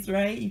energies,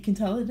 right? You can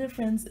tell the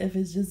difference if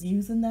it's just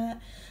using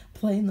that,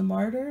 playing the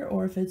martyr,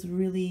 or if it's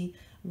really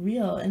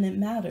real. And it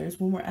matters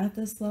when we're at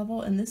this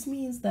level. And this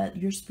means that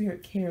your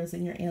spirit cares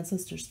and your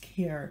ancestors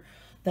care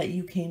that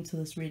you came to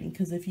this reading.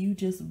 Because if you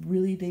just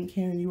really didn't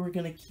care and you were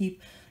going to keep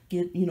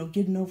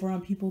getting over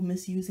on people,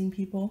 misusing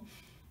people,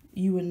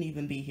 you wouldn't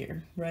even be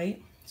here,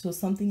 right? So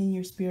something in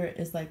your spirit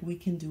is like, we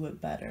can do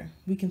it better.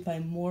 We can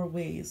find more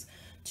ways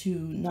to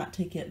not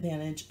take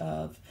advantage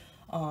of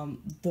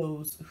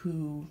those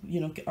who,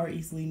 you know, are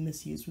easily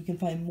misused. We can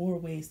find more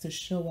ways to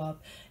show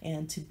up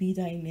and to be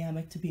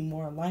dynamic, to be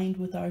more aligned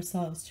with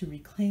ourselves, to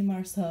reclaim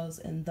ourselves,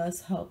 and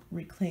thus help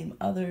reclaim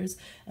others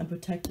and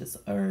protect this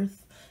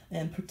earth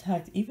and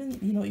protect even,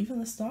 you know, even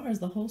the stars,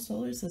 the whole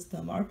solar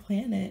system, our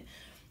planet.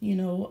 You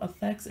know,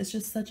 affects, it's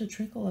just such a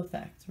trickle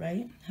effect,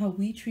 right? How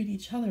we treat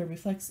each other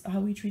reflects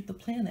how we treat the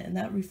planet, and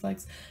that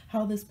reflects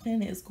how this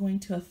planet is going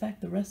to affect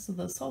the rest of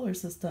the solar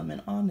system,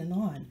 and on and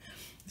on.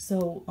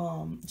 So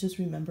just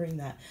remembering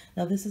that.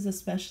 Now this is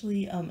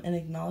especially an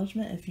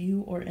acknowledgement if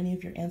you or any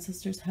of your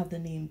ancestors have the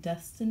name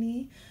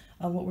Destiny.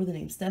 What were the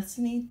names?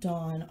 Destiny,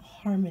 Dawn,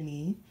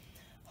 Harmony,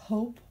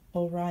 Hope,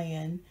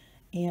 Orion,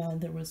 and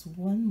there was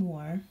one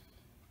more.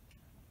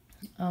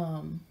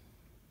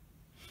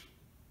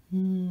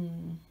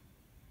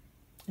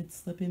 It's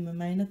slipping my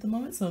mind at the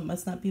moment, so it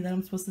must not be that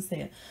I'm supposed to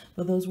say it.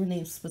 But those were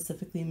names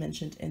specifically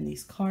mentioned in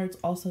these cards.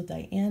 Also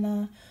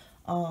Diana.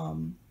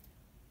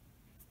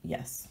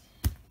 Yes.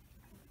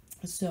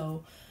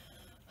 So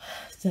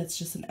That's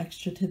just an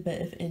extra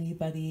tidbit if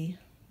anybody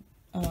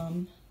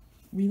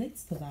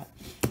relates to that.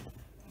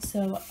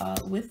 So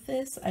with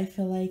this, I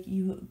feel like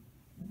you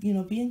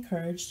know, be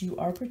encouraged. You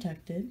are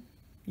protected.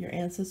 Your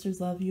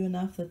ancestors love you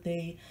enough that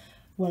they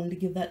wanted to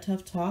give that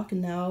tough talk,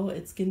 and now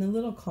it's getting a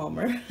little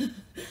calmer.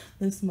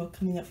 There's smoke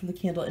coming up from the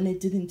candle, and it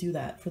didn't do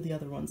that for the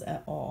other ones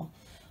at all.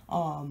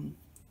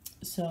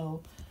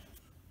 So,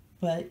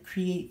 but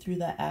create through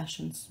that ash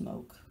and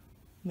smoke.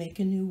 Make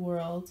a new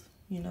world,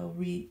 you know,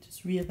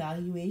 just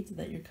reevaluate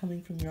that you're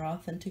coming from your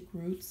authentic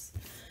roots.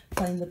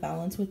 Find the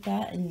balance with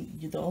that,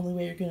 and the only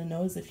way you're going to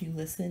know is if you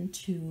listen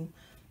to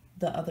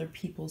the other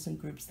peoples and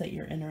groups that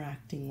you're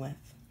interacting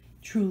with.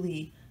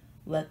 Truly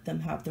let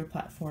them have their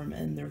platform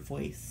and their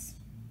voice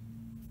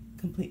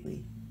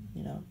completely,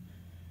 you know,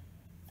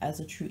 as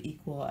a true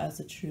equal, as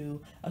a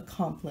true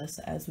accomplice,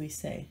 as we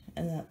say.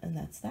 And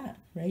that's that,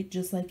 right?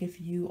 Just like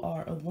if you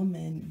are a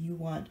woman, you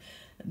want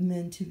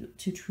men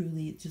to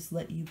truly just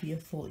let you be a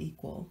full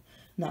equal,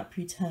 not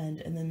pretend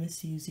and then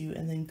misuse you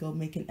and then go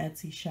make an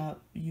Etsy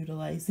shop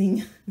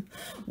utilizing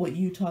what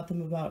you taught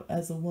them about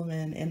as a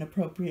woman and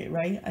appropriate,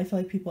 right? I feel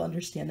like people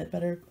understand it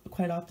better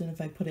quite often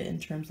if I put it in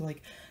terms of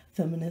like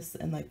feminist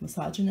and like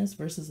misogynist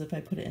versus if I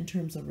put it in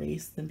terms of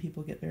race, then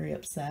people get very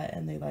upset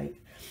and they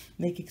like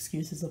make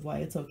excuses of why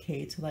it's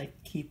okay to like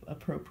keep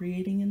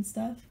appropriating and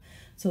stuff.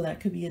 So that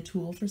could be a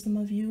tool for some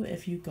of you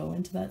if you go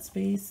into that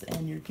space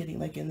and you're getting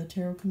like in the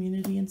tarot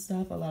community and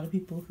stuff. A lot of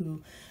people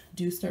who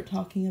do start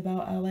talking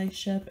about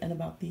allyship and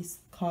about these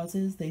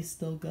causes, they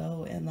still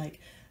go and like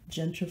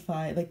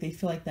gentrify, like they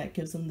feel like that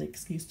gives them the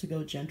excuse to go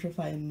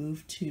gentrify and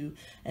move to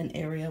an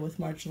area with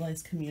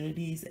marginalized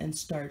communities and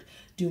start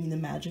doing the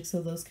magics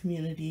of those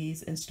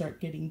communities and start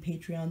getting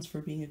Patreons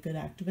for being a good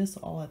activist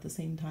all at the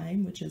same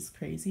time, which is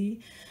crazy.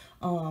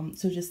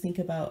 So just think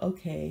about,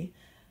 okay,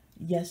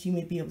 yes, you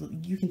may be able to,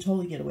 you can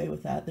totally get away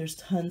with that. There's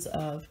tons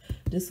of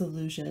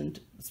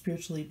disillusioned,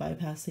 spiritually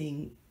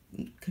bypassing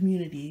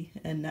community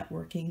and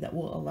networking that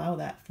will allow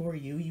that for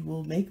you. You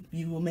will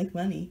make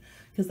money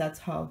because that's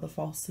how the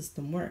false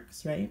system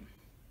works, right?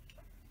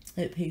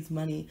 It pays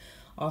money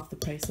off the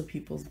price of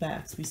people's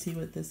backs. We see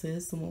what this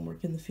is, someone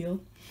working the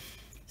field.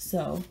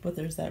 So, but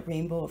there's that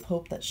rainbow of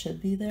hope that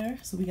should be there.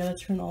 So we got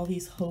to turn all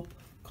these hope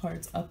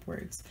cards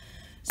upwards.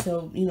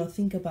 So, you know,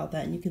 think about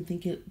that, and you can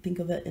think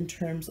of it in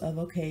terms of,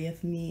 okay,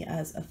 if me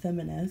as a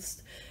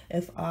feminist,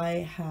 if I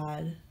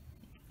had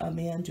a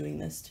man doing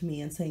this to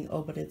me and saying,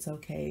 oh, but it's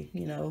okay,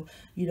 you know,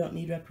 you don't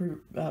need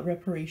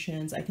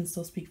reparations, I can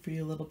still speak for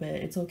you a little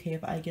bit, it's okay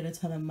if I get a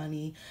ton of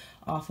money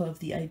off of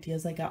the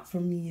ideas I got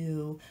from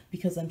you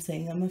because I'm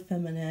saying I'm a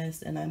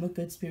feminist and I'm a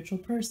good spiritual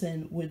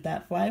person, would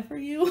that fly for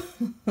you?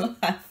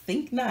 I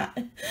think not.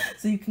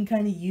 So you can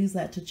kind of use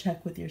that to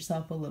check with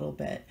yourself a little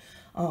bit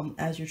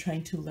as you're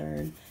trying to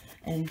learn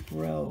and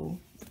grow.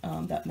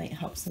 That might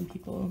help some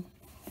people.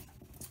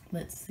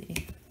 Let's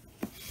see.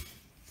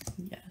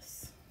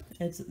 Yes.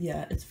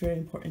 It's very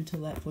important to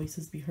let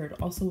voices be heard,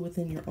 also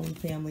within your own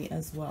family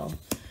as well.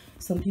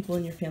 Some people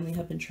in your family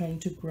have been trying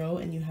to grow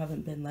and you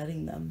haven't been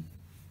letting them,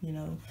 you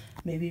know,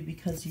 maybe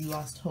because you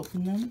lost hope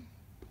in them.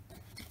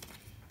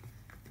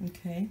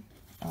 Okay.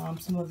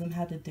 Some of them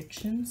had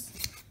addictions.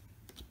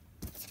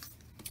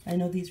 I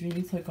know these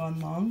readings have gone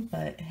long,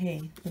 but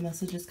hey, the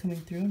message is coming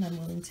through and I'm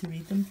willing to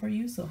read them for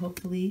you. So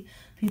hopefully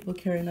people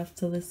care enough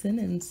to listen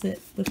and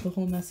sit with the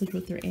whole message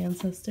with their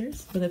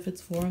ancestors. But if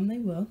it's for them, they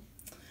will.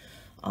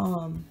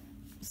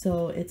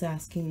 So it's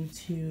asking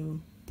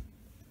to,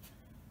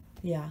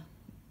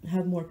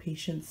 have more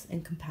patience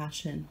and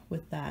compassion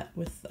with that.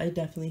 I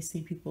definitely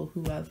see people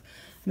who have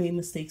made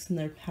mistakes in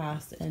their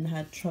past and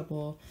had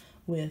trouble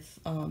with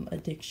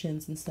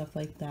addictions and stuff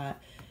like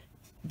that,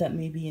 that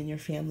may be in your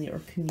family or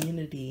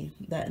community,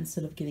 that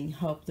instead of getting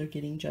help, they're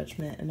getting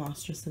judgment and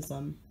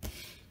ostracism.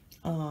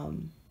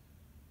 And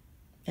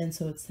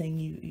so it's saying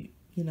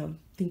you know,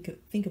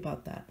 think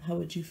about that. How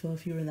would you feel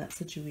if you were in that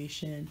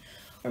situation?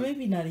 Or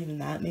maybe not even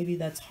that. Maybe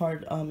that's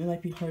hard. It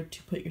might be hard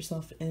to put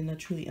yourself in a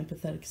truly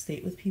empathetic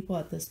state with people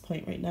at this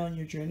point right now in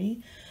your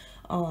journey.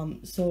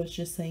 So it's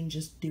just saying,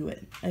 just do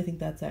it. I think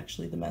that's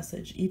actually the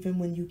message. Even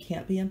when you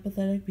can't be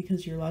empathetic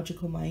because your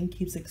logical mind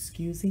keeps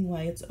excusing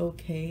why it's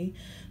okay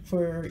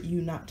for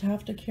you not to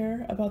have to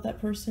care about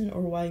that person,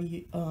 or why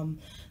you,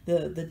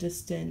 the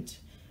distant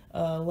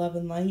love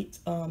and light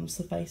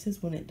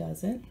suffices when it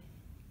doesn't.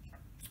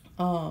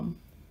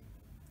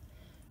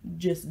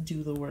 Just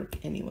do the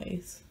work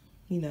anyways.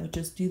 You know,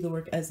 just do the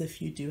work as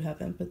if you do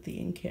have empathy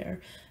and care,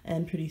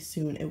 and pretty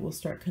soon it will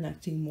start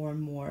connecting more and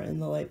more,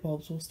 and the light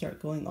bulbs will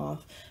start going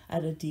off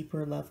at a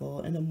deeper level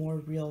and a more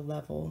real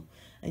level,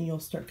 and you'll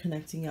start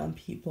connecting on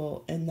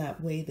people in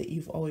that way that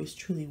you've always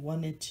truly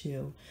wanted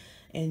to,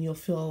 and you'll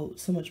feel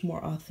so much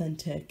more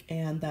authentic,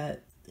 and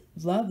that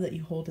love that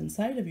you hold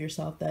inside of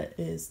yourself that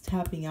is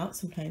tapping out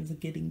sometimes and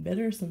getting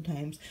bitter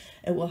sometimes,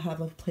 it will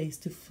have a place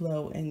to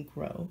flow and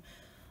grow.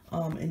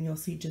 And you'll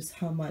see just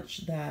how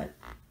much that,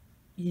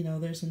 you know,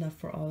 there's enough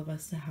for all of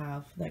us to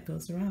have that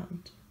goes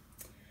around.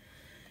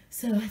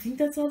 So I think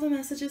that's all the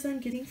messages I'm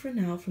getting for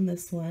now from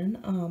this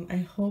one. I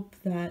hope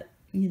that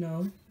you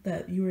know,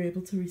 that you were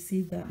able to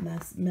receive that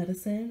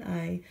medicine.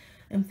 I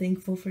am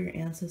thankful for your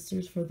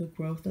ancestors for the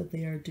growth that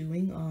they are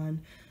doing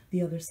on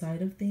the other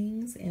side of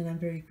things, and I'm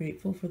very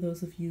grateful for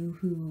those of you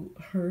who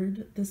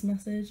heard this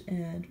message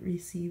and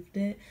received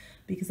it,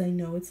 because I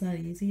know it's not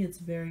easy. It's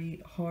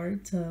very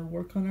hard to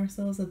work on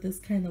ourselves at this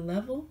kind of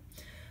level.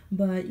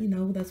 But you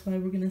know, that's why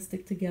we're going to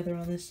stick together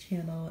on this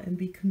channel and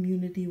be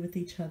community with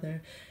each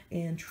other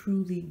and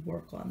truly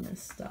work on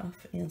this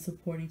stuff and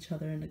support each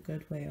other in a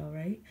good way. All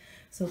right,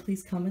 so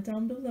please comment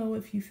down below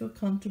if you feel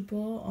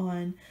comfortable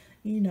on,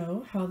 you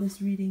know, how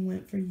this reading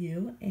went for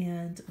you,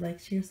 and like,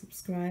 share,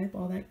 subscribe,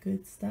 all that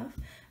good stuff,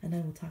 and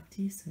I will talk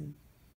to you soon.